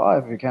 4 or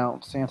 5 if you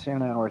count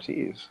Santana and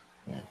Ortiz.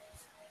 Yeah.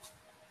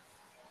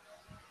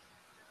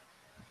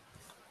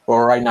 Well,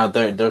 right now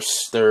their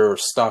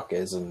stock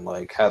hasn't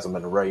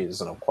been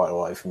raised in quite a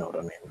while, if you know what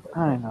I mean. But,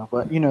 I know,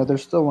 but they're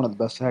still one of the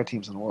best tag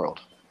teams in the world.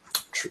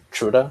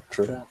 True that.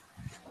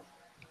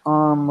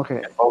 Okay.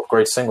 And both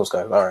great singles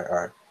guys. All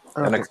right.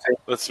 Okay.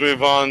 Let's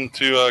move on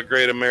to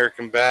Great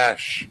American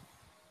Bash.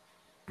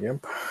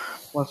 Yep.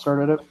 What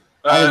started it?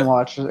 I didn't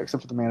watch it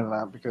except for the main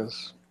event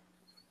because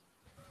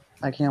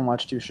I can't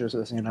watch 2 shows at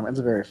the same time. It's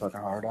very fucking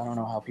hard. I don't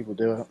know how people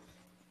do it.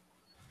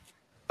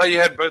 I thought you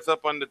had both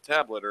up on the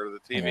tablet or the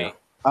TV. Yeah.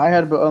 I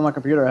had on my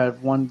computer. I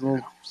had one little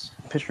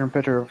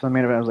picture-in-picture of the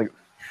main event. I was like,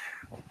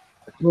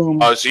 boom.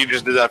 Oh, so you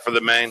just did that for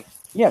the main?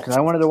 Yeah, because I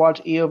wanted to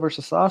watch Io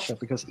versus Sasha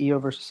because Io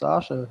versus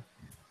Sasha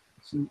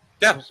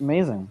was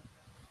amazing.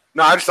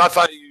 No, I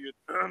thought you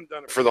had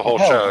done it for the whole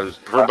show.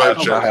 For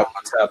both shows. I have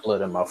my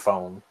tablet and my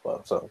phone,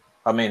 so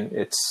I mean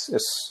it's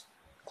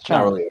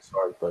not really as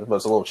hard, but it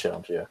was a little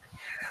challenge, yeah.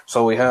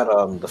 So we had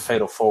the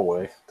Fatal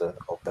 4-Way to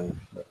open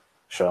the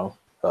show.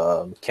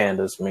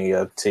 Candace,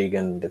 Mia,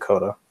 Tegan,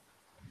 Dakota.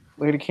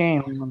 Lady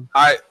Kane.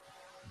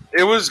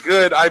 It was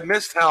good. I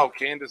missed how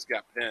Candace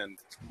got pinned,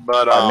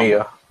 but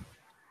Mia.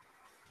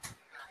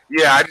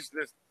 Yeah, I just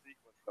missed the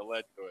sequence that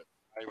led to it.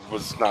 I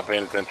was not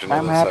paying attention.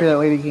 I'm happy that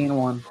Lady Kane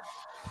won.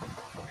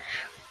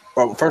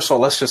 Well, first of all,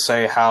 let's just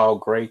say how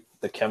great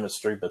the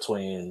chemistry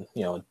between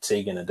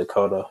Tegan and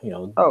Dakota.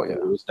 Oh yeah,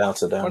 it was down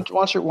to them.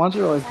 Once you're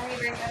like.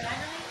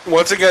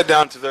 Once it got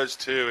down to those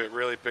 2, it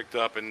really picked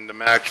up, and the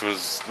match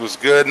was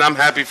good. And I'm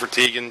happy for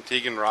Tegan.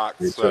 Tegan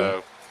rocks.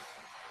 So.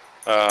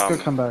 Good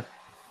comeback.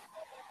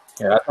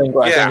 Yeah,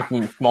 I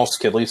think most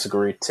could at least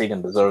agree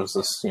Tegan deserves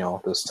this,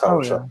 this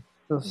title shot.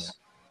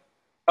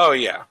 Oh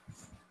yeah.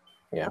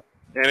 Yeah.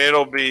 And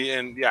it'll be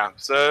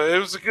so it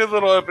was a good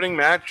little opening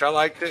match. I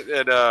liked it.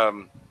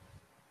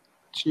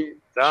 She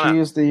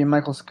is the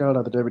Michael Scott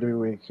of the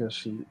WWE because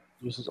she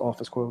uses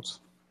Office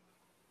quotes.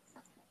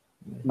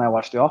 And I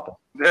watch The Office.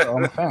 So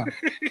I'm a fan.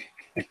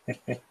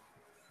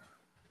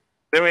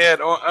 Then we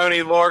had Oni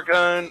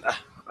Lorcan.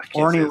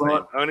 Oni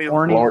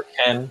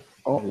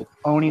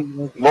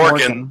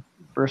Lorcan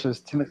versus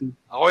Timothy.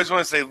 I always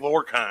want to say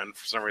Lorcan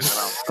for some reason.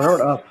 Throw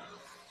it up.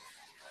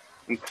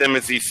 And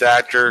Timothy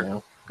Thatcher. Yeah.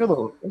 Good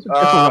little.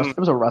 It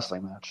was a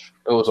wrestling match.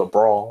 It was a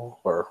brawl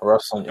or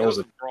wrestling. It was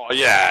a brawl.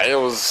 Yeah, it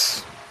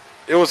was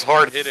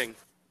hard hitting.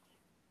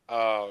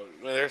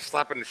 They're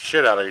slapping the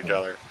shit out of each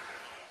other.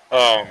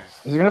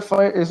 Is he gonna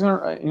fight?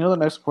 The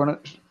next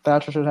opponent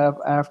Thatcher should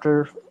have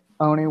after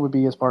Oni would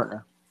be his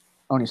partner.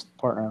 Oni's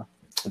partner.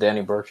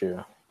 Danny Burch,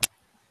 yeah.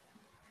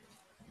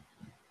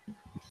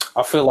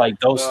 I feel like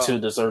those 2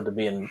 deserve to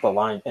be in the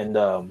line. And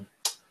what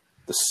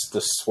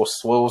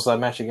was that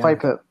match again? Fight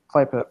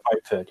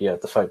Pit. Yeah,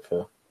 the Fight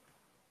Pit.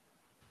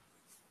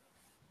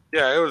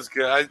 Yeah, it was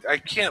good. I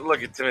can't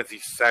look at Timothy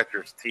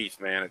Thatcher's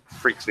teeth, man. It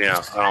freaks me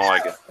out. I don't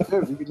like it.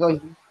 Dude, you could tell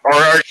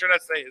or should I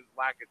say his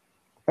lack of...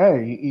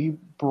 Hey, you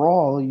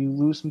brawl, you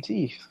lose some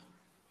teeth.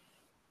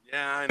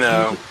 Yeah, I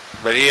know.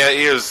 But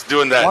he was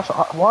doing that...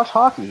 Watch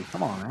hockey.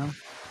 Come on, man.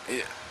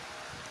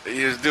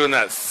 He was doing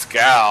that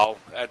scowl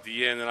at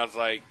the end, and I was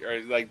like,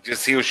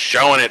 he was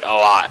showing it a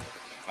lot.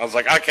 I was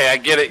like, okay, I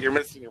get it. You're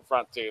missing your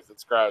front tooth.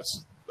 It's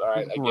gross. All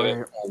right, I get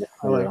it.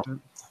 I liked it.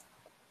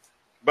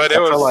 But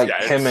it was like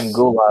him and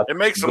Gulak. It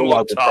makes him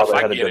look tough.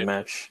 I had a get good it.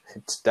 match.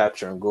 It's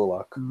Thatcher and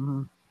Gulak.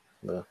 Mm-hmm.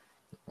 Yeah.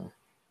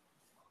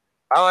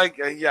 I like,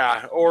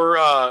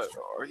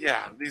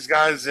 these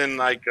guys in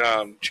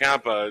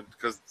Ciampa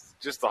because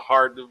just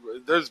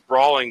those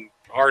brawling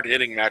hard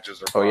hitting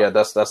matches are fun. Oh yeah,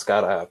 that's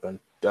gotta happen.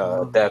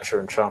 Thatcher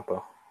and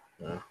Ciampa.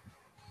 Yeah.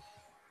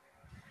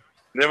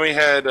 Then we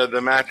had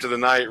the match of the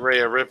night: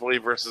 Rhea Ripley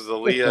versus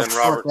Aaliyah and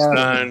Robert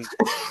Stone.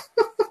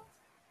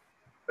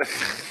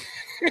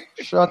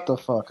 Shut the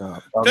fuck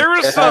up. There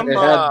was some.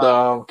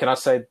 Can I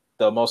say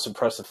the most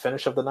impressive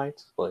finish of the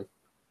night? Like,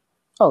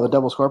 the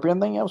double scorpion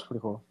thing. That was pretty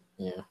cool.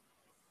 Yeah.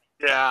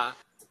 Yeah.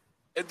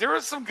 There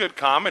was some good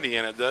comedy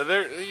in it, though.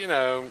 There,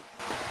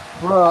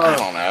 Bro, I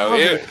don't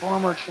know.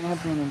 Former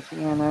champion in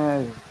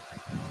TNA.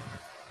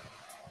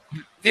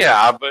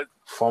 Yeah, but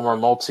former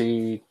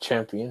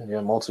multi-champion.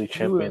 Yeah,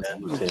 multi-champion.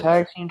 He was a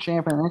tag team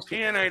champion.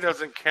 TNA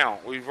doesn't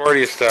count. We've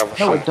already established.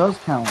 No, it does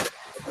count.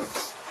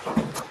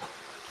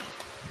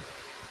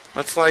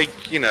 That's like,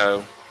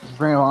 Does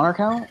Ring of Honor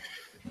count?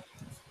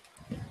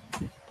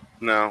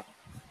 No.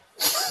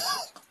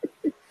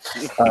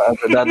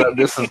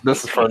 This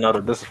is for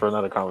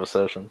another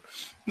conversation.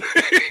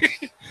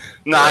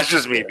 Nah, it's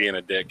just me being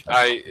a dick.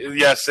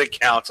 Yes, it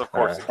counts. Of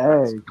course. It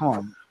counts. Hey, come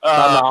on.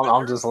 No,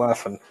 I'm just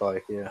laughing.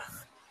 Like, yeah.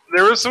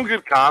 There was some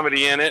good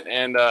comedy in it,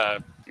 and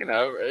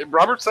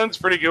Robert Stone's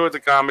pretty good with the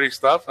comedy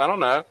stuff. I don't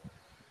know.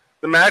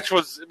 The match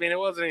was, it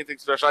wasn't anything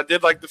special. I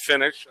did like the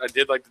finish. I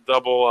did like the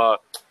double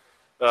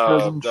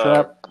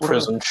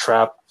prison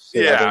trap.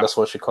 Yeah, I think that's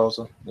what she calls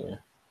it. Yeah.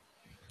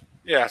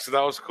 Yeah, so that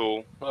was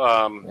cool.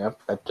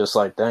 Yep, just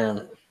like,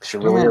 damn, she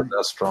really is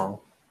that strong.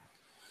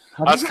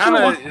 I was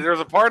there was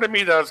a part of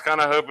me that was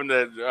kind of hoping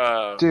that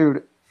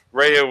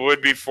Rhea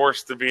would be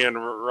forced to be in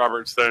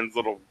Robert Stone's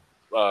little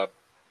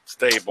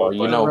stable.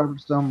 Well, Robert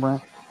Stone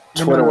brand.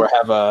 Twitter would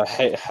have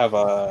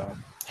a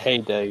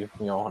heyday,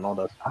 and all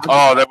that.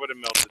 Oh, that would have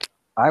melted.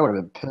 I would have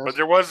been pissed. But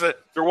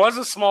there was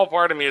a small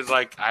part of me is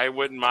like, I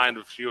wouldn't mind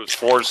if she was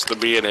forced to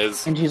be in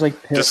his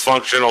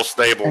dysfunctional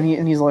stable.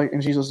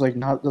 And she's just like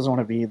doesn't want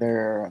to be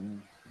there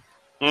and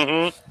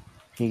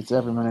hates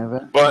every minute of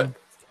it. But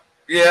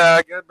yeah,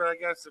 I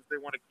guess if they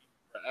want to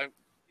keep,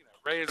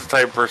 Ray is the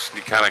type of person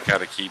you kind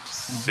of keep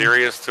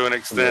serious to an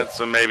extent,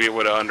 so maybe it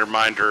would have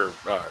undermined her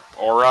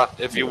aura,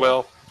 if you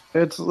will.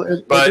 It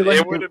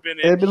would have been.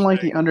 It'd been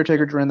like the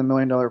Undertaker joining the $1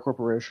 Million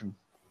Corporation.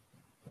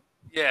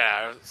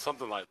 Yeah,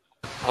 something like that.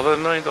 Although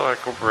the $1 Million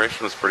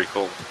Corporation was pretty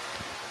cool.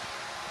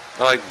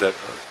 I liked that.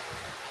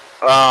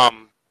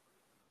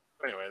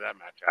 Anyway, that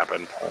match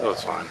happened. It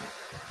was fine.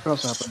 What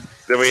else happened?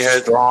 Then we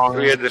had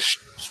the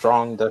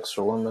strong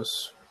Dexter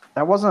Lumis.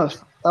 That wasn't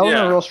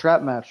a real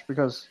strap match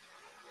because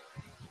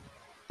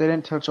they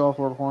didn't touch all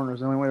four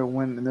corners. The only way to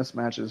win in this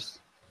match is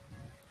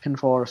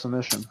pinfall or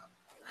submission.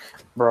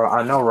 Bro,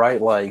 I know,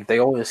 right? Like, they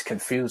always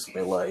confuse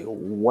me. Like,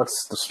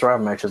 what's the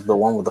strap match? Is the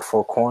one with the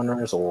four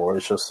corners, or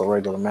it's just a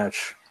regular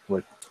match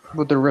with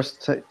the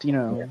wrist?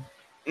 Yeah.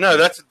 No,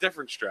 that's a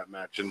different strap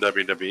match in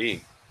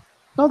WWE.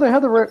 No, they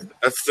had the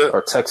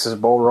or Texas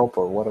Bull Rope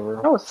or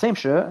whatever. No, it's the same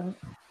shit.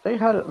 They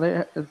had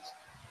it. It's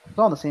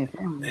all in the same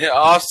family. Yeah,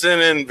 Austin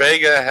and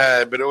Vega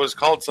had, but it was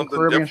called something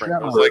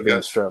different. It was like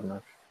a strap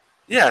match.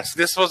 Yes,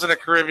 this wasn't a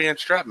Caribbean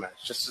strap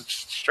match. Just a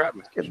strap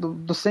match.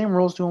 The same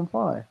rules do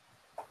apply.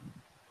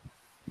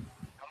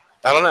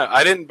 I don't know.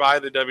 I didn't buy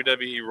the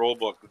WWE rule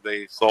book that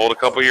they sold a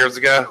couple years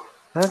ago.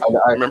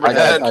 Remember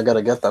that? I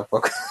gotta get that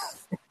book.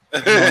 Do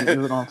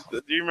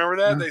you remember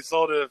that? They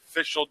sold an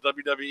official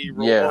WWE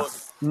rule book.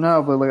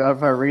 No, but like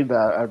if I read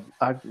that,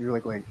 I'd be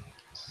like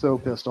so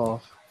pissed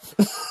off.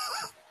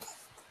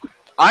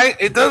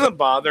 It doesn't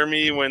bother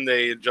me when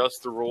they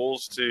adjust the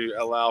rules to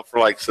allow for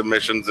like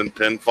submissions and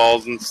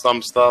pinfalls and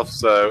some stuff.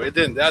 So it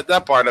didn't.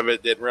 That part of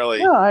it didn't really.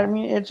 Yeah, I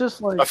mean, it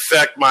just like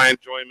affect my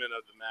enjoyment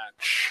of the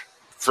match.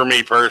 For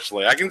me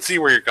personally, I can see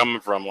where you're coming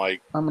from.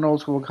 Like, I'm an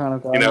old school kind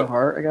of guy at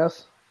heart, I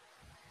guess.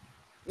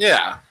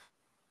 Yeah.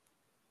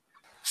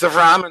 Except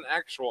for I'm an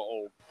actual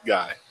old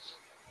guy.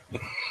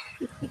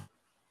 And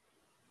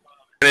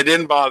it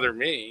didn't bother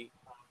me.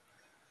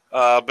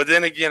 But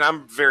then again,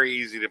 I'm very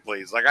easy to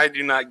please. Like, I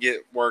do not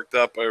get worked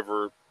up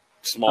over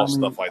small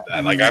stuff like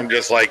that. Like, I'm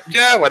just like,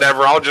 yeah,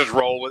 whatever. I'll just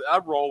roll with. I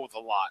roll with a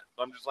lot.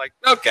 I'm just like,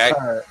 okay,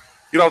 right.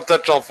 You don't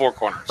touch all four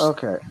corners.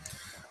 Okay.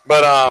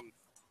 But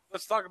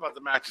let's talk about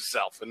the match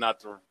itself and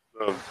not the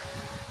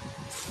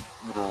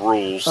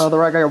rules. The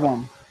right guy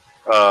won.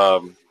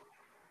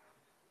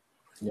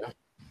 Yeah.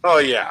 Oh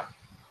yeah.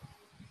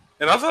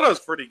 And I thought it was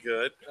pretty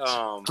good.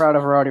 Proud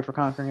of Roddy for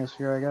conquering his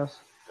fear, I guess.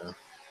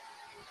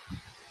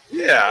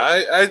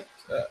 Yeah,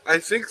 I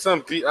think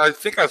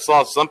I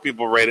saw some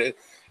people rate it.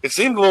 It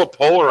seemed a little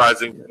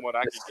polarizing from what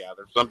I could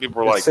gather. Some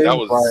people were like, "That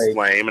was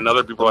lame," and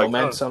other people were like,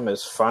 "Momentum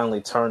is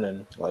finally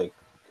turning, like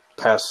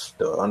past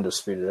the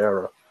Undisputed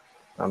Era."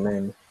 I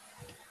mean,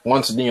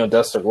 once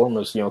Dexter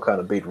Lumis kind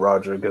of beat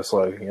Roger, it gets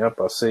like, "Yep,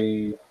 I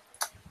see."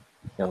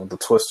 The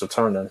twists are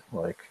turning.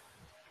 Like,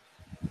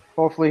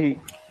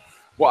 hopefully.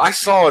 Well, I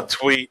saw a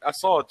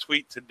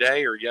tweet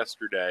today or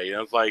yesterday, and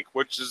it was like,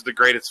 "Which is the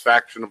greatest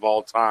faction of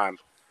all time?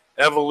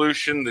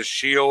 Evolution, the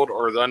Shield,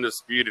 or the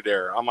Undisputed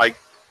Era?" I'm like,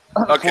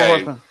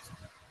 okay,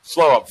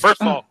 slow up.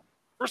 First of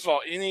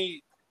all,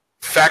 any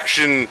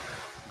faction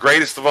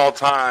greatest of all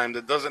time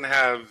that doesn't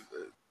have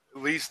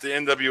at least the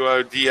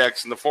NWO,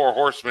 DX, and the Four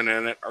Horsemen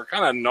in it are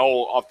kind of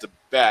null off the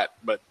bat.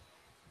 But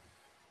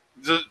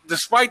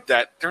despite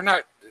that, they're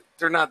not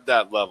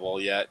that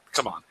level yet.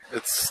 Come on,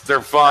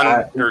 they're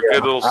fun. They're a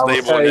good little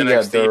stable in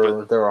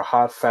NXT. They're a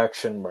hot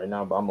faction right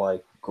now. But I'm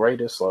like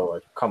greatest. So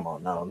like, come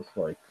on now,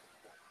 like.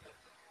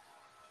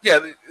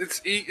 Yeah,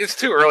 it's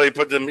too early to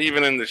put them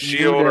even in the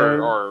Shield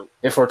or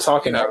if we're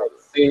talking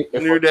NXT,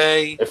 New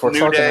Day. If we're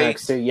talking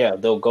NXT, yeah,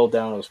 they'll go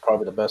down as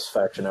probably the best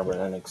faction ever in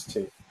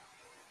NXT.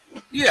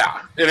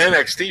 Yeah, in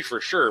NXT for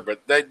sure,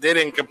 but they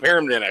didn't compare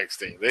them to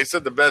NXT. They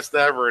said the best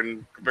ever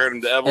and compared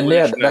them to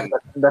Evolution. And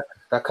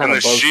that kind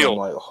of bugs them.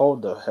 Like,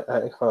 hold the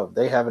heck up.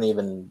 They haven't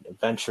even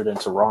ventured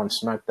into Raw and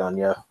Smackdown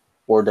yet,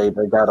 or they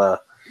got a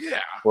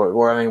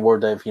where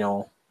they've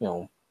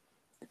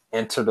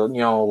entered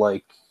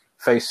like.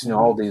 Face,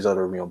 all these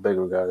other,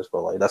 bigger guys,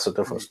 but like that's a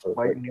different story.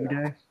 Fight New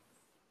Day.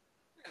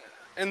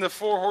 And the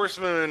Four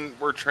Horsemen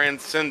were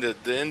transcended.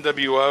 The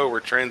NWO were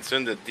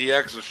transcended.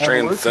 DX was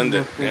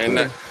transcended,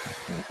 and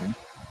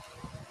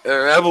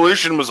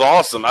Evolution was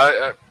awesome.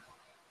 I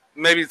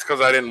maybe it's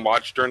because I didn't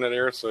watch during that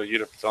era, so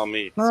you'd have to tell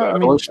me. No, so,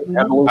 Evolution,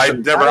 I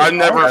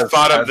never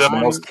thought of them the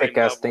most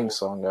kick-ass theme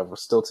song ever,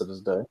 still to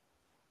this day.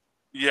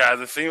 Yeah,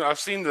 the theme. I've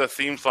seen the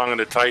theme song of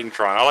the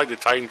Titantron. I like the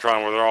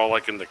Titantron where they're all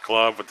like in the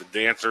club with the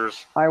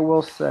dancers. I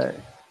will say,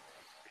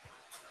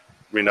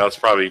 it's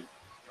probably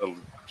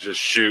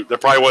just shoot.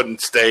 That probably wasn't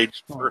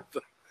staged for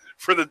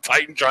the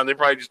Titantron. They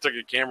probably just took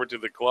a camera to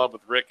the club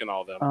with Rick and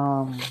all them.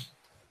 I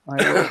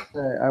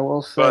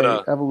will say,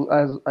 but,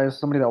 as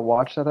somebody that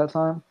watched at that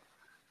time,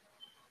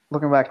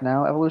 looking back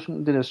now,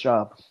 Evolution did its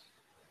job.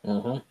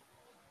 Mm-hmm.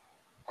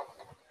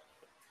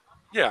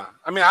 Yeah,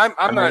 I'm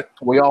not.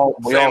 We all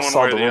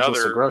saw the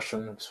ruthless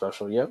aggression,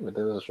 especially. Yep, it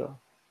did its job.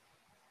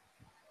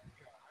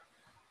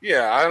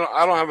 Yeah, I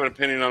don't have an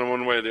opinion on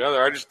one way or the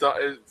other. I just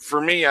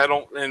for me, I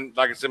don't, and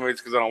like I said, maybe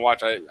it's because I don't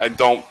watch. I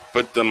don't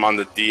put them on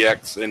the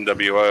DX,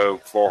 NWO,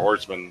 Four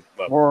Horsemen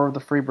level. Or the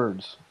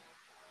Freebirds.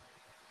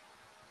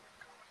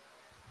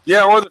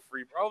 Yeah, or the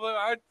Freebirds. Although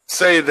I'd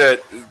say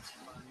that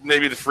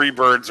maybe the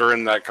Freebirds are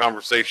in that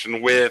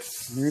conversation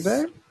with New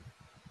Day,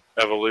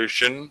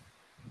 Evolution.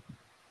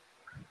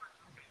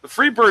 The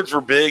Freebirds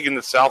were big in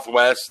the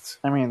Southwest.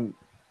 There's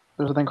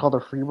a thing called the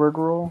Freebird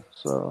rule,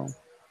 so.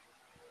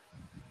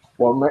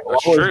 Well,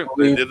 that's true.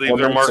 They did leave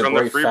their mark on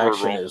the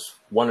Freebird rule. Is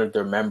one of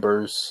their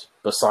members,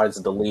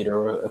 besides the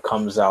leader,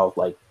 comes out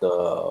like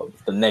the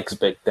next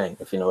big thing,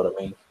 if you know what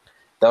I mean.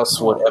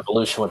 That's what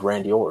Evolution with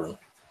Randy Orton.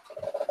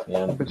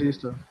 Yeah.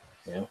 Batista.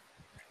 Yeah.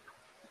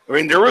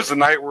 There was a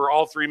night where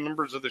all three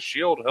members of the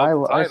Shield held the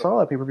title. I saw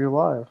that pay-per-view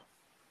live.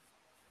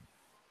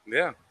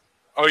 Yeah.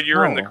 Oh,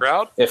 you're in the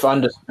crowd? If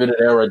Undisputed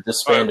Era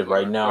disbanded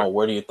right now,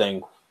 where do you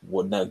think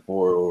would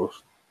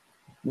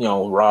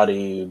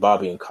Roddy,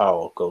 Bobby, and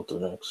Kyle go to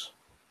next?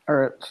 All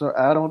right, so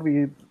Adam would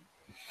be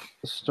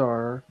the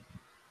star.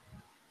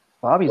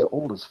 Bobby's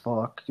old as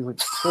fuck. He's like,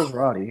 so's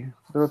Roddy.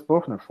 They're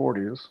both in their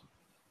 40s.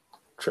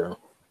 True.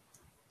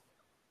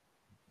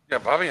 Yeah,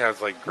 Bobby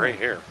has gray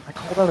hair. I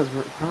called out his.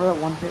 Remember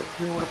that one hit?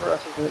 Whatever I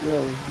said,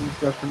 he's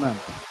just for men.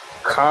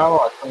 Kyle,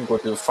 I think,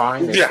 would do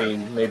fine if he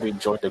maybe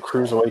joined the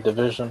Cruiserweight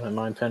division, in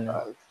my opinion.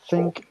 I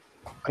think.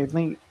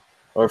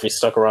 Or if he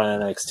stuck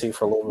around NXT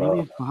for a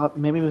little bit.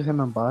 Maybe with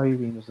him and Bobby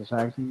being just a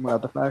tag team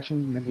without the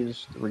faction, maybe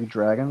just 3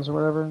 dragons or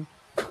whatever.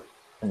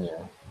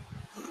 Yeah.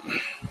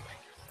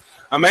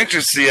 I'm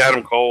anxious to see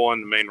Adam Cole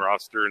on the main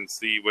roster and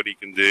see what he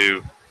can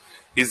do.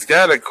 He's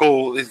got a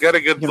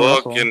good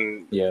look,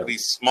 and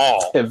he's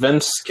small. If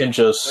Vince can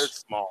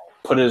just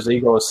put his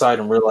ego aside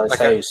and realize,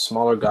 hey,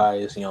 smaller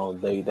guys,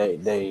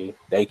 they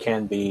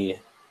can be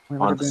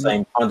on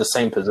the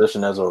same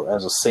position as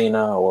a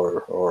Cena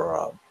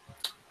or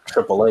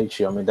Triple H.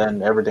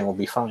 Then everything will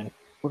be fine.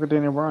 Look at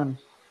Daniel Bryan.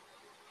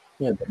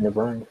 Yeah, Daniel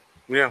Bryan.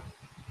 Yeah.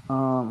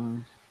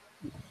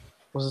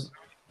 Was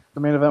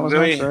the main event next,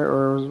 right?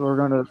 Or we're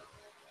going to?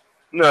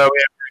 No, we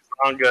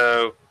had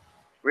Rizongo.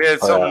 We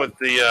had something with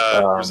the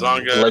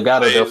Rizongo.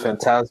 Legado del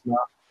Fantasma.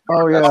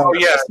 Oh yeah.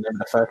 That's the name of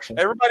the faction.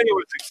 Everybody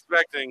was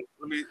expecting.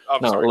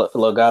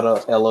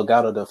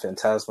 Legado del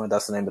Fantasma.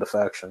 That's the name of the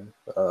faction.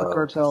 The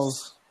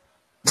Cartels.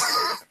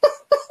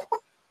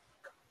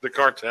 The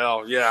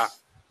Cartel, yeah.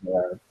 Yeah,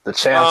 the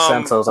champ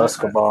Santos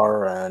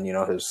Escobar and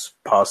his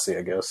posse,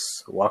 I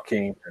guess,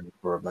 Joaquin and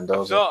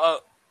Mendoza.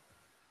 So,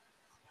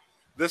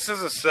 this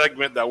is a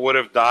segment that would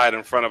have died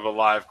in front of a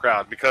live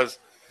crowd because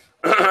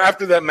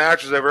after that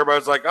match was over, everybody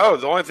was like, "Oh,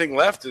 the only thing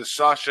left is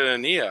Sasha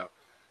and Io,"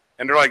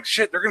 and they're like,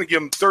 "Shit, they're going to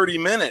give them 30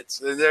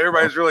 minutes." And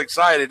everybody's really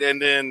excited,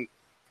 and then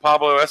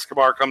Pablo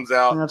Escobar comes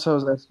out, and that's how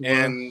Escobar.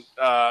 And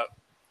I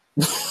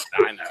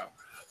know.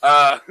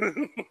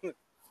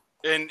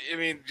 And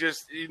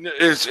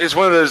it's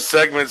one of those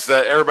segments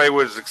that everybody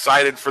was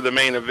excited for the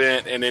main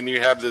event, and then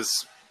you have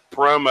this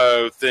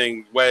promo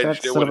thing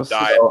wedged. It would have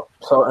died.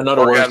 So in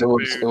other words,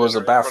 it was a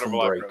bathroom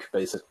break,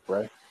 basically,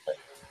 right?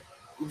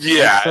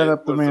 Yeah. Set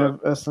up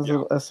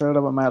set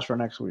up a match for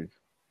next week.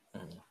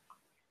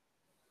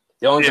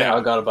 The only thing I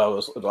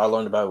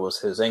learned about was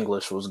his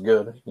English was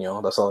good.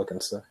 That's all I can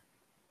say.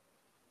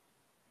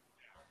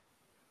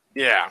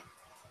 Yeah.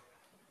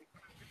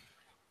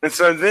 And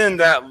so then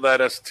that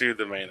led us to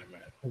the main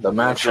event. The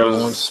match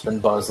everyone's been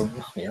buzzing.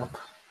 Yep.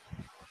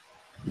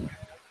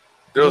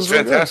 It was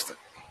fantastic.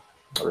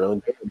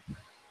 Really good.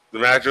 The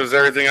match was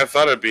everything I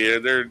thought it'd be.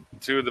 They're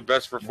two of the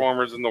best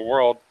performers in the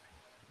world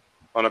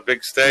on a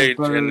big stage,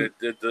 and it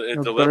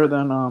delivered. Better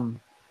than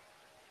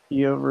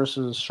Io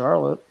versus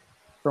Charlotte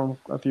from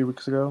a few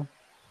weeks ago.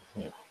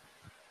 Yeah.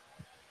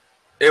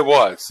 It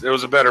was. It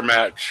was a better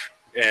match,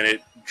 and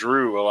it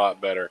drew a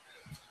lot better.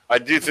 I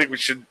do think we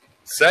should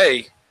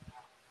say,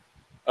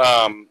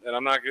 and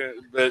I'm not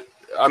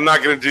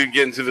gonna get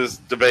into this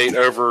debate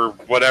over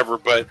whatever,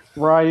 but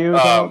Ryu,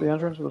 the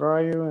entrance with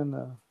Ryu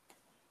and.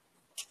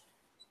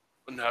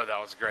 No, that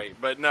was great.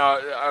 But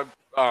no,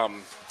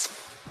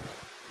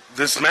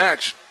 this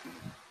match,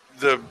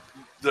 the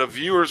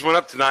viewers went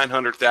up to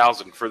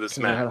 900,000 for this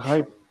match. It had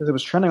hype because it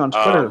was trending on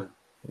Twitter.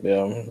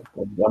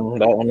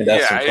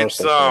 That's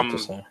impressive. To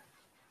say.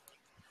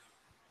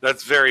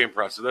 That's very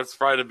impressive. That's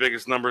probably the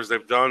biggest numbers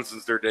they've done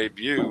since their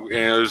debut,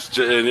 and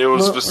it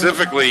was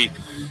specifically,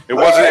 it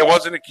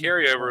wasn't a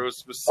carryover. It was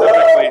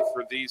specifically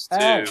for these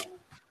two.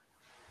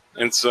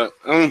 And so,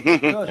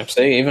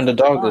 even the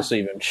dog this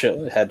even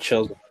had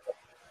chills.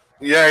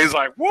 Yeah, he's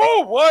like,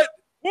 whoa, what?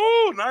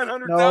 Whoa,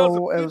 900,000.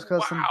 No, it was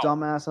because some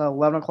dumbass at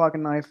 11 o'clock at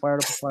night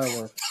fired up a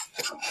firework.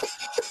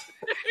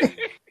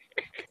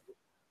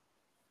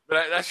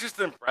 But that's just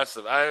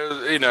impressive.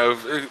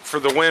 For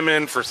the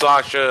women, for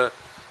Sasha,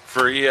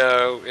 for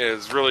Io,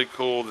 it's really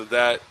cool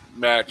that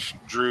match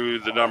drew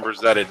the numbers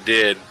that it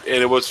did.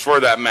 And it was for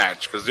that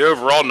match because the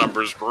overall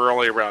numbers were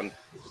only around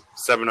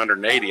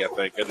 780, I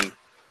think. And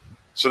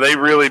so they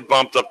really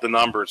bumped up the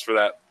numbers for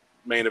that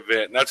main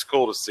event. And that's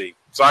cool to see.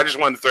 So I just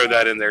wanted to throw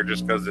that in there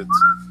just because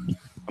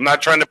I'm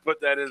not trying to put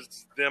that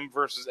as them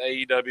versus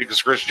AEW because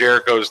Chris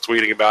Jericho is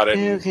tweeting about it.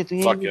 And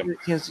fuck him.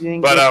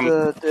 But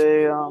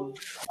the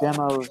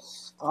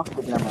demos. Fuck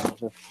the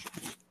demos.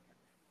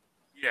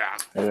 Yeah.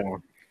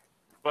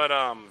 But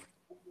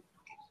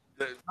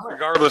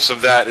regardless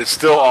of that, it's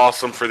still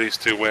awesome for these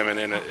two women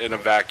in a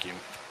vacuum,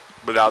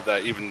 without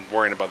that even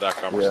worrying about that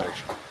conversation.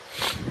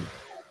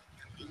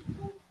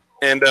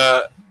 Yeah.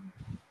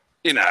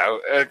 And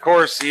of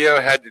course,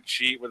 Io had to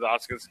cheat with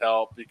Asuka's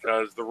help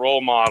because the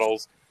role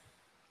models,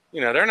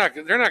 they're not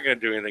going to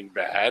do anything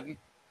bad.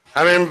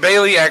 I mean,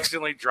 Bayley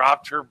accidentally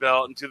dropped her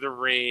belt into the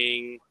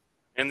ring,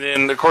 and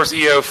then of course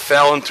Io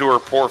fell into her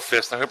poor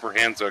fist. I hope her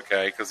hand's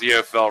okay because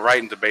Io fell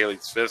right into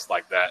Bayley's fist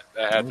like that.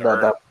 That had to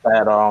hurt.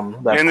 That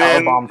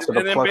powerbomb to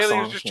the plex Bayley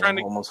was just trying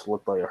to almost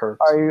looked like it hurt.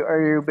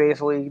 Are you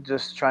basically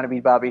just trying to be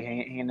Bobby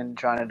Heenan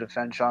trying to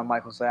defend Shawn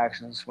Michaels'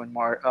 actions when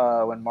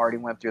Marty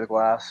went through the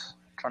glass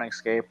trying to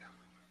escape?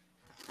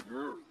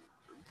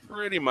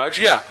 Pretty much,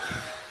 yeah.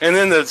 And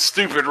then the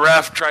stupid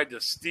ref tried to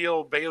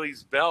steal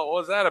Bayley's belt. What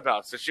was that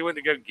about? So she went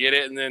to go get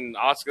it, and then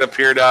Asuka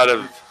appeared out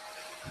of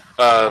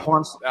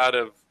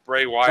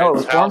Bray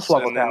Wyatt's house,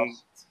 and then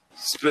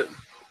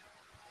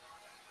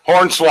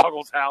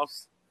Hornswoggle's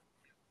house,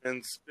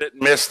 and spit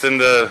mist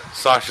into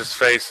Sasha's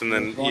face, and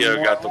then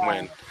Io got the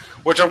win.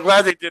 Which I'm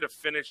glad they did a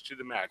finish to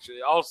the match.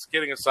 All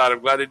kidding aside, I'm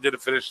glad they did a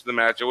finish to the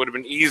match. It would have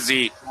been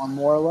easy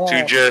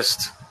to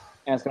just.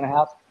 And it's gonna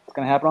happen. It's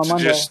gonna happen on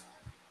Monday.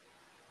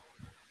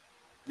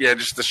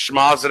 Just to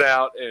schmoz it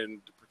out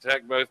and to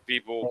protect both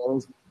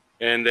people.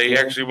 And they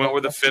actually went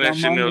with a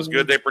finish, and it was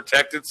good. They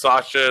protected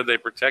Sasha. They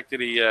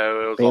protected Io.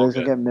 It was all good.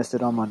 Gonna get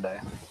misted on Monday.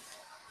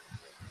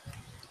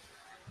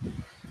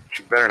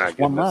 She better not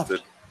get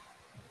misted.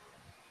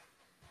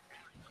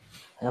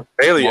 Yep.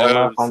 Bayley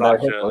owes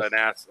Sasha an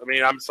ass. I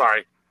mean, I'm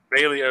sorry.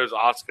 Bayley owes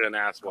Asuka an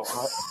ass.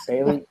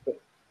 Bayley.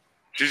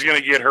 She's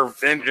gonna get her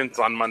vengeance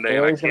on Monday,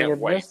 and I can't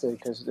wait.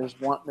 Because there's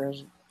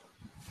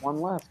one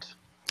left.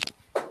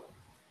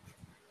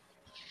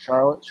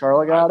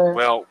 Charlotte got it.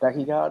 Well,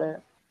 Becky got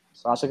it.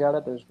 Sasha got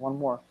it. There's one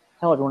more.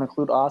 Hell, if you want to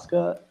include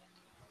Asuka,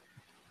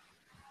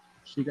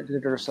 she did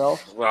it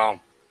herself.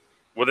 Well,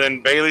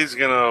 then Bayley's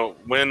gonna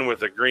win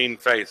with a green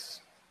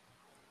face.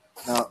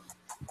 No.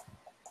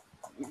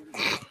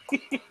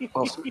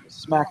 Well,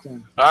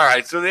 SmackDown. All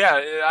right, so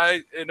yeah,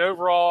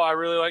 overall, I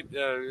really liked.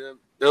 It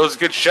was a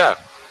good show.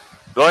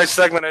 The only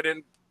segment I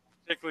didn't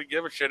particularly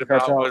give a shit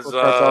about was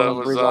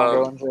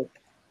the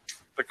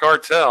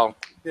cartel.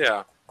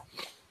 Yeah.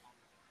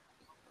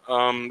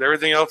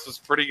 Everything else was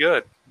pretty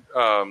good.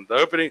 The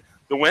opening,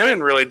 the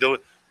women really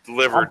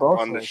delivered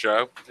on the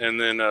show, and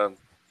then on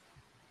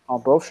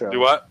both shows. Do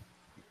what?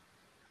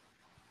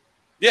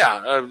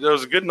 Yeah, it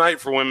was a good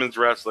night for women's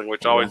wrestling,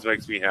 which always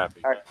makes me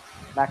happy. All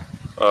right,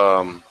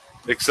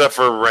 except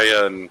for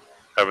Rhea and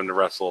having to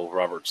wrestle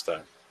Robert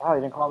Stone. Wow,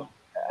 you didn't call him.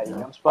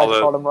 I'm surprised you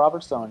called him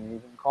Robert Stone.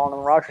 You've been calling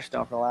him Roger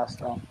Stone for the last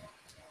time.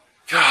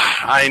 God,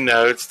 I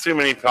know. It's too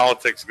many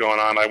politics going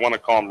on. I want to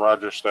call him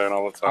Roger Stone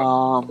all the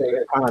time.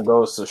 It kind of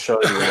goes to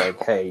show you,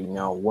 like, hey,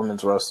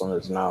 women's wrestling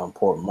is now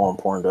more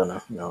important than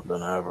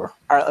ever.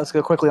 All right, let's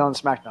go quickly on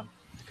SmackDown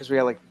because we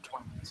got like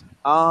 20 minutes.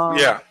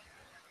 Yeah.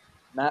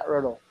 Matt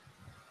Riddle.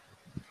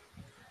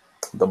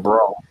 The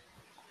bro.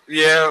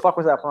 Yeah. What the fuck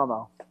was that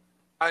promo?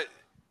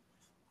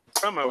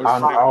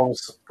 promo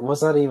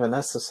was that even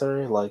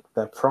necessary? Like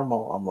that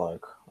promo, I'm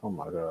like, oh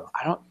my god.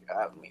 I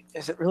mean,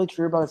 is it really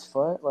true about his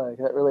foot? Like, is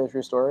that really a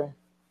true story?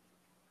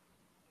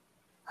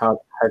 How the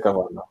heck of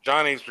a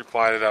Johnny's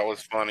reply to that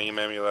was funny. He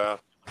made me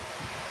laugh.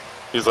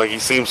 He's like, he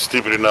seems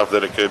stupid enough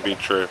that it could be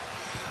true.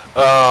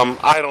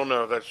 I don't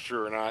know if that's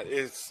true or not.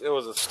 It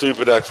was a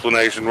stupid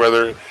explanation.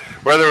 Whether it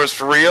was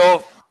for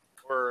real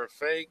or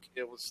fake,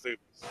 it was stupid.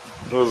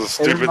 It was a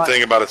stupid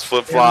thing about his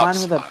flip flops. It reminded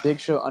me of that Big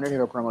Show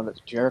Undertaker promo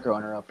that Jericho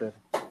interrupted.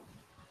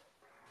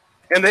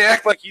 And they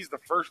act like he's the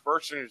first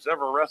person who's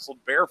ever wrestled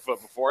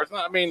barefoot before. It's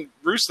not. I mean,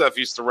 Rusev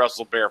used to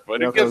wrestle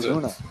barefoot. Who gives it?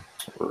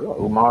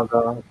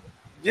 Umaga.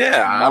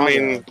 Yeah, I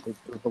mean,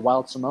 the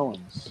Wild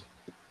Samoans.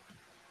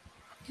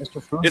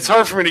 Mr. Fun. It's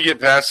hard for me to get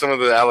past some of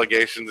the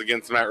allegations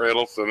against Matt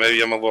Riddle, so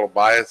maybe I'm a little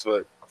biased,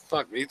 but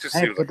fuck, he just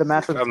seems like the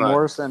match with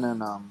Morrison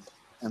and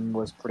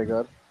was pretty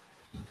good.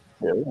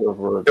 Yeah,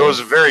 it was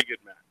a very good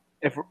match.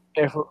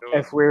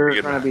 If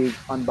we're going to be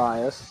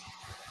unbiased,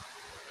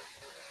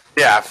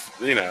 yeah,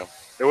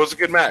 it was a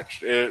good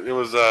match. It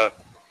was a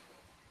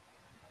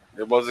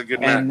good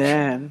match. And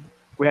then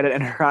we had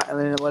and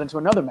then it led into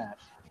another match.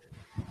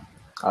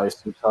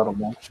 IC title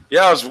match.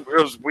 Yeah, it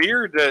was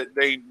weird that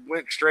they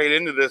went straight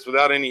into this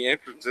without any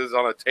entrances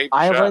on a tape show.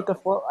 I like the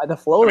flow. The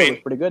flow was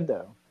pretty good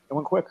though. It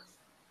went quick.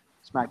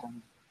 SmackDown.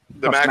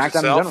 Match SmackDown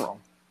itself? in general.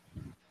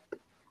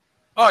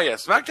 Oh yeah,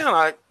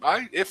 SmackDown.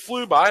 It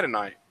flew by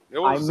tonight. It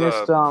was, I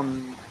missed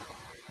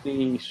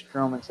the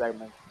Strowman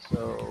segment,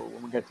 so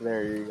when we get to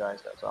there, you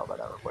guys got to talk about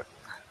that real quick.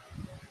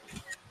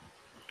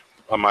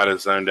 I might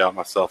have zoned out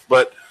myself,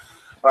 but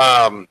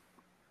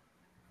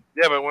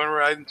yeah, but when we're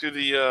right into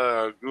the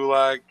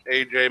Gulag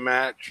AJ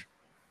match,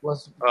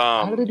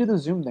 how did they do the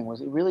Zoom thing?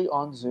 Was it really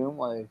on Zoom,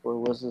 or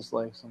was this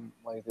like some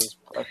these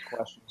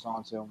questions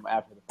on Zoom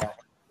after the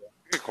fact?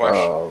 Good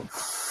question.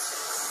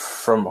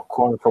 From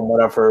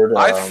what I've heard,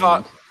 I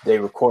thought he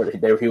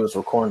was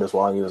recording this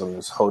while he was in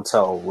his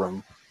hotel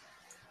room,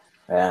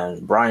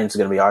 and Brian's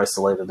going to be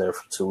isolated there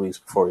for 2 weeks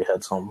before he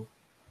heads home.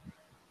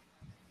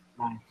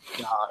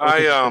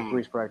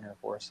 He's pregnant,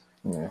 of course.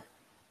 Yeah.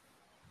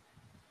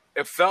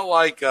 It felt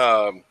like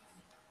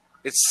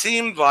it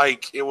seemed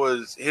like it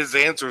was his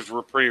answers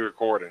were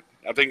pre-recorded.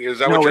 I think is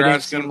that what you're asking? No, it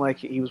didn't seem like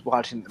he was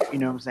watching. You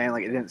know what I'm saying?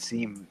 Like it didn't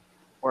seem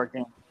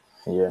organic.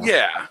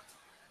 Yeah.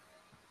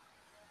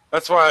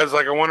 That's why I was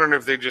like, I'm wondering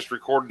if they just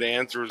recorded the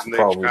answers and they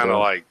just kind of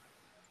like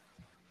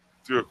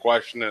threw a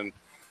question in.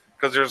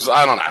 Because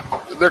I don't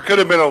know. There could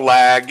have been a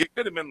lag. It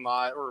could have been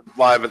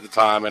live at the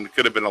time, and it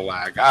could have been a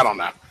lag. I don't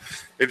know.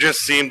 It just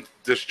seemed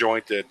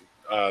disjointed,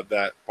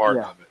 that part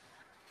of it.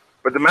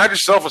 But the match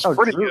itself was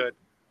pretty good.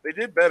 They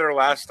did better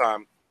last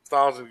time.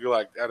 Styles and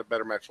Gulak had a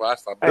better match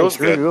last time. But it was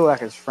Drew good.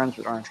 Gulak is friends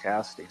with Orange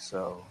Cassidy,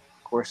 so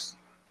of course,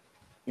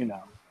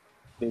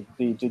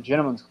 the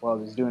Gentleman's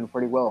Club is doing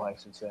pretty well, I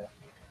should say.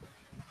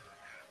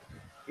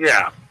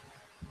 Yeah,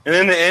 and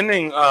then the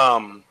ending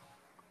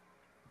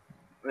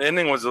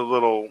was a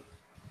little.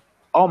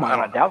 Oh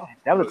my god,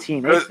 that was a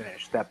TNA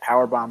finish. That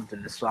powerbomb to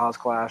the Styles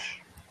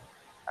Clash.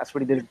 That's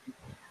what he did.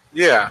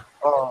 Yeah.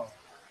 Oh.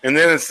 And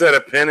then instead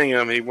of pinning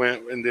him, he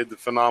went and did the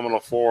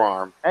phenomenal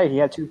forearm. Hey, he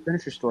had 2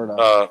 finishers stored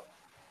up.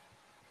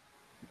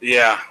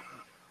 Yeah.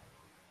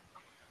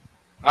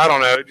 I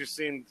don't know. It just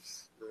seemed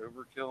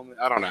overkill.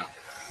 I don't know.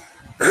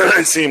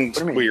 It seemed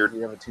weird.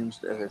 You have a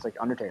tombstone. It's like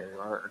Undertaker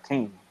or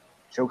Kane.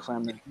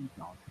 Chokeslam the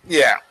tombstone.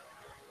 Yeah.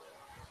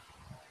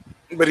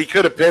 But he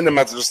could have pinned him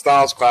after the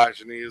Styles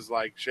Clash, and he was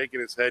like shaking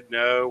his head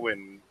no,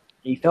 and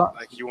he felt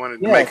like he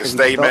wanted to make a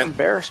statement. He felt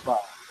embarrassed by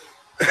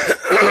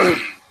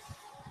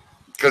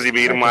because he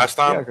beat him last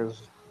time? Yeah,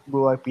 because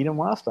Gulak beat him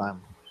last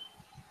time.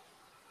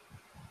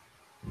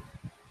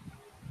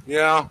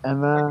 Yeah.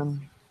 And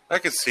then I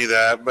could see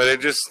that, but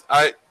it just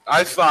I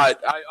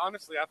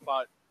honestly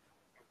thought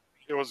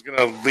it was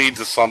gonna lead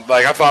to something.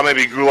 Like I thought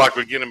maybe Gulak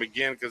would get him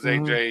again because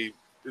AJ,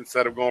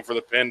 instead of going for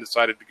the pin,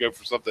 decided to go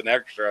for something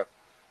extra.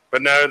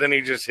 But no, then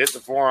he just hit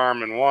the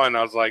forearm and won.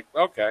 I was like,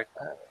 okay.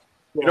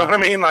 You know what I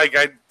mean? Like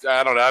I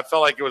don't know. I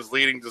felt like it was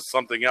leading to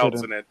something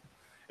else, and it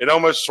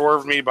almost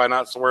swerved me by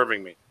not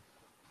swerving me.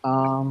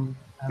 And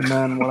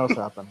then what else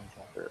happened?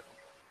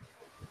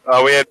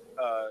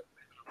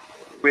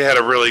 We had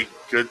a really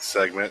good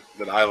segment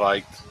that I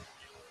liked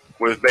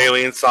with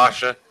Bayley and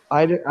Sasha.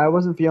 I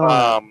wasn't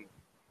feeling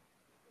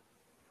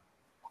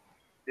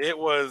it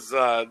was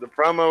the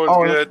promo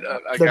was good.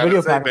 The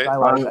video package I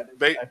liked.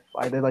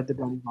 I did like the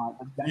Demi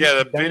Vaughn. Yeah,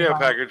 the video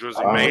package was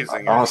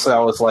amazing. Honestly, I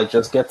was like,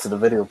 just get to the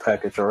video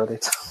package already.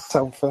 It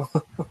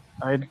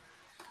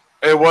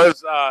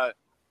was,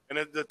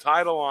 and the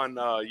title on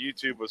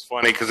YouTube was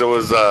funny because it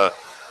was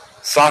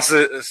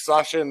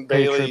Sasha and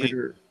Bayley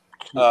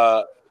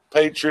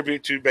pay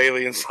tribute to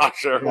Bayley and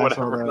Sasha or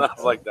whatever. And I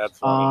was like, that's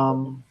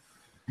funny.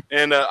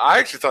 And I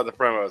actually thought the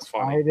promo was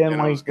funny. I didn't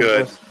like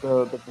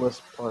the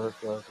Bliss part.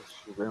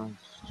 She ruined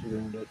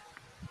it.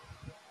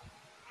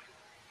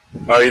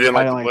 Oh, you didn't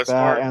like the like Bliss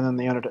that, part? and then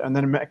the Undertaker, and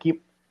then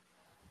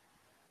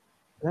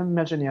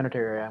mention the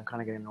Undertaker. I'm kind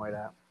of getting annoyed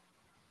at.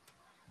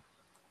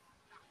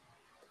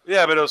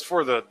 Yeah, but it was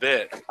for the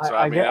bit. So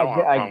I don't have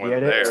a problem with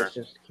it there. It's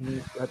just, can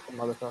you let the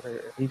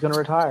motherfucker? If he's gonna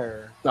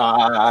retire. No,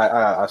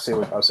 I see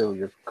what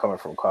you're coming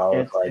from, Kyle.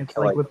 It's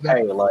like with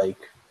Becky.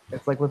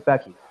 It's like with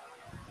Becky.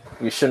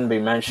 You shouldn't be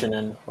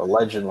mentioning a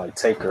legend like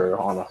Taker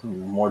on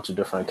more to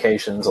different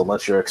occasions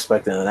unless you're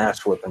expecting an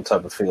ass whipping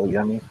type of feel. You know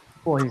what I mean?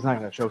 Well, he's not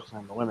gonna choke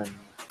slam the women.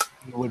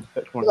 But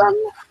it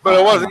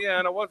wasn't. Yeah,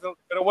 and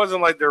it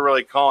wasn't like they're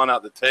really calling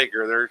out the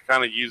Taker. They're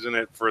kind of using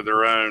it for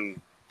their own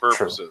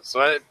purposes. True.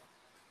 So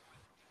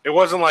it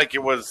wasn't like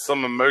it was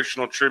some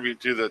emotional tribute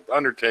to the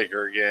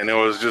Undertaker again. It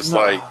was just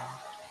like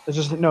it's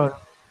just no.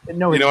 You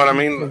know what I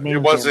mean? It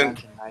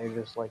wasn't. I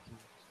just like.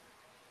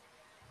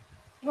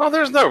 Well,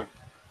 there's no.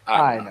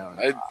 I know.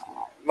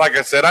 Like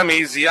I said, I'm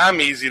easy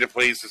to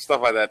please. So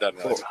stuff like that doesn't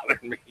really bother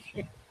me.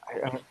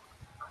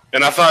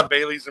 And I thought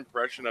Bayley's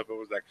impression of it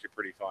was actually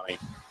pretty funny.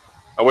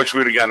 I wish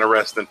we'd have gotten a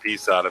rest in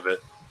peace out of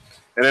it.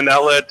 And then that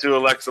led to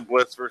Alexa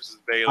Bliss versus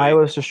Bayley. I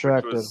was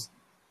distracted.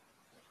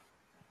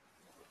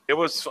 It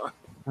was fun.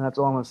 And that's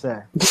all I'm going to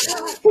say.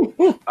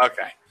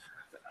 Okay.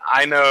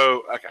 I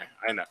know.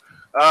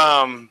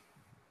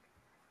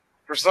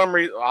 For some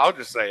reason, I'll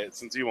just say it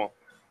since you won't.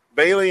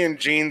 Bayley in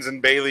jeans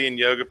and Bayley in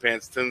yoga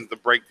pants tends to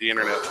break the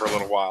internet for a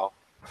little while.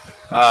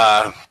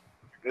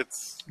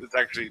 It's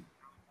actually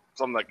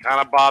something that kind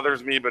of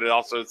bothers me, but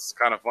it's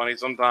kind of funny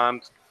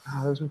sometimes.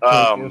 There's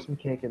some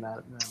cake in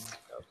that.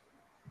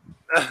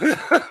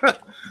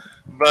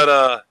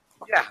 But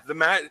yeah, the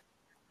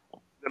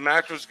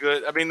match was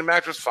good. I mean, the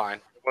match was fine.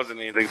 It wasn't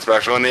anything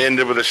special, and it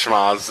ended with a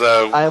schmaz.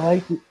 So I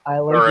like the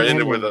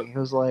ending. It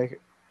was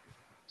like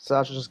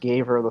Sasha just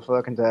gave her the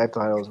fucking tag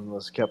titles and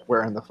just kept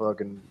wearing the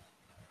fucking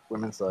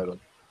women's title.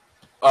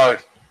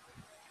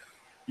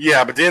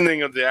 Yeah, but the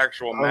ending of the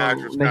actual match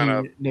was kind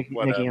of Nikki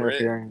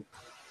interfering.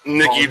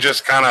 Nikki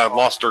just kind of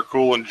lost her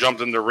cool and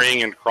jumped in the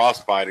ring and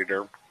crossbodied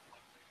her,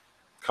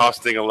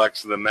 costing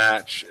Alexa the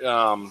match.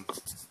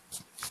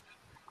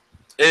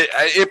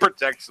 It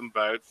protects them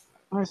both.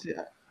 I see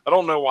that. I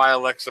don't know why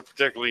Alexa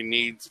particularly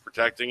needs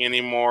protecting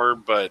anymore,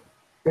 but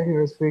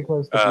it's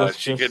because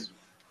she could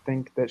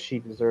think that she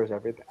deserves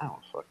everything. I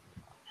don't fucking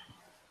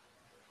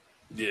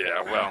know.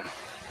 Yeah, well,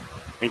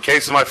 in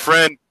case my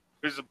friend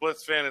who's a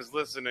Bliss fan is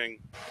listening,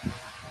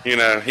 you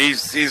know,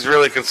 he's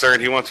really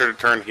concerned. He wants her to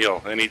turn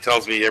heel, and he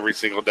tells me every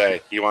single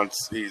day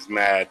he's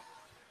mad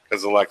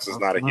because Alexa's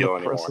not a heel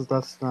anymore.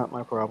 That's not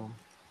my problem.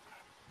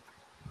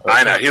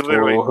 I know. He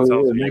literally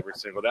tells me every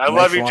single day. I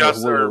love you,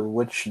 Justin.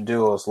 Which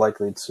duo is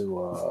likely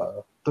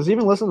to does he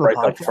even listen to the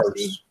podcast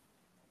first?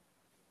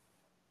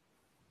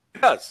 He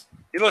does.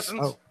 He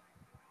listens. Oh.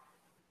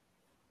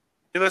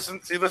 He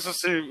listens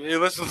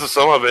to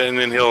some of it, and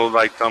then he'll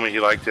like tell me he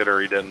liked it or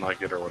he didn't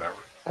like it or whatever.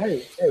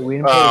 Hey, we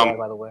didn't play that,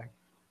 by the way.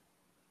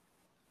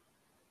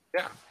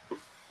 Yeah.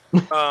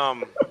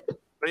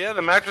 But yeah,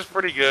 the match was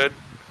pretty good.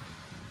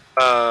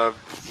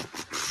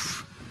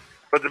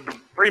 But the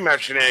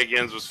pre-match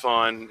shenanigans was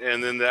fun,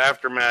 and then the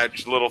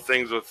after-match little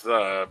things with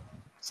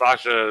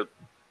Sasha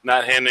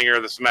not handing her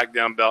the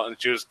SmackDown belt, and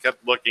she just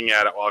kept looking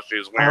at it while she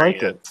was wearing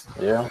it.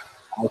 Yeah.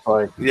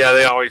 Yeah,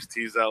 they always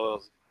tease that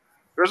little.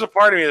 There's a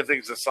part of me that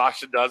thinks that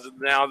Sasha does it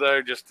now,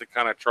 though, just to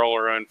kind of troll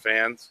her own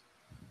fans.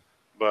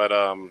 But,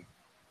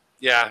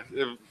 yeah,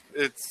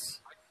 it's...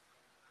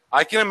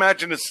 I can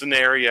imagine a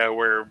scenario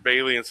where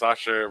Bayley and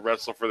Sasha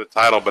wrestle for the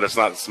title, but it's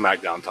not the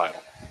SmackDown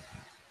title.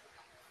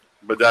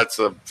 But that's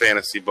a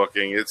fantasy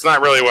booking. It's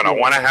not really what I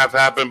want to have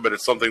happen, but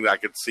it's something that I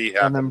could see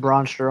happen. And then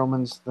Braun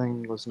Strowman's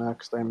thing was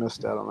next. I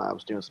missed out on that. I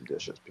was doing some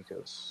dishes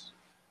because...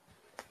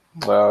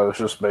 Well, it was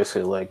just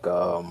basically like... it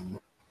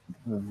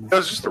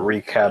was just a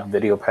recap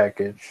video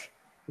package.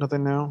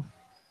 Nothing new?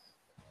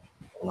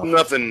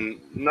 Nothing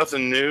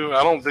new.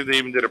 I don't think they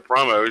even did a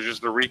promo. It was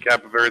just a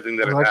recap of everything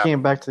that had happened. I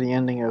came back to the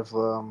ending of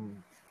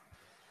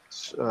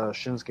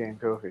Shinsuke and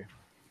Kofi.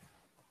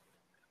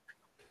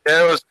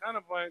 Yeah, it was kind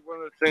of like one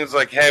of the things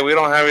like, hey, we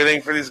don't have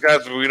anything for these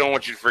guys, but we don't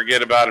want you to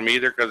forget about him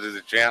either because he's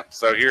a champ.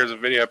 So here's a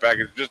video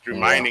package just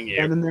reminding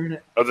you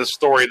of the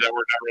story that we're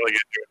not really getting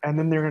to. And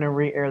then they're going to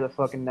re-air the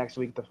fucking next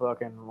week, the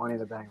fucking Money in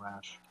the Bank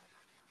match.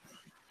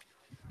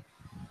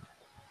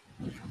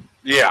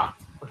 Yeah.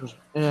 Which was,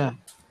 yeah.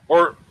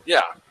 Or,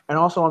 yeah. And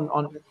also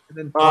on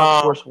then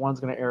Fox Sports 1's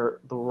going to air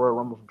the Royal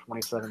Rumble from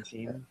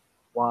 2017.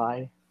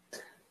 Why?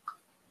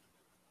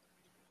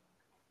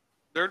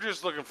 They're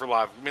just looking for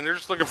live. I mean, they're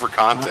just looking for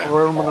content.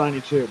 Royal Rumble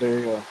 92. There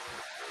you go.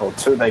 Well,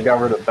 too, they got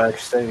rid of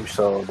backstage,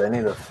 so they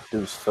need to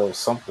fill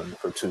something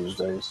for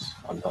Tuesdays.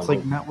 It's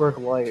like Network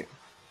Light.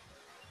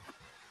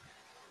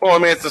 Well, I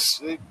mean,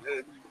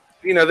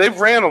 they've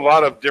ran a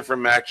lot of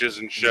different matches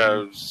and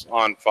shows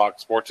on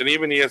Fox Sports, and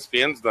even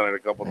ESPN's done it a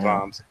couple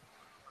times.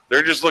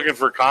 They're just looking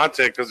for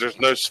content because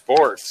there's no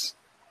sports.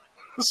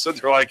 So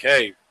they're like,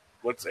 hey,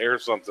 let's air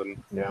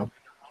something. Yeah.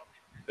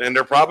 And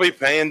they're probably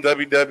paying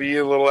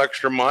WWE a little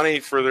extra money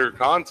for their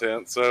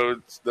content, so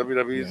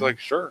WWE's like,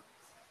 sure.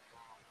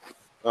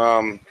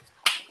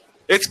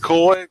 It's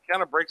cool. It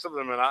kind of breaks up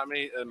the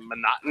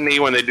monotony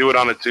when they do it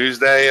on a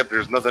Tuesday if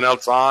there's nothing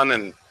else on,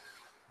 and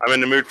I'm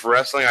in the mood for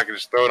wrestling, I can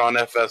just throw it on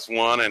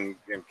FS1 and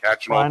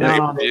catch an old Why pay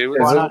not? per view.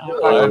 Why not?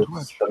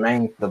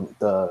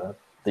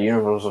 The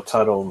Universal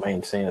title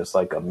main scene is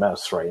like a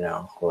mess right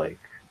now. Like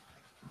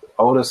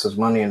Otis is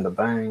Money in the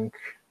Bank.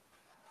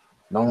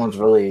 No one's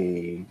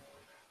really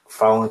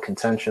following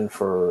contention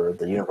for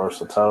the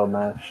Universal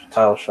title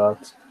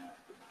shots.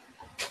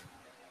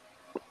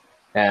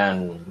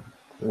 And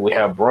we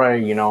have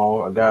Bray, you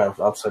know, a guy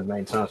I've said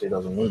many times he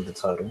doesn't need the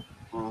title.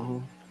 Mm-hmm.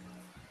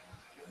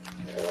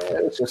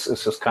 It's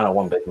just kind of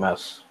one big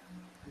mess.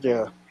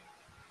 Yeah.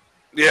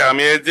 Yeah, I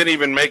mean, it didn't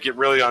even make it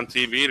really on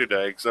TV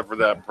today, except for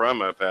that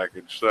promo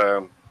package.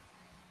 So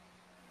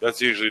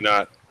that's usually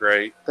not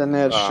great. Then they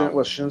had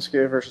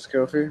Shinsuke versus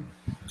Kofi.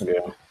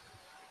 Yeah.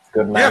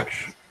 Good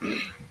match. Yeah.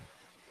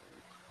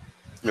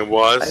 It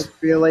was. I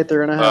feel like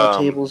they're going to have a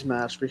tables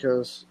match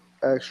because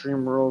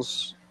Extreme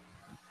Rules,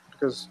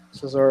 because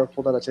Cesaro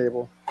pulled out a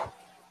table.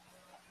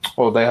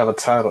 Well, they have a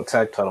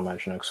tag title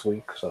match next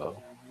week,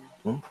 so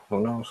who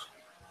knows?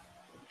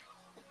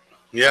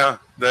 Yeah,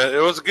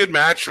 it was a good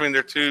match. I mean,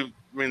 they're two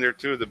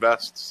of the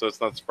best, so it's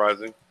not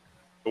surprising.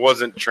 It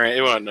wasn't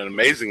an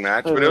amazing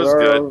match, but it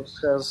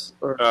was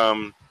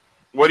good.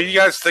 What do you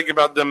guys think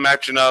about them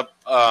matching up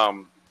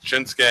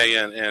Shinsuke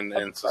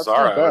and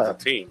Cesaro as a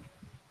team?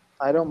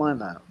 I don't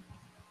mind that.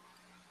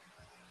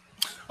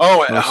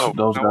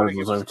 Those guys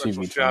deserve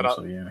TV time,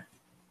 so yeah.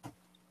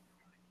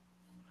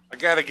 I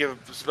gotta give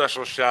a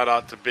special shout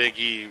out to Big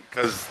E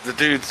because the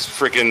dude's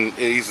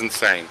he's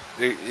insane.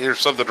 There's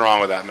something wrong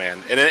with that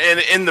man, and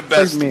in the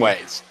best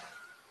ways.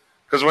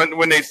 Because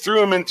when they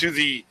threw him into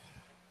the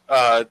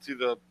to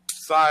the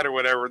side or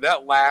whatever,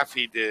 that laugh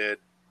he did,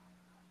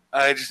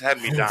 it just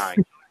had me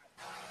dying.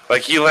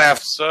 Like he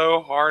laughed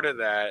so hard at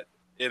that,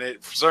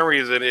 and for some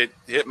reason it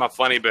hit my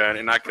funny bone,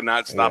 and I could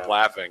not stop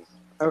laughing.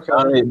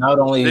 Okay. Not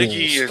only is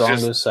he the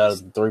strongest out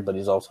of the three, but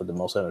he's also the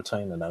most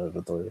entertaining out of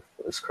the three.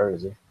 It's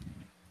crazy.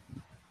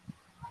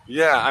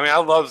 Yeah, I mean, I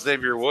love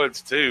Xavier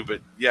Woods too,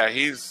 but yeah,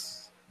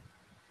 his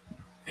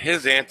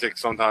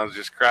antics sometimes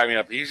just crack me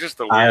up. He's just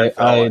a weird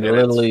fella. I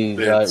literally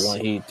like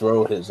when he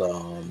throw his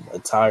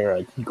attire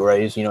at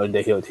Graves. You know,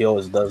 he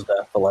always does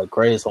that. But like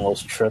Graves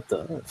almost tripped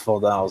and fell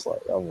down. I was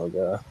like, oh my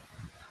god.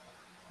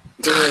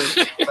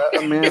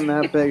 A man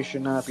that big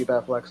should not be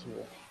that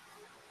flexible.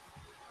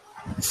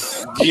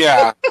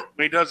 Yeah,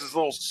 when he does his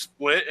little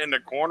split in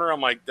the corner,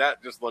 I'm like,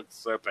 that just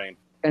looks so painful.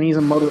 And he's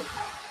a motor.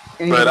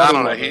 But I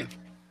don't know.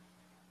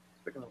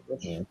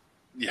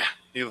 Yeah,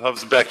 he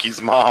loves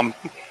Becky's mom.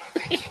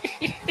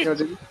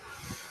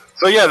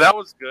 So yeah, that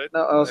was good.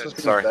 No, I was just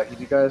sorry. Becky. Did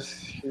you guys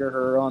hear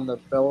her on the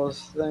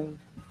Bellas thing?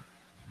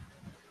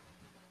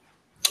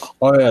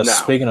 Oh yeah. No.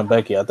 Speaking of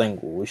Becky, I think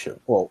we should.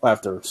 Well,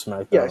 after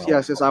SmackDown.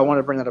 Yes. I wanted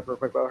to bring that up real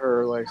quick about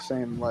her, like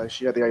saying like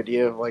she had the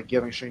idea of like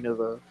giving Shayna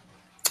the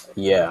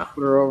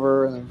put her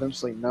over, and then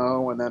eventually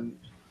no, and then.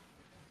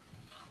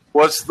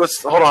 Let's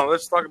hold on.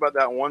 Let's talk about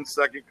that 1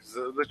 second.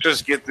 Let's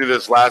just get through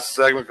this last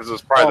segment because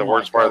it's probably the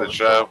worst part of the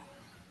show.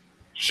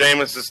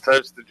 Sheamus'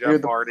 toast to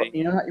Jeff Hardy.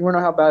 You want to know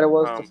how bad it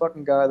was? The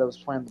fucking guy that was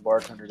playing the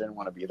bartender didn't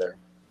want to be there.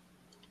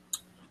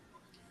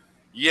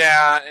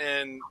 Yeah,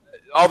 and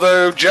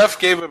although Jeff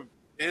gave him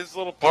his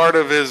little part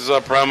of his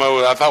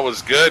promo, I thought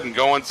was good and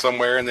going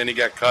somewhere, and then he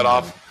got cut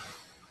off.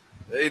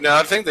 You know,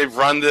 I think they've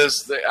run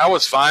this. I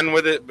was fine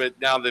with it, but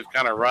now they've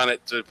kind of run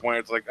it to the point where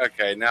it's like,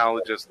 okay, now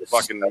let's just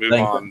fucking move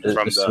on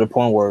from to the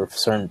point where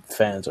certain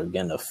fans are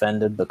getting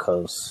offended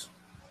because,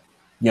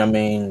 you know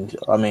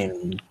what I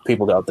mean,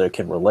 people out there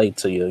can relate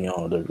to you. You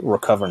know, the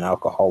recovering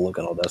alcoholic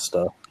and all that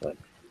stuff. But.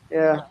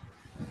 Yeah.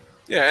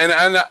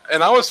 Yeah,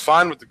 and I was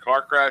fine with the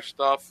car crash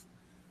stuff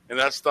and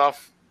that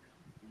stuff,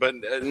 but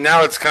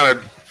now it's kind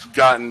of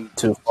gotten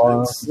too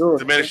far,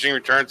 diminishing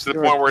returns to the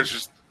point where it's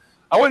just.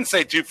 I wouldn't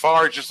say too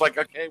far. It's just like,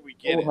 okay, we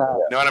get it. You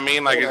know what I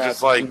mean? Like, it's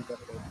just like,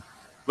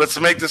 let's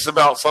make this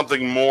about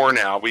something more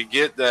now. We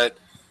get that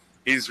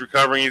he's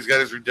recovering. He's got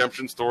his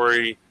redemption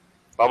story,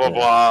 blah, blah,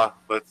 blah.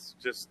 Let's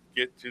just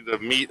get to the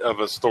meat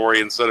of a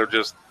story instead of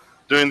just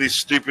doing these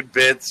stupid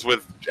bits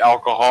with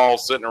alcohol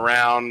sitting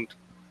around.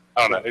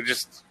 I don't know.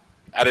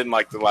 I didn't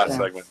like the last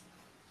segment.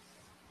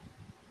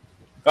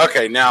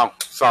 Okay, now,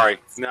 sorry.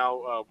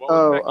 Now, what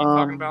was Becky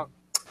talking about?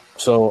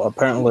 So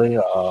apparently,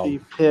 she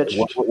pitched.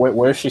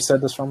 Where she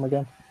said this from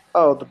again?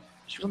 Oh,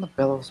 she was on the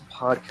Bellas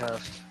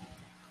podcast.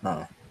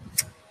 Oh.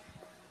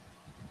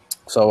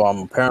 So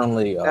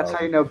apparently, that's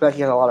how you know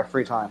Becky has a lot of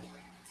free time.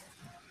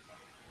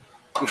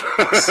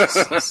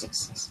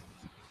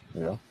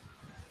 Yeah,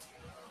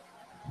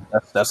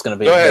 that's gonna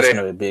be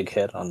a big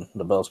hit on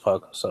the Bellas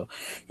podcast. So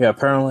yeah,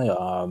 apparently,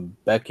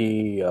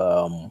 Becky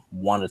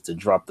wanted to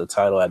drop the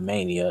title at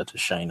Mania to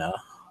Shayna.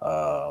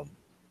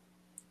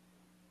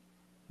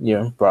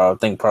 Yeah, I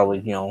think probably,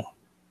 you know,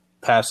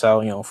 pass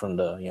out, you know, from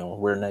the, you know,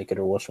 rear naked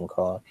or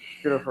whatchamacallit.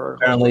 Good of her.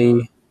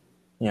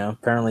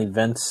 Apparently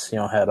Vince, you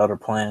know, had other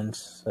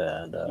plans.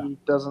 And he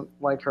doesn't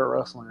like her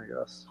wrestling, I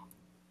guess.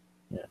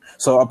 Yeah.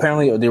 So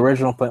apparently the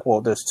original plan,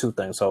 well, there's two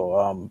things.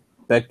 So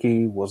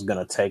Becky was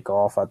going to take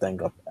off, I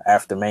think,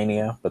 after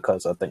Mania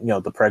because I think, you know,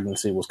 the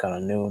pregnancy was kind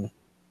of noon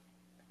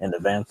in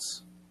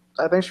advance.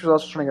 I think she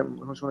was also going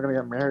to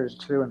get married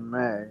too in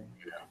May.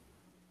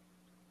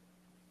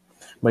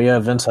 But yeah,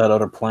 Vince had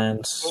other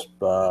plans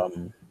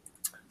on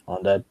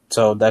that.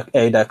 So that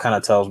kind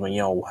of tells me,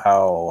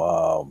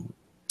 how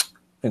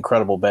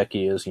incredible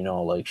Becky is.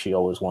 Like she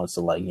always wants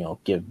to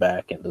give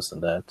back and this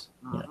and that.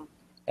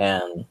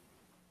 And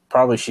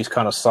probably she's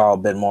kind of saw a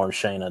bit more in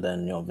Shayna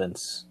than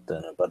Vince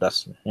did. But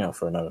that's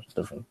for another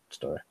different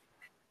story.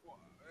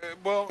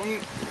 Well,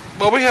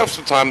 we have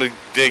some time to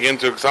dig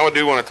into it because I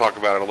do want to talk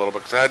about it a little bit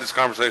because I had this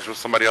conversation with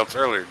somebody else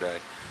earlier today.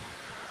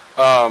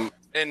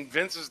 In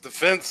Vince's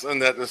defense in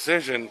that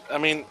decision, I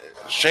mean,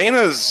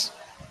 Shayna's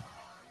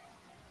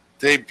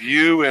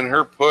debut and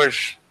her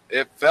push,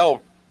 it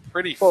fell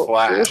pretty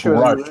flat.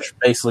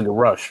 Basically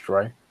rushed,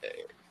 right?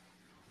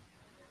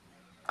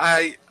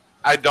 I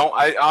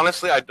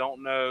honestly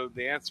don't know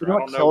the answer. I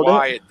don't know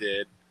why it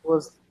did.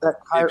 Was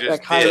that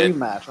Kyrie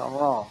match on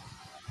Raw?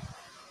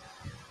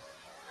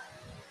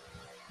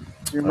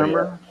 Do you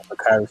remember?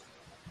 Yeah.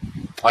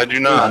 I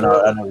do not.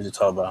 I know what you're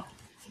talking about.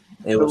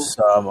 It was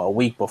a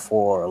week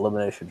before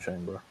Elimination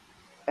Chamber.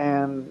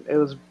 And it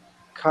was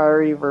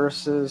Kyrie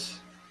versus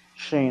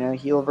Shayna,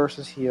 heel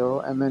versus heel,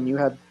 and then you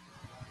had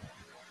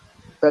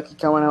Becky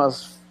coming out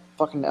as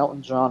fucking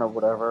Elton John or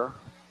whatever.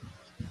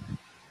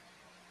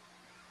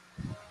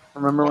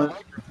 Remember when?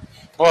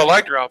 Well, I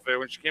liked her outfit.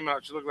 When she came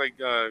out, she looked like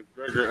Conor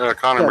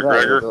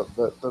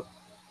McGregor.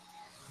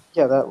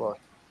 Yeah, that look.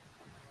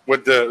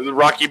 With the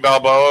Rocky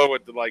Balboa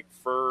with the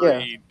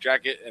furry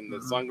jacket and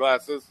the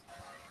sunglasses.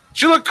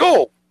 She looked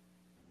cool.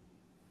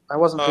 I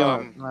wasn't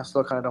feeling it, and I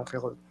still kind of don't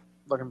feel it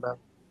looking back.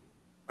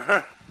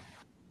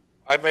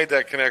 I made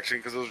that connection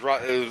because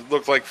it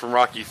looked like from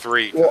Rocky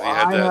 3. Well, he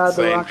had I that had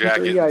same the Rocky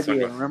jacket 3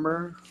 idea.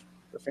 Remember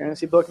the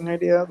fantasy booking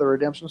idea, the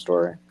redemption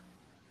story?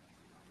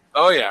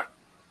 Oh yeah.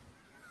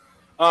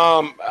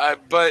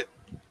 But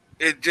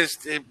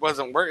it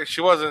wasn't working.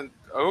 She wasn't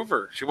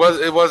over.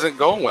 It wasn't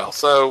going well.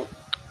 So,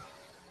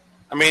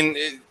 I mean,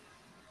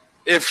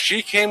 if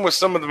she came with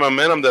some of the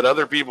momentum that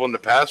other people in the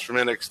past from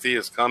NXT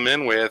has come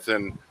in with,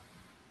 and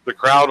the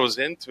crowd was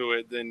into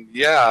it, then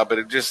yeah. But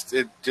it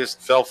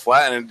just fell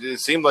flat, and it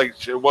seemed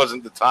like it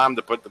wasn't the time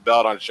to put the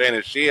belt on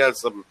Shayna. She has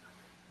some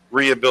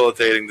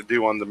rehabilitating to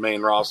do on the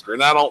main roster,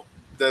 and I don't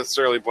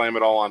necessarily blame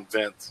it all on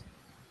Vince.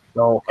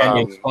 So can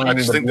you explain I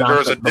just think that there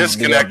was a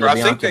disconnect.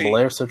 I think the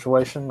Blair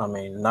situation. I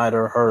mean,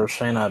 neither her or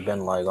Shayna have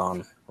been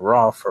on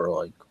Raw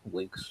for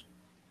weeks,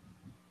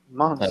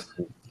 months.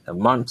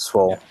 Months.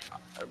 Well,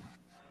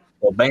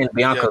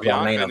 Bianca's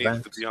on main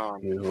event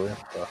usually.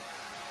 So.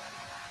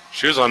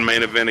 She was on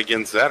main event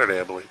again Saturday,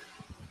 I believe.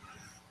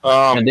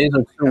 And these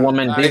are two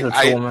women. These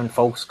are two women.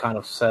 Folks kind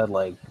of said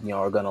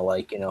are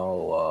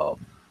gonna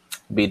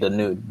be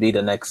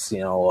the next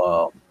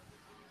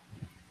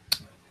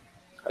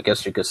I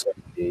guess you could say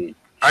the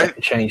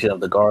changing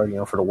of the guard,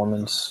 for the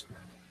women's.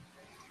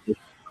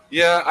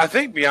 Yeah, I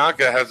think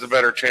Bianca has a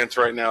better chance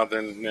right now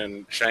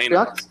than Shayna.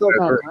 Bianca's still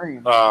kind of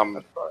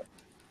green.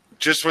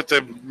 Just with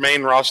the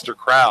main roster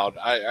crowd,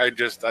 I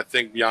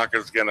think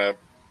Bianca's gonna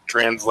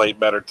translate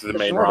better to the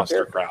main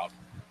roster crowd.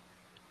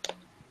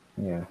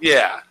 Yeah.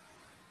 Yeah.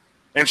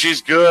 And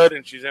she's good,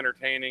 and she's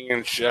entertaining,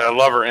 and I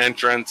love her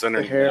entrance. And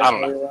I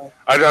don't know,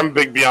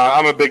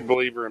 I'm a big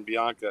believer in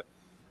Bianca.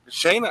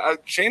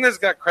 Shayna's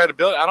got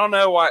credibility. I don't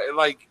know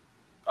why.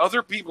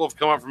 Other people have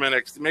come up from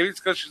NXT. Maybe it's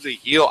because she's a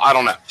heel. I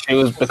don't know. She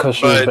was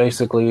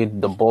basically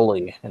the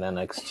bully in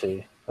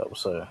NXT. That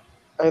was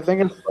I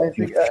think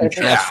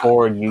fast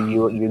forward,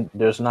 you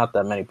there's not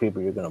that many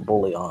people you're going to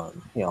bully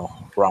on,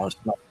 Raw and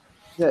SmackDown.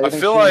 Yeah, I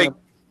feel like.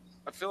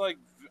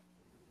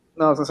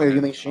 No, I was gonna say, you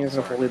think Shayna's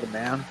gonna bully the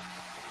man?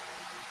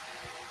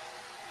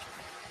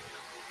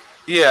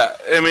 Yeah,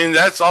 I mean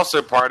that's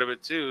also part of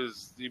it too.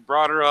 Is you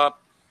brought her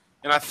up,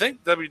 and I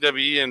think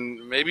WWE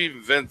and maybe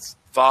Vince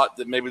thought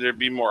that maybe there'd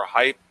be more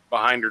hype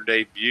behind her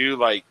debut,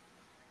 like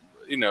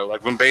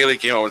when Bayley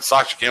came up, when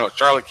Sasha came up,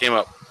 Charlotte came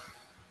up,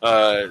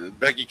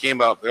 Becky came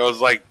up. It was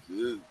like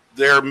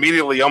they're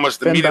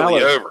almost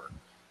immediately over.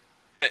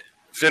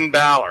 Finn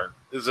Balor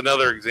is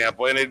another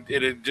example, and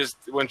it just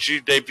when she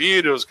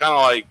debuted, it was kind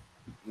of like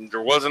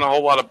there wasn't a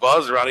whole lot of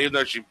buzz around, even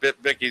though she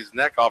bit Becky's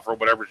neck off or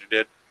whatever she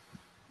did.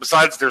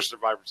 Besides their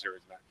Survivor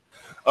Series match,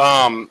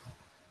 I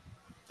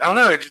don't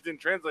know. It just didn't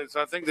translate.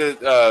 So I think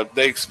that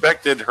they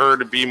expected her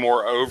to be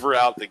more over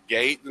out the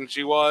gate than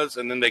she was,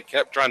 and then they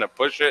kept trying to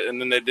push it,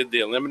 and then they did the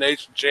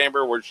Elimination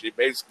Chamber where she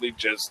basically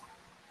just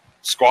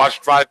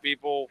squashed 5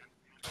 people,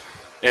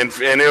 and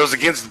it was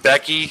against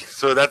Becky,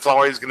 so that's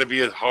always going to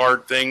be a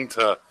hard thing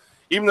to.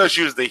 Even though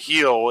she was the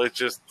heel, it's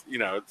just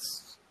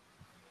it's.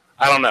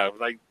 I don't know.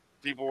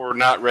 People were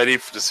not ready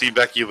to see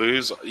Becky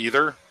lose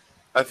either.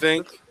 I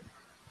think.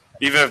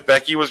 Even if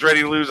Becky was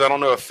ready to lose, I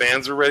don't know if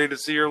fans are ready to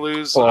see her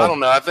lose. Well, I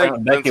don't know. I think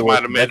Vince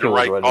might have made the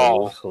right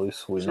call. At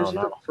least we know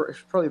now.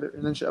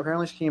 And then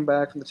apparently she came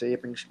back from the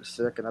taping. She was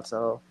sick, and that's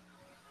how.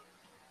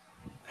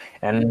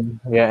 And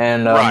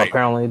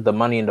apparently the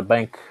Money in the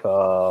Bank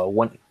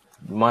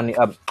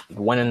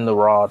winning the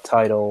Raw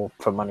title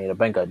for Money in the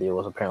Bank idea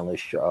was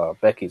apparently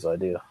Becky's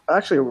idea.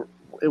 Actually,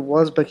 it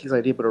was Becky's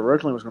idea, but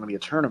originally it was going to be a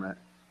tournament.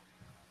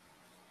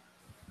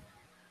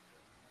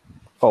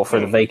 Oh, for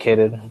the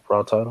vacated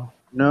Raw title?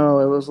 No,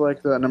 it was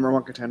like the number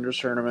one contenders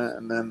tournament,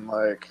 and then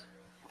like.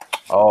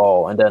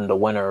 Oh, and then the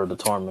winner of the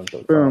tournament.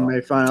 Boom!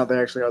 They find out they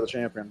actually are the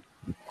champion.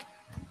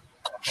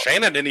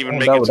 Shayna didn't even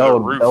make it to the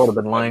roof. That would have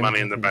been lame. Money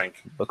in the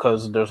Bank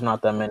because there's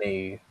not that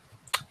many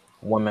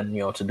women,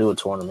 to do a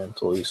tournament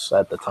at least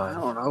at the time.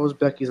 I don't know. It was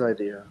Becky's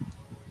idea.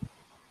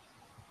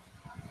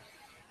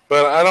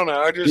 But I don't know.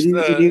 I just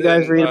did you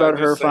guys read about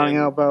her finding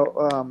out about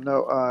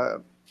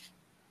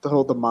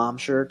the mom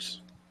shirts?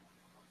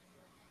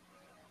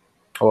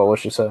 Oh,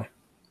 what'd she say?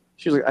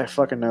 She was like, "I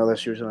fucking know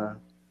this.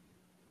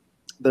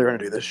 They're gonna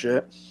do this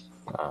shit."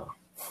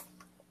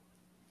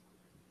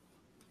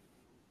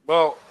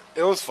 Well,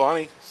 it was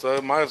funny,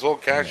 so might as well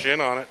cash in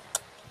on it.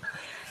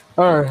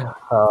 All right.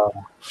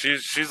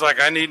 She's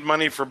like, I need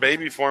money for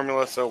baby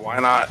formula, so why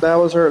not? That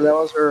was her.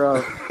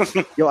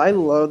 Yo, I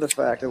love the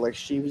fact that like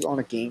she was on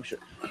a game show,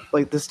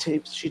 like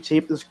she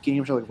taped this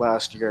game show like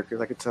last year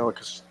because I could tell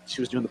because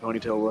she was doing the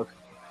ponytail look.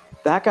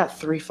 That got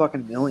 $3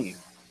 fucking million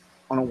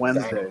on a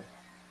Wednesday.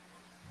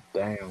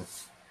 Damn.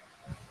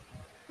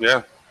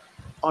 Yeah.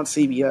 On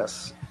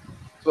CBS.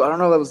 So I don't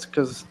know if that was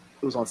because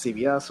it was on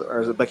CBS or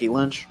is it Becky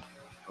Lynch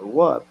or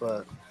what,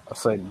 but I'll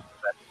say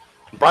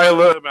probably a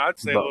little bit. I'd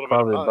say a little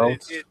probably bit.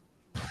 Both.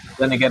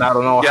 Then again, I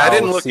don't know I how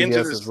didn't look CBS's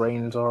into this.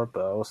 ratings are,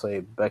 but I will say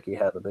Becky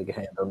had a big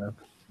hand on them.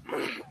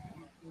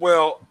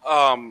 Well,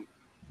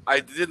 I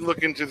didn't look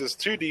into this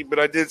too deep, but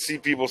I did see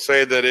people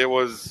say that it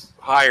was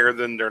higher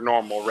than their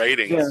normal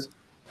ratings. Yeah.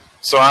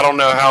 So I don't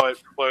know how it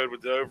flowed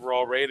with the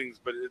overall ratings,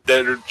 but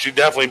she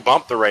definitely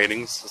bumped the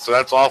ratings, so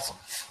that's awesome.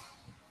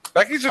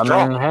 Becky's a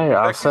draw. Hey,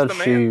 I said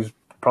she's she's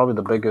probably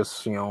the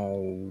biggest,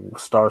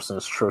 star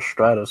since Trish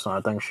Stratus, and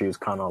I think she's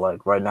kind of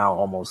like right now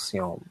almost,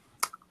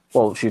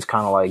 she's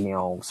kind of like,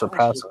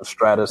 surpassing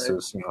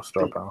Stratus's,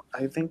 star power.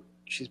 I think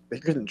she's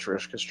bigger than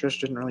Trish because Trish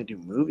didn't really do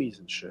movies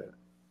and shit.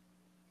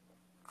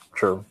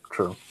 True.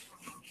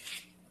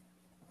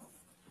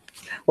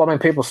 Well, I mean,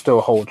 people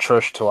still hold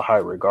Trish to a high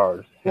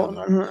regard. Well,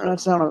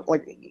 that's not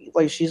like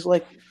she's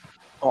like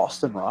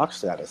Austin Rock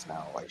status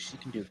now. Like she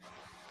can do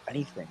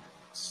anything.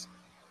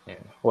 Yeah.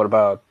 What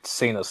about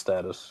Cena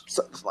status?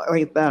 So,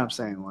 like that, I'm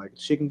saying like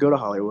she can go to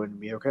Hollywood and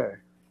be okay.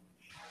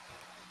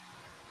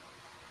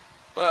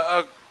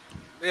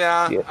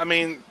 Yeah. I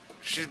mean,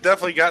 she's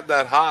definitely got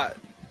that hot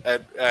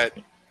at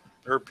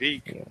her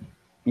peak.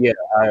 Yeah,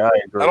 I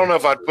agree. I don't know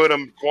if I'd put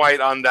him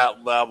quite on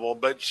that level,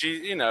 but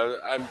she,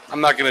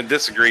 I'm not going to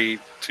disagree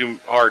too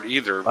hard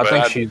either. I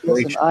think she's.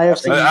 Listen, I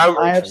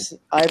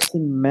have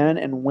seen men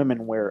and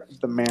women wear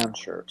the man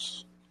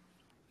shirts.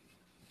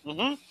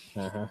 Mm-hmm.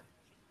 Uh-huh.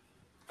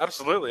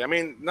 Absolutely. I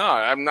mean, no,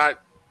 I'm not.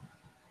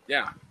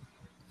 Yeah,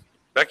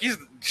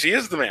 she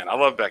is the man. I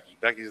love Becky.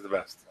 Becky's the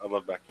best. I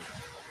love Becky.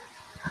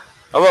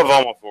 I love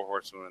all my four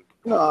horsewomen.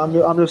 No,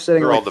 I'm just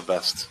saying. They're all the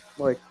best.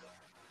 Like,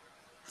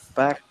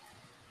 fact.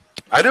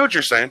 I know what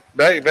you're saying.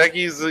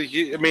 Becky's.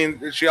 I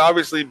mean, she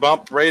obviously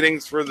bumped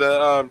ratings for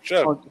the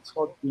show. It's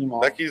called Game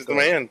On. Becky's the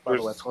man. By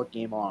the way, it's called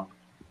Game On.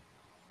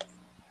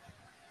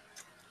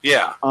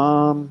 Yeah.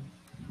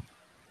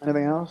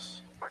 Anything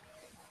else?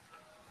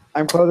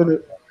 I'm going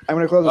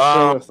to close the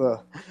show with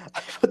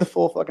I put the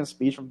full fucking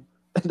speech from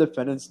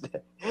Independence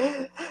Day.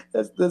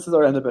 This is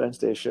our Independence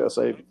Day show,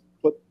 so I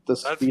put the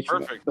speech,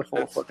 the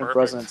full fucking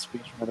president's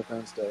speech from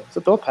Independence Day. Is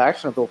it Bill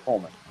Paxton or Bill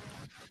Pullman?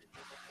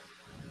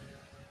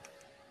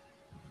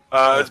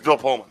 It's Bill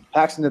Pullman.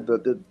 Paxton did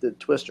the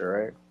Twister,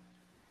 right?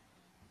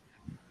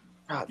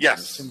 God,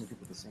 yes. So many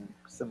people with the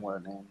similar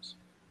names.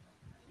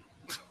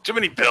 Too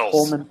many Bills.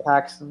 Pullman,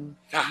 Paxton.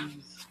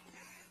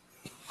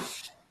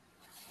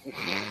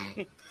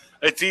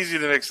 It's easy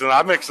to mix them.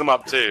 I mix them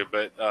up too,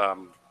 but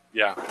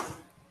yeah.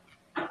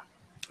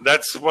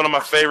 That's one of my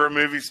favorite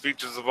movie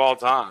speeches of all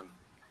time.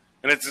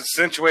 And it's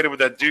accentuated with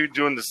that dude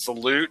doing the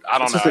salute. I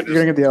don't know. You're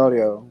going to get the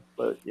audio,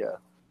 but yeah.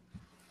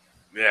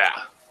 Yeah.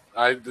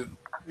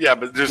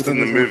 But just in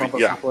the movie,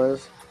 yeah.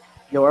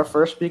 Yo, our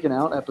first Speaking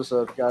Out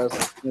episode got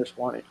us near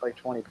 20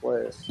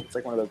 plays. It's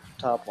like one of the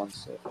top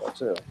ones so far,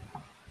 too.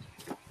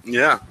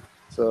 Yeah.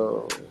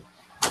 So...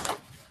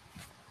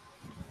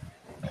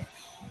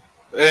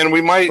 And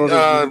we might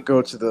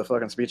go to the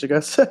fucking speech, I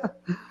guess.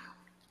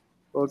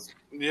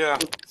 Yeah.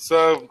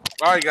 So,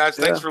 all right, guys.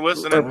 Thanks for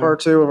listening. Part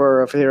 2 of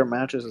our favorite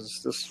matches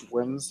is this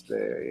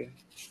Wednesday.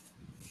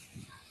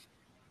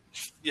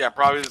 Yeah,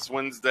 probably this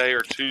Wednesday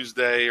or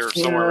Tuesday or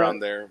somewhere around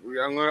there.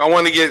 I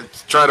want to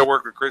try to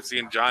work with Chrissy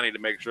and Johnny to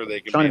make sure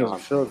they can Johnny be on.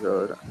 doesn't feel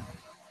good.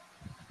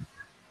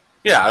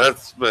 Yeah,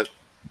 but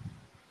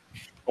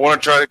I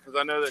want to try it because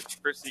I know that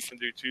Chrissy can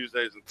do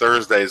Tuesdays and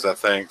Thursdays, I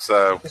think.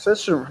 So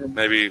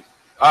maybe,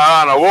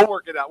 I don't know. We'll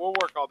work it out. We'll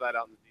work all that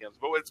out in the DMs.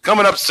 But it's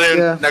coming up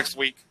soon next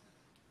week.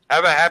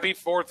 Have a happy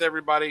 4th,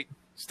 everybody.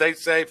 Stay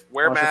safe.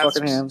 Wear masks. Wash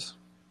your hands.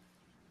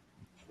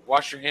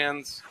 Wash your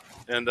hands.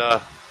 And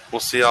we'll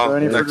see y'all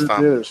next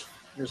time.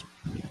 Here's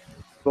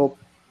Bill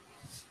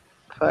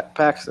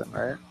Paxton,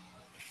 right?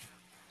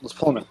 Let's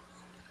Pullman.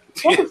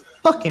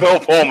 Fucking Bill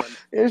Pullman.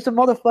 Here's the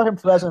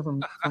motherfucking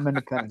president from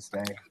Independence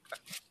Day.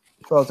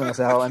 Closing us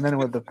out, and then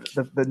with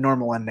the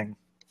normal ending.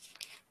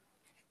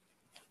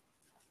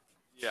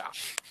 Yeah.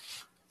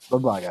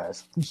 Bye-bye,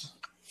 guys.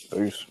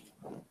 Peace.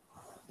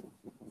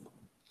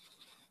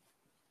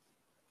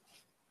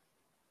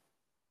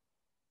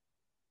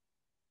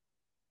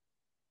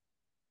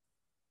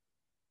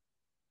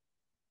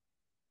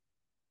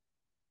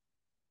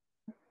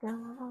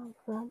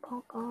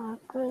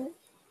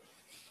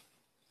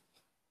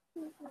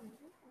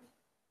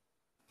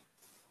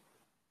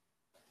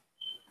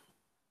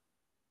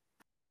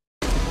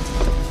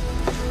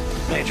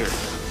 Major.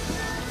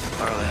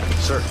 Arlen.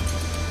 Sir.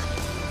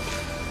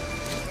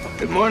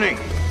 Good morning.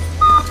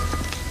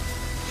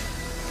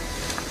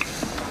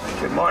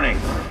 Good morning.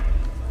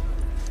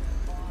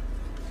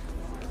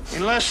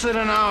 In less than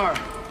an hour,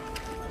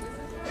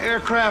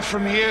 aircraft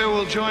from here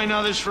will join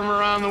others from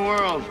around the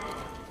world.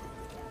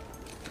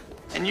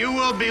 And you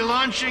will be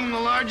launching the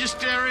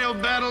largest aerial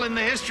battle in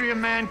the history of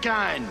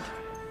mankind.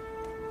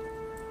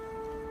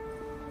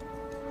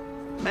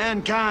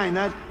 Mankind,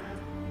 that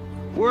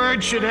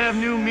word should have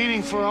new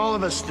meaning for all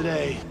of us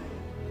today.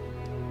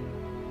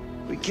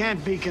 We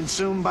can't be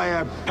consumed by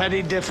our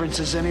petty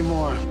differences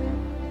anymore.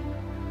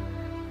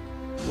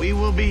 We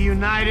will be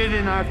united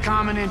in our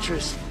common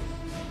interest.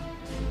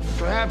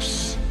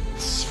 Perhaps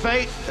it's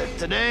fate that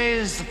today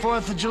is the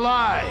 4th of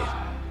July,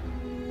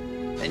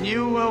 and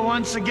you will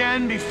once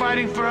again be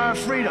fighting for our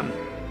freedom.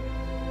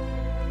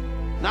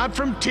 Not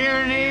from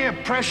tyranny,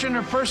 oppression,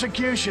 or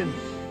persecution,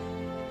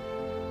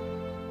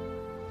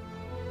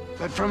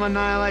 but from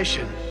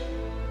annihilation.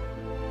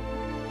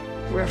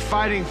 We're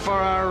fighting for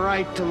our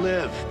right to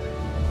live,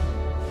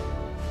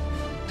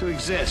 to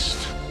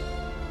exist.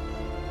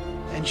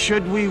 And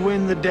should we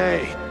win the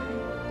day,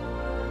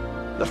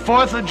 the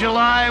 4th of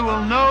July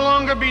will no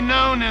longer be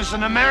known as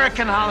an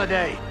American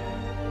holiday,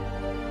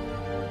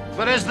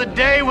 but as the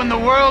day when the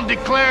world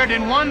declared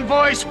in one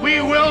voice,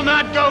 we will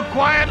not go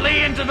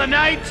quietly into the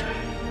night.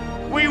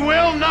 We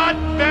will not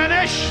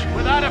vanish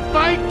without a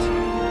fight.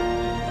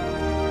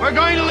 We're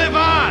going to live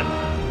on.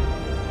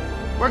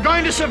 We're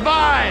going to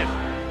survive.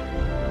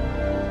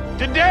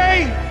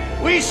 Today,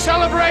 we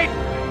celebrate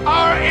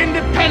our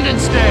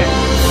Independence Day.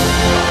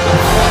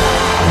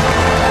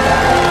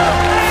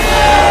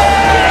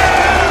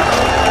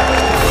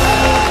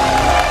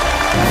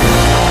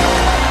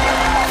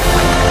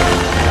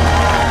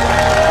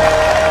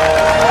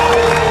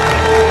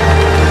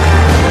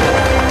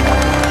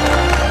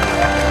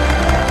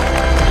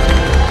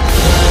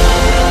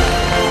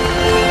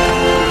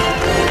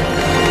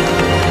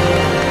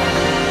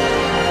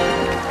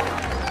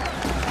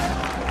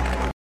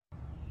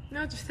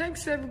 No, just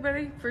thanks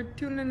everybody for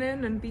tuning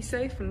in, and be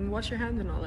safe and wash your hands and all that.